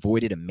like he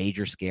avoided a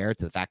major scare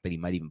to the fact that he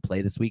might even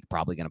play this week,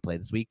 probably going to play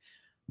this week.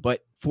 But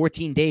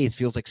 14 days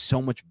feels like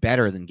so much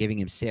better than giving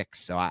him 6.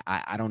 So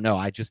I don't know.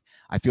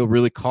 I feel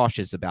really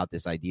cautious about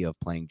this idea of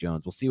playing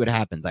Jones. We'll see what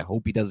happens. I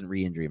hope he doesn't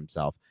re-injure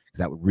himself because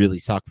that would really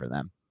suck for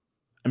them.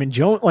 I mean,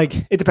 Jones,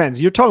 it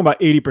depends. You're talking about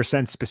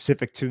 80%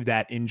 specific to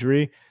that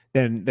injury.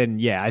 then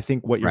yeah, I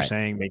think what you're Right.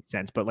 saying makes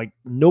sense. But like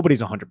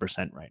nobody's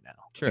 100% right now.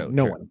 True. Like,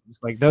 no true. one.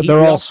 It's like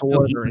they're all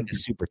sore. He's like a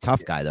super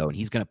tough guy though, and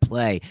he's gonna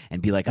play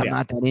and be like, I'm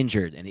not that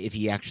injured. And if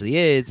he actually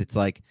is, it's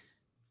like,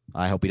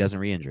 I hope he doesn't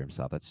re-injure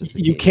himself. That's just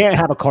you can't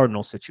have a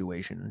Cardinal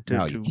situation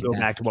to go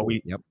back to what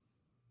we. Yep.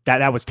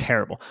 That was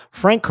terrible.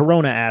 Frank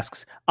Corona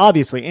asks,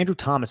 obviously, Andrew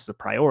Thomas is a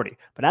priority,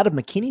 but out of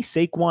McKinney,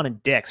 Saquon,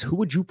 and Dix, who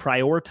would you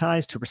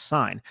prioritize to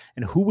resign?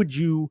 And who would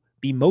you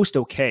be most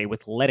okay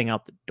with letting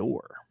out the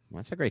door? Well,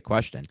 that's a great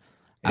question.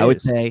 I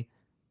would say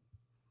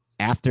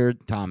after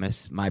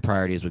Thomas, my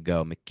priorities would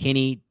go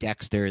McKinney,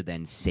 Dexter,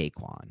 then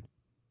Saquon.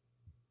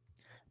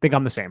 I think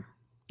I'm the same.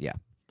 Yeah.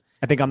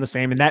 I think I'm the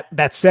same. And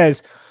that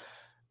says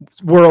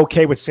we're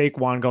okay with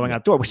Saquon going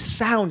out the door, which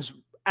sounds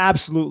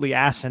absolutely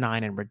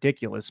asinine and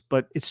ridiculous,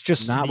 but it's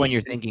just not when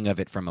you're thinking of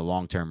it from a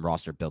long-term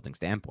roster building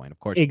standpoint, of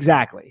course.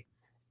 Exactly.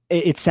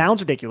 It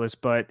sounds ridiculous,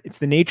 but it's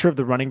the nature of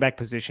the running back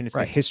position. It's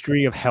the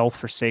history of health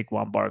for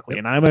Saquon Barkley.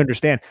 And I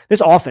understand this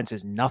offense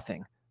is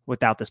nothing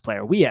without this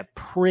player. We have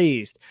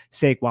praised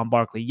Saquon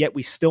Barkley, yet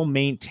we still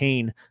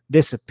maintain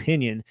this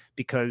opinion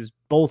because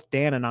both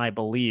Dan and I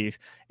believe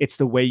it's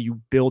the way you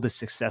build a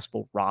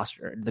successful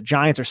roster. And the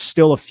Giants are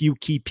still a few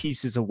key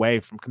pieces away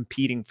from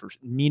competing for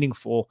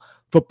meaningful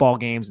football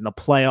games in the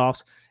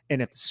playoffs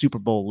and at the Super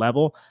Bowl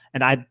level.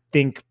 And I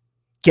think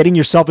getting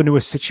yourself into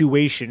a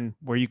situation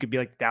where you could be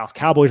like the Dallas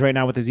Cowboys right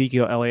now with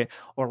Ezekiel Elliott,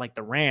 or like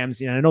the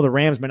Rams. I know the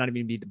Rams might not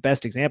even be the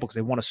best example because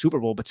they won a Super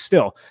Bowl, but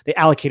still they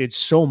allocated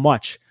so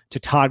much to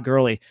Todd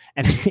Gurley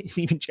and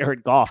even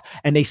Jared Goff,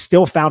 and they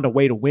still found a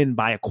way to win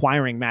by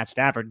acquiring Matt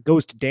Stafford. It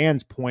goes to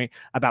Dan's point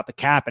about the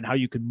cap and how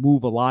you can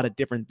move a lot of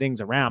different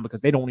things around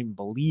because they don't even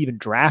believe in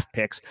draft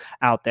picks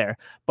out there.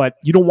 But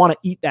you don't want to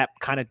eat that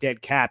kind of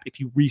dead cap if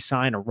you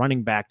re-sign a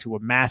running back to a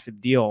massive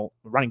deal,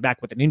 running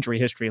back with an injury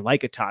history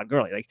like a Todd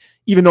Gurley. Like,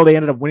 even though they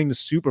ended up winning the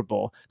Super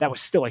Bowl, that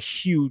was still a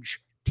huge,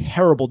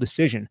 terrible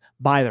decision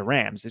by the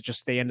Rams. It's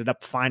just they ended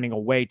up finding a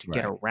way to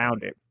get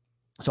around it.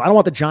 So I don't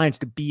want the Giants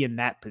to be in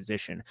that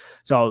position.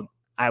 So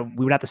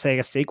we would have to say, I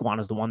guess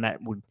Saquon is the one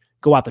that would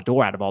go out the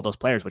door out of all those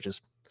players, which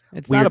is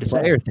it's not a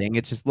player thing.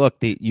 It's just, look,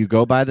 you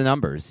go by the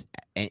numbers.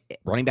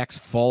 Running backs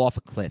fall off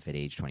a cliff at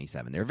age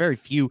 27. There are very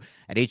few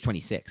at age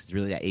 26. It's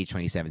really that age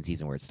 27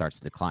 season where it starts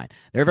to decline.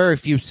 There are very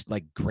few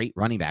like great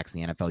running backs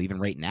in the NFL, even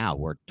right now,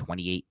 who are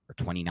 28 or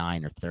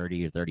 29 or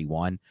 30 or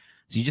 31.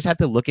 So you just have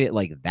to look at it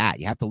like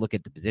that. You have to look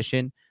at the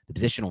position, the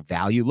positional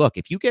value. Look,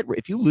 if you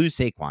lose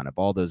Saquon of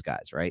all those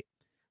guys, right?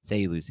 Say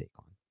you lose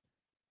Saquon.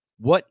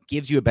 What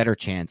gives you a better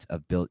chance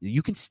of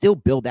you can still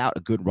build out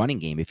a good running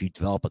game if you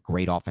develop a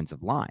great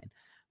offensive line.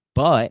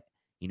 But,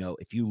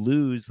 if you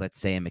lose, let's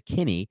say, a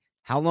McKinney,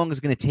 how long is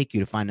it going to take you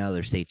to find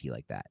another safety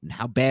like that? And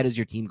how bad is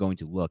your team going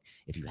to look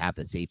if you have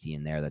the safety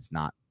in there that's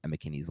not a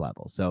McKinney's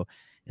level? So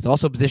it's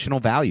also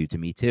positional value to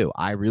me, too.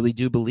 I really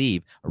do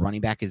believe a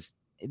running back is,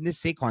 and this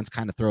Saquon's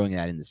kind of throwing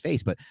that in his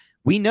face, but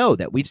we know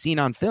that we've seen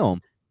on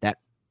film that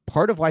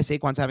part of why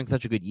Saquon's having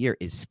such a good year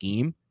is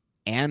scheme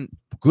and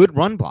good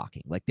run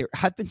blocking. Like, there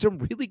have been some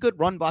really good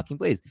run blocking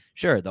plays.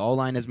 Sure, the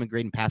O-line has been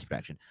great in pass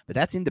protection, but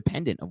that's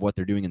independent of what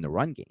they're doing in the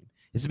run game.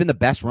 This has been the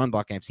best run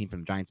blocking I've seen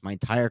from the Giants my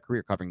entire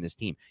career covering this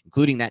team,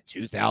 including that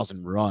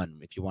 2000 run,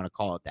 if you want to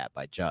call it that,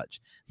 by Judge.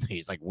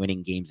 He's like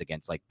winning games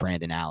against like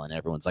Brandon Allen, and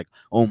everyone's like,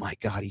 oh my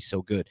God, he's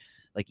so good.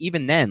 Like,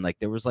 even then, like,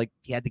 there was like,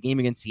 he had the game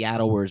against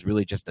Seattle where it was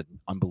really just an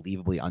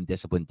unbelievably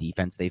undisciplined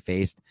defense they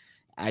faced.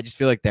 I just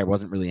feel like there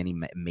wasn't really any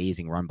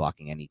amazing run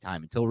blocking any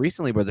time until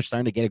recently, where they're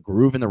starting to get a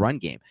groove in the run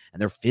game and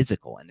they're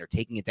physical and they're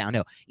taking it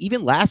downhill.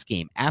 Even last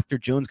game, after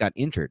Jones got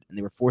injured and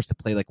they were forced to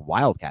play like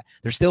Wildcat,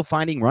 they're still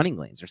finding running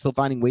lanes. They're still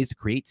finding ways to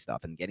create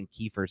stuff and getting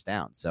key first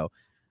downs. So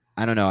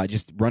I don't know.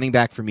 Running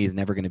back for me is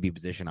never going to be a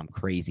position I'm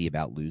crazy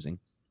about losing.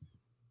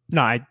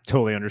 No, I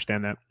totally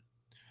understand that.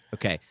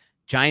 Okay.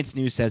 Giants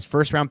News says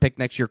first round pick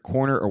next year,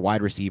 corner or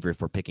wide receiver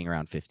if we're picking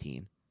around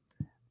 15.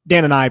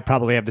 Dan and I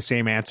probably have the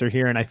same answer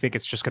here, and I think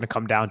it's just going to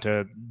come down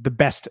to the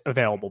best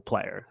available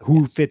player,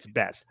 who fits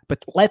best.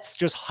 But let's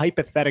just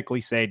hypothetically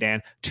say,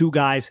 Dan, two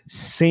guys,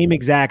 same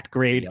exact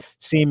grade,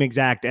 same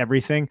exact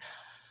everything.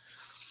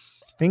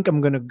 I think I'm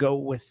going to go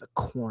with a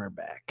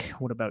cornerback.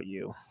 What about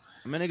you?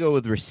 I'm going to go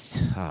with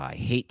I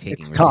hate taking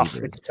it's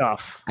receivers. It's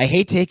tough. I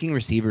hate taking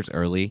receivers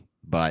early,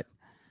 but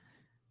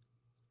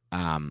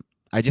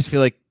I just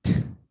feel like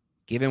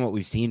given what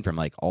we've seen from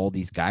like all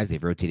these guys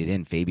they've rotated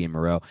in, Fabian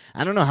Moreau,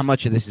 I don't know how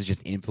much of this is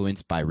just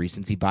influenced by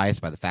recency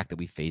bias, by the fact that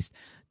we faced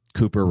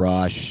Cooper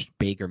Rush,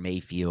 Baker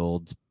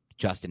Mayfield,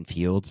 Justin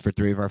Fields for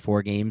 3 of our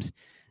 4 games.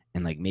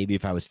 And like, maybe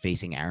if I was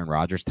facing Aaron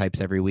Rodgers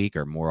types every week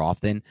or more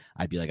often,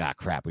 I'd be like,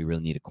 crap, we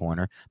really need a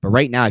corner. But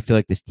right now I feel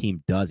like this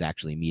team does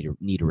actually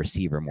need a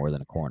receiver more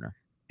than a corner.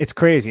 It's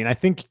crazy. And I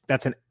think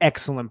that's an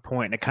excellent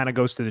point. And it kind of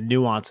goes to the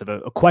nuance of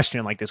a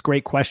question like this.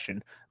 Great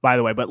question, by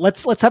the way. But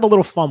let's have a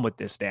little fun with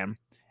this, Dan.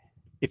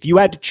 If you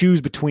had to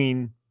choose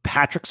between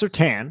Patrick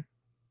Surtain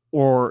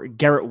or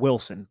Garrett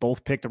Wilson,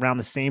 both picked around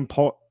the same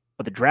part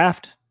of the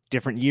draft,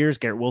 different years,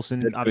 Garrett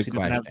Wilson obviously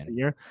didn't have the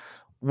year,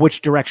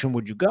 which direction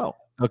would you go?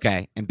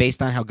 Okay. And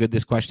based on how good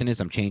this question is,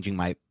 I'm changing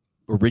my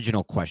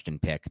original question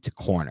pick to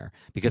corner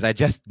because I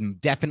just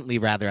definitely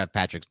rather have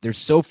Patrick. There's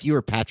so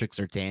fewer Patrick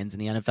Surtains in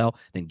the NFL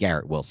than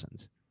Garrett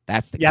Wilsons.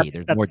 That's the key.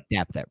 There's more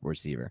depth at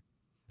receiver.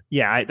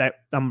 Yeah,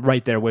 I'm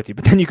right there with you.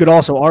 But then you could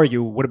also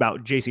argue, what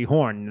about J.C.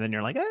 Horn? And then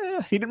you're like,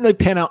 he didn't really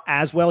pan out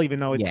as well, even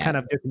though it's kind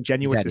of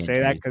disingenuous to say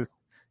that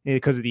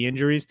because of the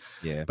injuries.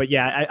 Yeah. But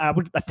yeah,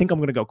 I think I'm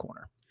going to go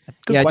corner.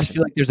 I just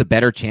feel like there's a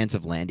better chance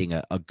of landing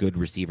a good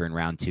receiver in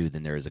round 2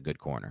 than there is a good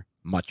corner.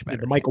 Much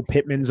better. The Michael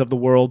Pittmans of the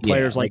world,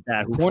 players like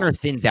that. Corner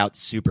thins out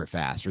super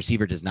fast.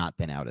 Receiver does not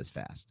thin out as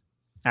fast.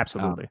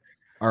 Absolutely.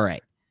 All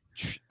right.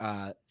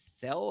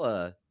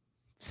 Fella.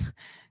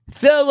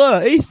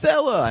 Hey,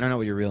 fella. I don't know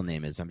what your real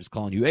name is. I'm just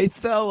calling you, hey,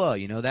 fella.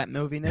 You know that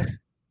movie, Nick?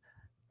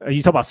 Are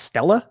you talking about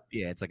Stella?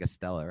 Yeah, it's like a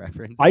Stella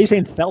reference. Why are you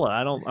saying Fella?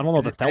 I don't know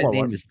if the Stella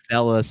name is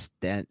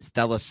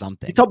Stella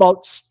something. You talk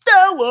about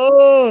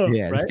Stella.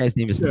 Yeah, right? This guy's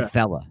name is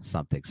Fella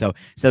something. So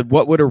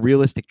what would a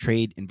realistic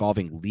trade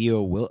involving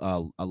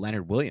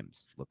Leonard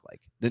Williams look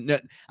like?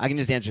 I can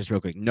just answer this real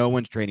quick. No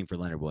one's trading for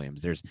Leonard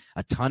Williams. There's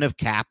a ton of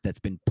cap that's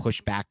been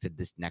pushed back to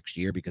this next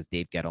year because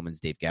Dave Gettleman's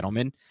Dave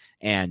Gettleman,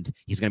 and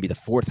he's going to be the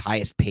 4th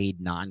highest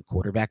paid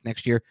non-quarterback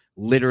next year.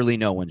 Literally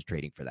no one's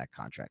trading for that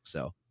contract.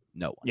 So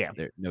no one. Yeah.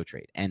 No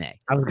trade. NA.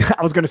 I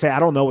was going to say, I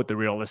don't know what the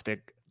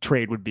realistic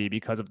trade would be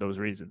because of those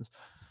reasons.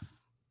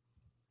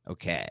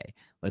 Okay.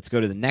 Let's go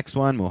to the next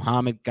one.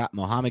 Mohammed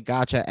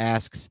Gotcha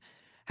asks,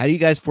 how do you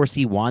guys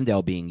foresee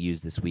Wan'Dale being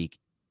used this week,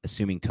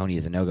 assuming Tony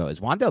is a no-go?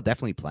 Is Wan'Dale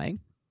definitely playing?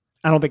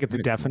 I don't think it's a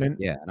definite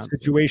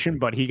situation,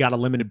 but he got a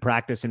limited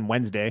practice in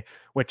Wednesday,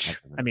 which,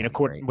 I mean,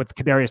 according with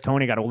Kadarius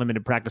Toney, got a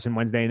limited practice in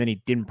Wednesday, and then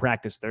he didn't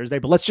practice Thursday.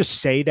 But let's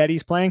just say that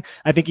he's playing.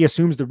 I think he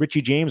assumes the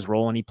Richie James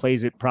role, and he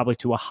plays it probably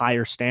to a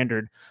higher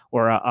standard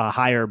or a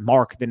higher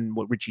mark than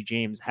what Richie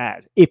James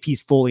has, if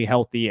he's fully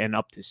healthy and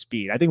up to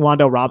speed. I think I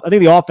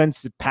think the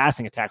offensive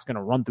passing attack is going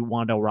to run through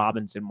Wan'Dale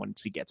Robinson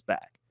once he gets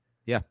back.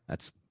 Yeah,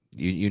 that's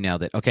You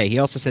nailed it. Okay, he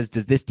also says,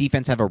 does this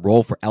defense have a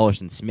role for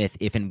Ellerson Smith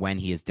if and when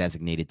he is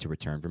designated to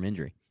return from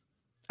injury?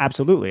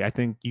 Absolutely. I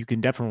think you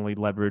can definitely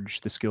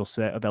leverage the skill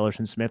set of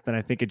Ellerson Smith, and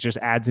I think it just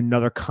adds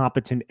another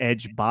competent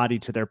edge body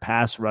to their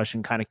pass rush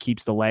and kind of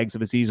keeps the legs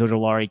of Azeez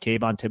Ojulari,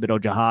 Kayvon Thibodeau,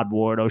 Jahad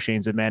Ward,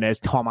 O'Shane Zimenez,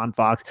 Tomon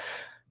Fox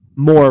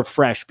more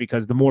fresh,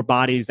 because the more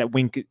bodies that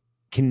Wink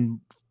can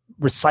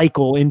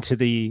recycle into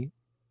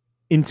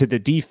the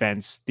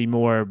defense,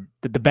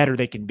 the better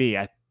they can be.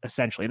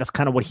 Essentially, that's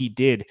kind of what he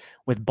did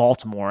with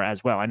Baltimore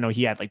as well. I know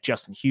he had like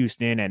Justin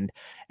Houston and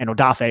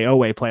Odafe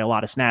Owe play a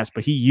lot of snaps,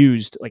 but he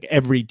used like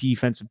every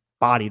defensive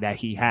body that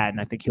he had, and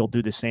I think he'll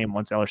do the same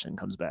once Ellerson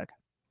comes back.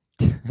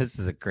 This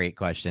is a great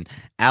question.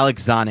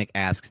 Alex Zonic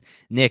asks,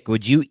 Nick,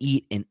 would you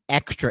eat an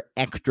extra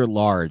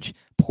large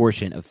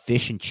portion of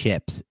fish and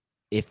chips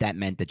if that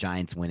meant the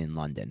Giants win in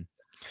London?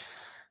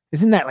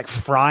 Isn't that like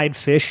fried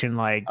fish and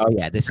like? Oh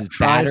yeah, this is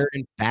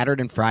battered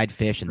and fried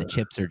fish, and the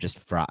chips are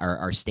just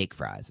are steak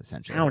fries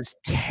essentially. Sounds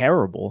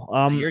terrible.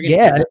 Let me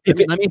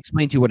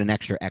explain to you what an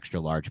extra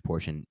large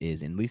portion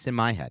is, at least in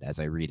my head as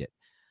I read it.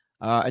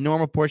 A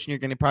normal portion, you're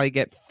going to probably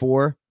get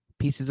 4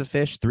 pieces of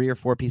fish, 3 or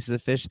 4 pieces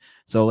of fish.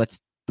 So let's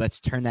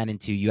turn that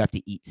into, you have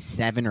to eat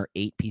 7 or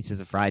 8 pieces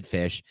of fried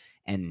fish,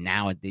 and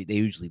now they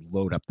usually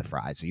load up the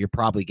fries, so you're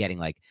probably getting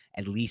like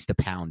at least a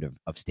pound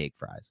of steak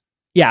fries.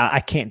 Yeah, I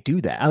can't do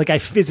that. Like I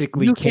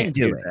physically can't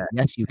do it. That.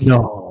 Yes, you can.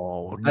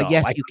 No,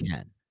 yes, you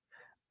can.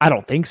 I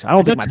don't think so. I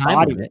don't think my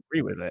body would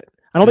agree with it.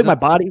 I don't think my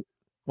body.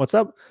 What's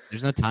up?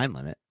 There's no time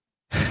limit.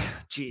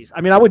 Jeez.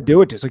 I mean, I would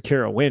do it to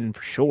secure a win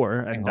for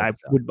sure, and I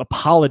would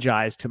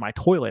apologize to my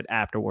toilet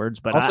afterwards.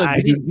 But also,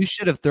 you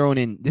should have thrown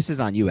in. This is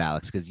on you,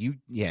 Alex, because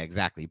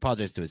exactly. You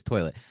apologize to his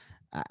toilet.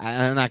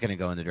 I'm not going to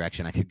go in the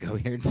direction I could go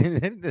here.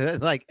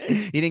 Like,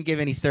 he didn't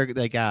give any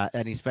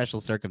any special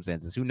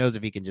circumstances. Who knows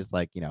if he can just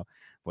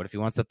what if he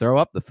wants to throw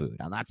up the food?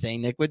 I'm not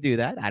saying Nick would do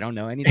that. I don't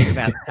know anything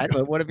about that.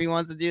 But what if he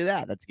wants to do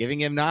that? That's giving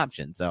him an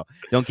option. So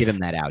don't give him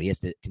that out. He has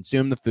to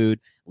consume the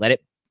food, let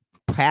it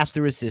pass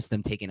through his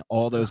system, taking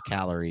all those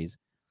calories.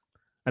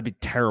 That'd be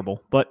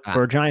terrible. But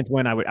for a Giants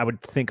win, I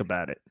would think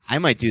about it. I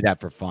might do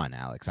that for fun,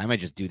 Alex. I might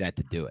just do that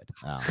to do it.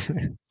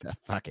 So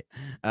fuck it.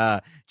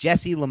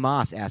 Jesse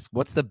Lamas asks,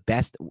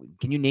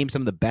 can you name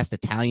some of the best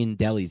Italian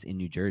delis in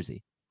New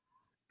Jersey?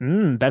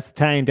 Best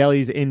Italian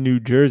delis in New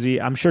Jersey.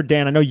 I'm sure,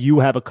 Dan, I know you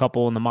have a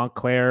couple in the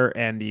Montclair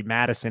and the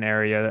Madison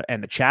area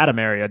and the Chatham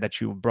area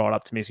that you brought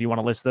up to me. So you want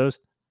to list those?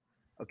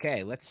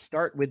 Okay, let's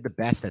start with the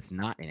best that's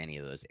not in any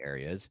of those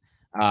areas.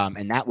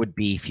 And that would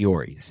be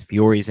Fiore's.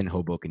 Fiore's in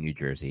Hoboken, New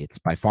Jersey. It's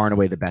by far and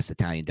away the best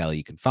Italian deli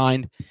you can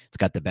find. It's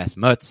got the best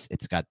mutts.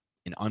 It's got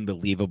an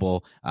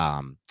unbelievable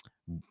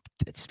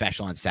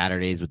special on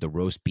Saturdays with the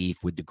roast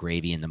beef, with the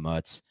gravy and the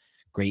mutts.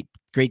 Great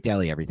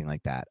deli, everything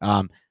like that.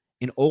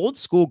 An old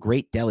school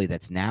great deli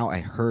that's now, I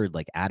heard,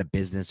 like out of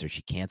business, or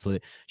she canceled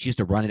it. She used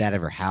to run it out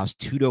of her house.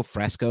 Tutto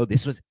Fresco.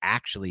 This was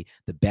actually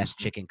the best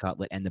chicken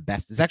cutlet and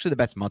it's actually the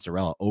best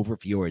mozzarella over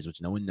Fiore's,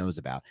 which no one knows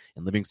about,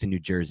 in Livingston, New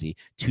Jersey.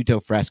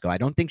 Tutto Fresco. I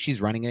don't think she's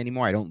running it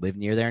anymore. I don't live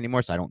near there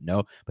anymore, so I don't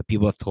know. But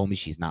people have told me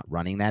she's not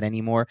running that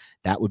anymore.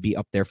 That would be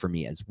up there for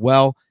me as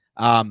well.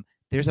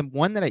 There's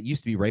one that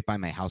used to be right by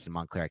my house in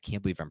Montclair. I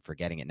can't believe I'm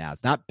forgetting it now.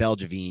 It's not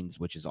Belgivine's,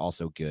 which is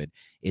also good.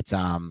 It's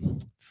how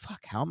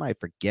am I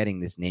forgetting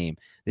this name?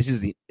 This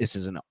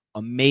is an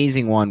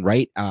amazing one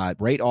right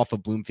off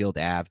of Bloomfield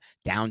Ave,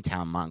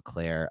 downtown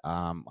Montclair.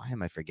 Why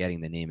am I forgetting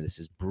the name of this?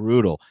 Is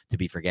brutal to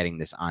be forgetting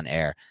this on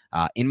air.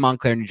 In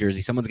Montclair, New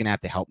Jersey. Someone's gonna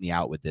have to help me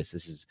out with this.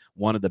 This is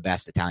one of the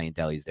best Italian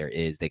delis there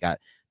is. They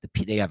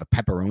have a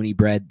pepperoni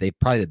bread. They've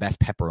probably the best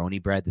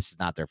pepperoni bread. This is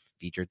not their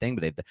featured thing,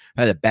 but they've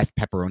probably the best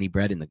pepperoni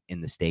bread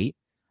in the state.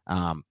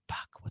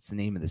 What's the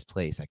name of this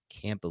place? I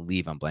can't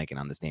believe I'm blanking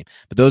on this name.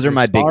 But those are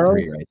my big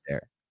three right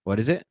there. What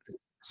is it?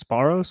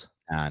 Sparrows?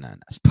 No.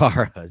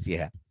 Sparrows,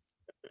 yeah.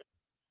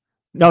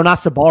 No, not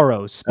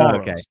Sbarro's. Oh,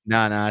 okay.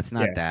 No, it's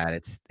not that.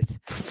 It's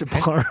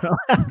Sbarro.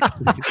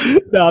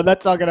 No,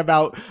 that's talking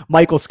about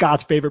Michael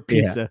Scott's favorite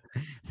pizza.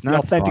 Yeah. It's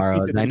not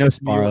Sbarro's. I know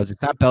Sbarro's.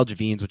 It's not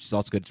Belgivine's, which is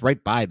also good. It's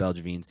right by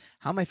Belgivine's.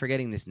 How am I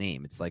forgetting this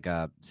name? It's like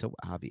so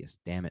obvious.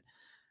 Damn it.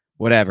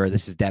 Whatever.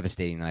 This is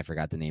devastating that I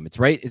forgot the name. It's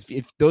right.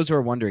 If those who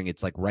are wondering,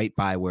 it's like right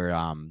by where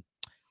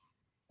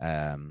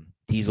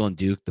Diesel and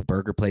Duke, the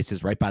burger place,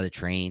 is right by the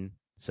train.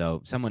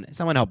 So someone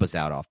help us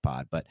out off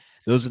pod. But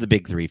those are the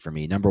big three for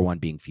me. Number one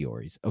being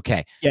Fiore's.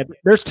 Okay. Yeah,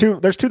 there's two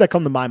that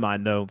come to my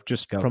mind though,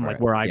 just from like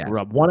where I grew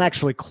up. One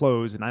actually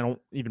closed, and I don't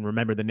even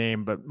remember the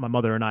name, but my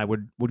mother and I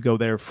would go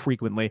there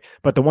frequently.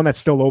 But the one that's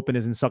still open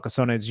is in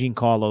Succassona. It's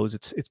Giancarlo's.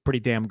 It's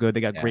pretty damn good.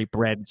 They got great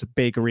bread. It's a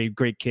bakery,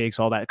 great cakes,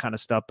 all that kind of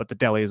stuff. But the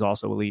deli is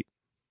also elite.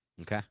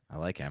 Okay, I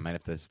like it. I might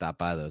have to stop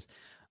by those.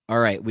 All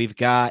right, we've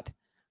got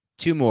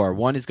two more.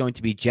 One is going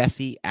to be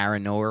Jesse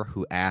Aronower,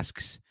 who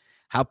asks,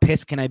 how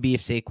pissed can I be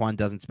if Saquon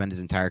doesn't spend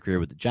his entire career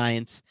with the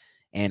Giants?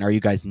 And are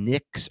you guys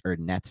Knicks or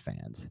Nets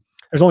fans?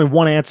 There's only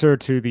one answer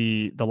to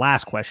the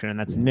last question, and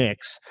that's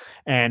Knicks.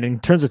 And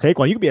in terms of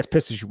Saquon, you can be as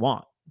pissed as you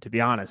want, to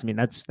be honest. I mean,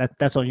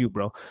 that's on you,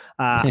 bro.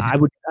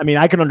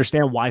 I can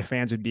understand why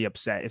fans would be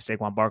upset if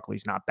Saquon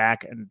Barkley's not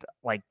back. And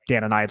like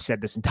Dan and I have said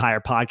this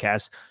entire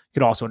podcast, you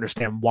could also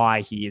understand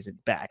why he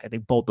isn't back. I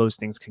think both those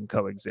things can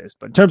coexist.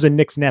 But in terms of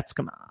Knicks, Nets,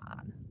 come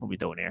on. What are we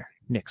doing here?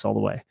 Knicks all the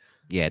way.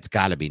 Yeah, it's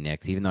got to be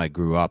Knicks, even though I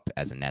grew up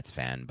as a Nets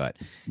fan. But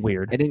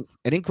weird. I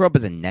didn't grow up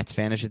as a Nets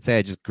fan, I should say.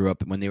 I just grew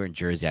up when they were in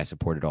Jersey. I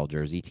supported all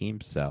Jersey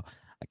teams, so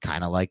I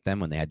kind of liked them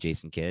when they had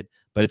Jason Kidd.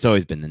 But it's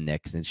always been the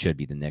Knicks, and it should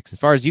be the Knicks. As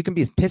far as you can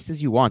be as pissed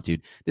as you want,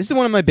 dude. This is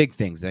one of my big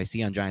things that I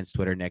see on Giants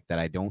Twitter, Nick, that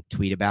I don't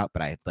tweet about,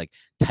 but I have like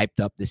typed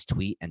up this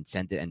tweet and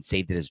sent it and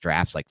saved it as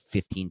drafts like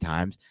 15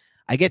 times.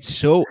 I get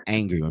so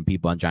angry when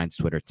people on Giants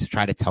Twitter to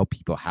try to tell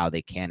people how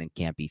they can and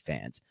can't be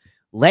fans.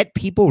 Let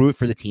people root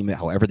for the team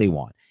however they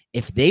want.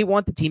 If they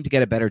want the team to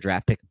get a better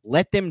draft pick,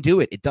 let them do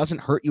it. It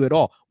doesn't hurt you at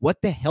all.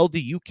 What the hell do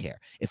you care?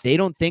 If they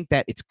don't think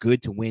that it's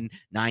good to win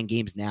 9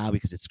 games now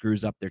because it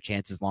screws up their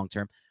chances long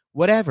term,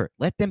 whatever.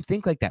 Let them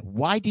think like that.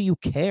 Why do you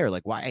care?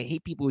 Like, why? I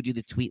hate people who do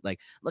the tweet like,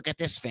 look at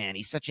this fan.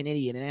 He's such an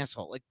idiot, an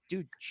asshole. Like,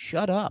 dude,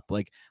 shut up.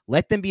 Like,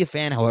 let them be a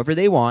fan however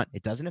they want.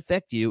 It doesn't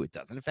affect you. It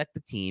doesn't affect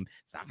the team.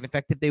 It's not going to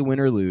affect if they win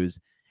or lose.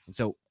 And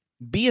so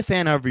be a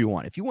fan however you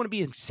want. If you want to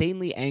be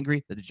insanely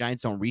angry that the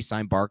Giants don't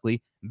re-sign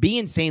Barkley, be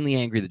insanely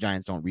angry the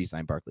Giants don't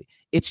re-sign Barkley.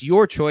 It's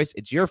your choice.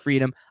 It's your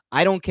freedom.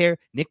 I don't care.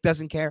 Nick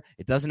doesn't care.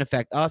 It doesn't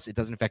affect us. It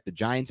doesn't affect the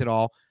Giants at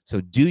all. So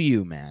do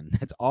you, man.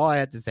 That's all I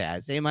had to say. I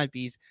say my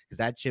piece because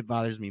that shit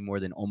bothers me more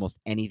than almost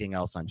anything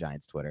else on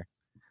Giants Twitter.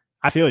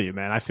 I feel you,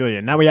 man. I feel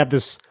you. Now we have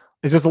this.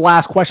 Is this the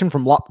last question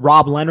from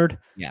Rob Leonard?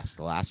 Yes,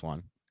 the last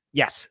one.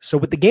 Yes. So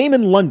with the game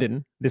in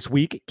London this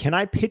week, can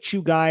I pitch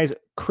you guys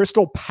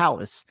Crystal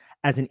Palace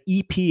as an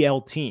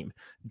EPL team?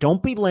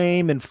 Don't be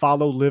lame and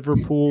follow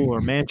Liverpool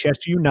or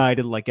Manchester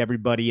United like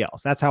everybody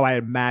else. That's how I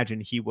imagine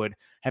he would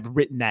have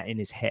written that in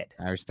his head.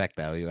 I respect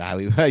that.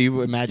 How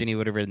you imagine he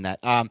would have written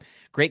that.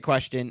 Great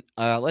question.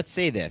 Let's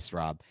say this,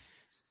 Rob.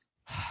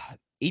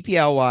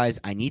 EPL wise,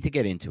 I need to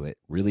get into it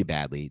really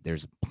badly.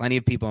 There's plenty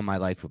of people in my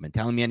life who've been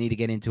telling me I need to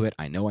get into it.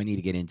 I know I need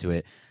to get into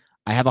it.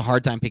 I have a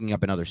hard time picking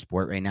up another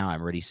sport right now.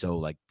 I'm already so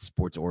like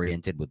sports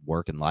oriented with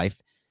work and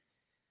life.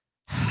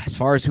 As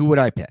far as who would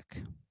I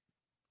pick?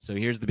 So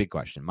here's the big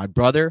question. My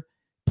brother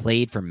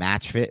played for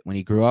MatchFit when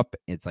he grew up.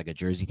 It's like a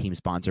Jersey team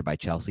sponsored by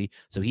Chelsea.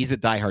 So he's a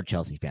diehard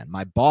Chelsea fan.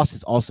 My boss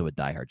is also a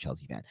diehard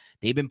Chelsea fan.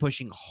 They've been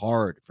pushing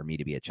hard for me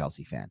to be a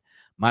Chelsea fan.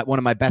 One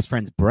of my best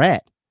friends,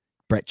 Brett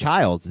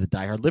Childs, is a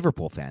diehard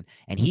Liverpool fan,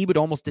 and he would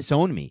almost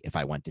disown me if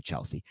I went to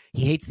Chelsea.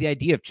 He hates the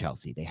idea of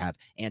Chelsea. They have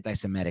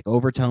anti-Semitic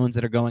overtones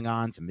that are going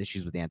on, some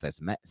issues with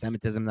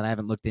anti-Semitism that I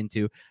haven't looked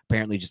into.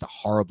 Apparently just a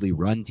horribly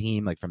run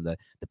team, like from the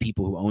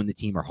people who own the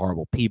team are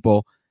horrible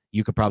people.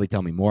 You could probably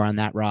tell me more on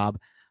that, Rob,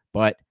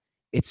 but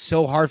it's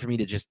so hard for me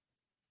to just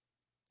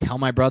tell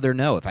my brother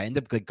no. If I end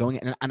up like going,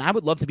 and I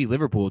would love to be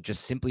Liverpool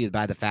just simply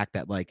by the fact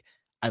that like,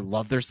 I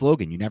love their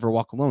slogan. You never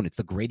walk alone. It's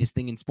the greatest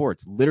thing in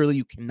sports. Literally,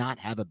 you cannot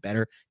have a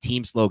better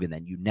team slogan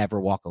than you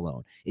never walk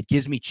alone. It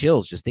gives me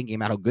chills just thinking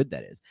about how good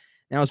that is.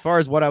 Now, as far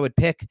as what I would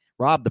pick,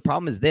 Rob, the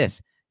problem is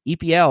this.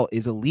 EPL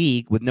is a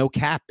league with no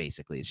cap,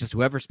 basically. It's just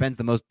whoever spends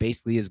the most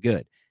basically is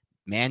good.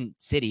 Man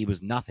City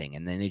was nothing,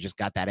 and then they just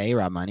got that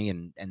A-Rod money,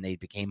 and they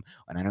became,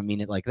 and I don't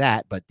mean it like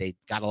that, but they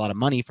got a lot of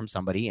money from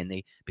somebody, and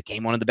they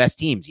became one of the best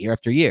teams year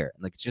after year.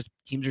 Like, it's just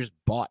teams are just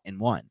bought and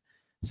won.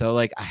 So,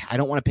 like, I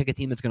don't want to pick a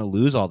team that's going to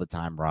lose all the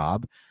time,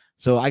 Rob.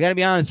 So I got to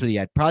be honest with you,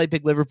 I'd probably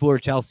pick Liverpool or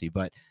Chelsea,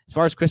 but as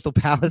far as Crystal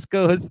Palace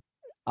goes,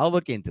 I'll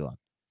look into them.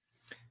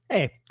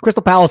 Hey,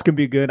 Crystal Palace can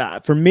be good.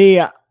 For me,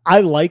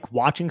 I like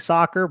watching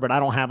soccer, but I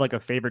don't have like a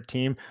favorite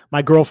team.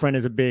 My girlfriend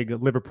is a big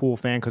Liverpool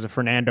fan because of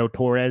Fernando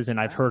Torres, and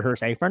I've heard her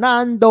say,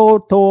 Fernando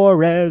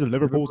Torres,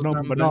 Liverpool's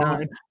number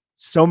 9,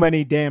 so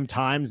many damn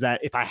times that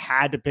if I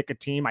had to pick a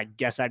team, I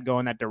guess I'd go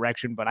in that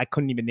direction, but I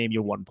couldn't even name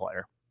you one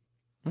player.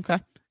 Okay.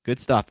 Good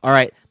stuff. All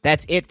right.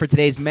 That's it for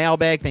today's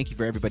mailbag. Thank you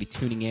for everybody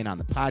tuning in on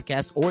the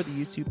podcast or the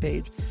YouTube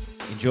page.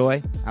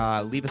 Enjoy.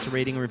 Leave us a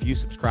rating, a review,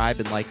 subscribe,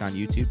 and like on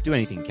YouTube. Do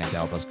anything you can to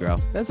help us grow.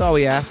 That's all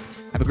we ask.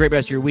 Have a great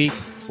rest of your week.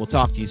 We'll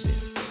talk to you soon.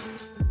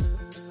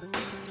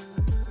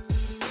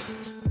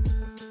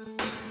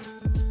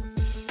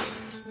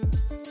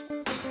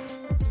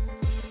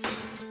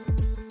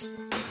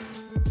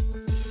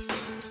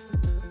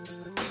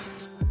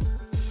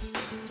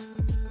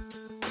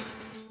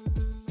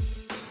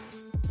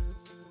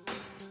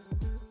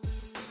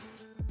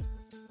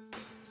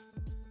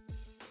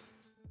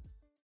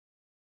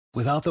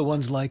 Without the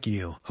ones like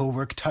you, who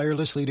work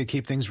tirelessly to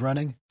keep things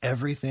running,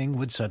 everything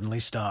would suddenly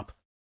stop.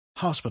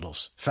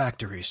 Hospitals,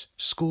 factories,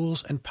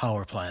 schools, and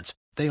power plants,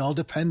 they all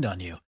depend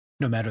on you.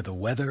 No matter the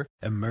weather,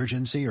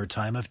 emergency, or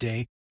time of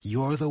day,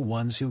 you're the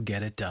ones who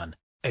get it done.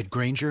 At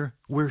Grainger,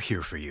 we're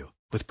here for you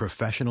with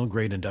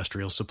professional-grade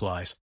industrial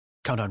supplies.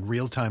 Count on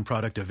real-time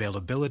product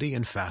availability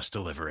and fast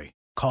delivery.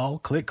 Call,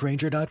 click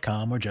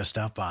Grainger.com, or just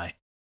stop by.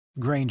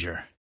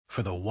 Grainger,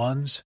 for the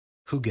ones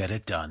who get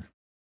it done.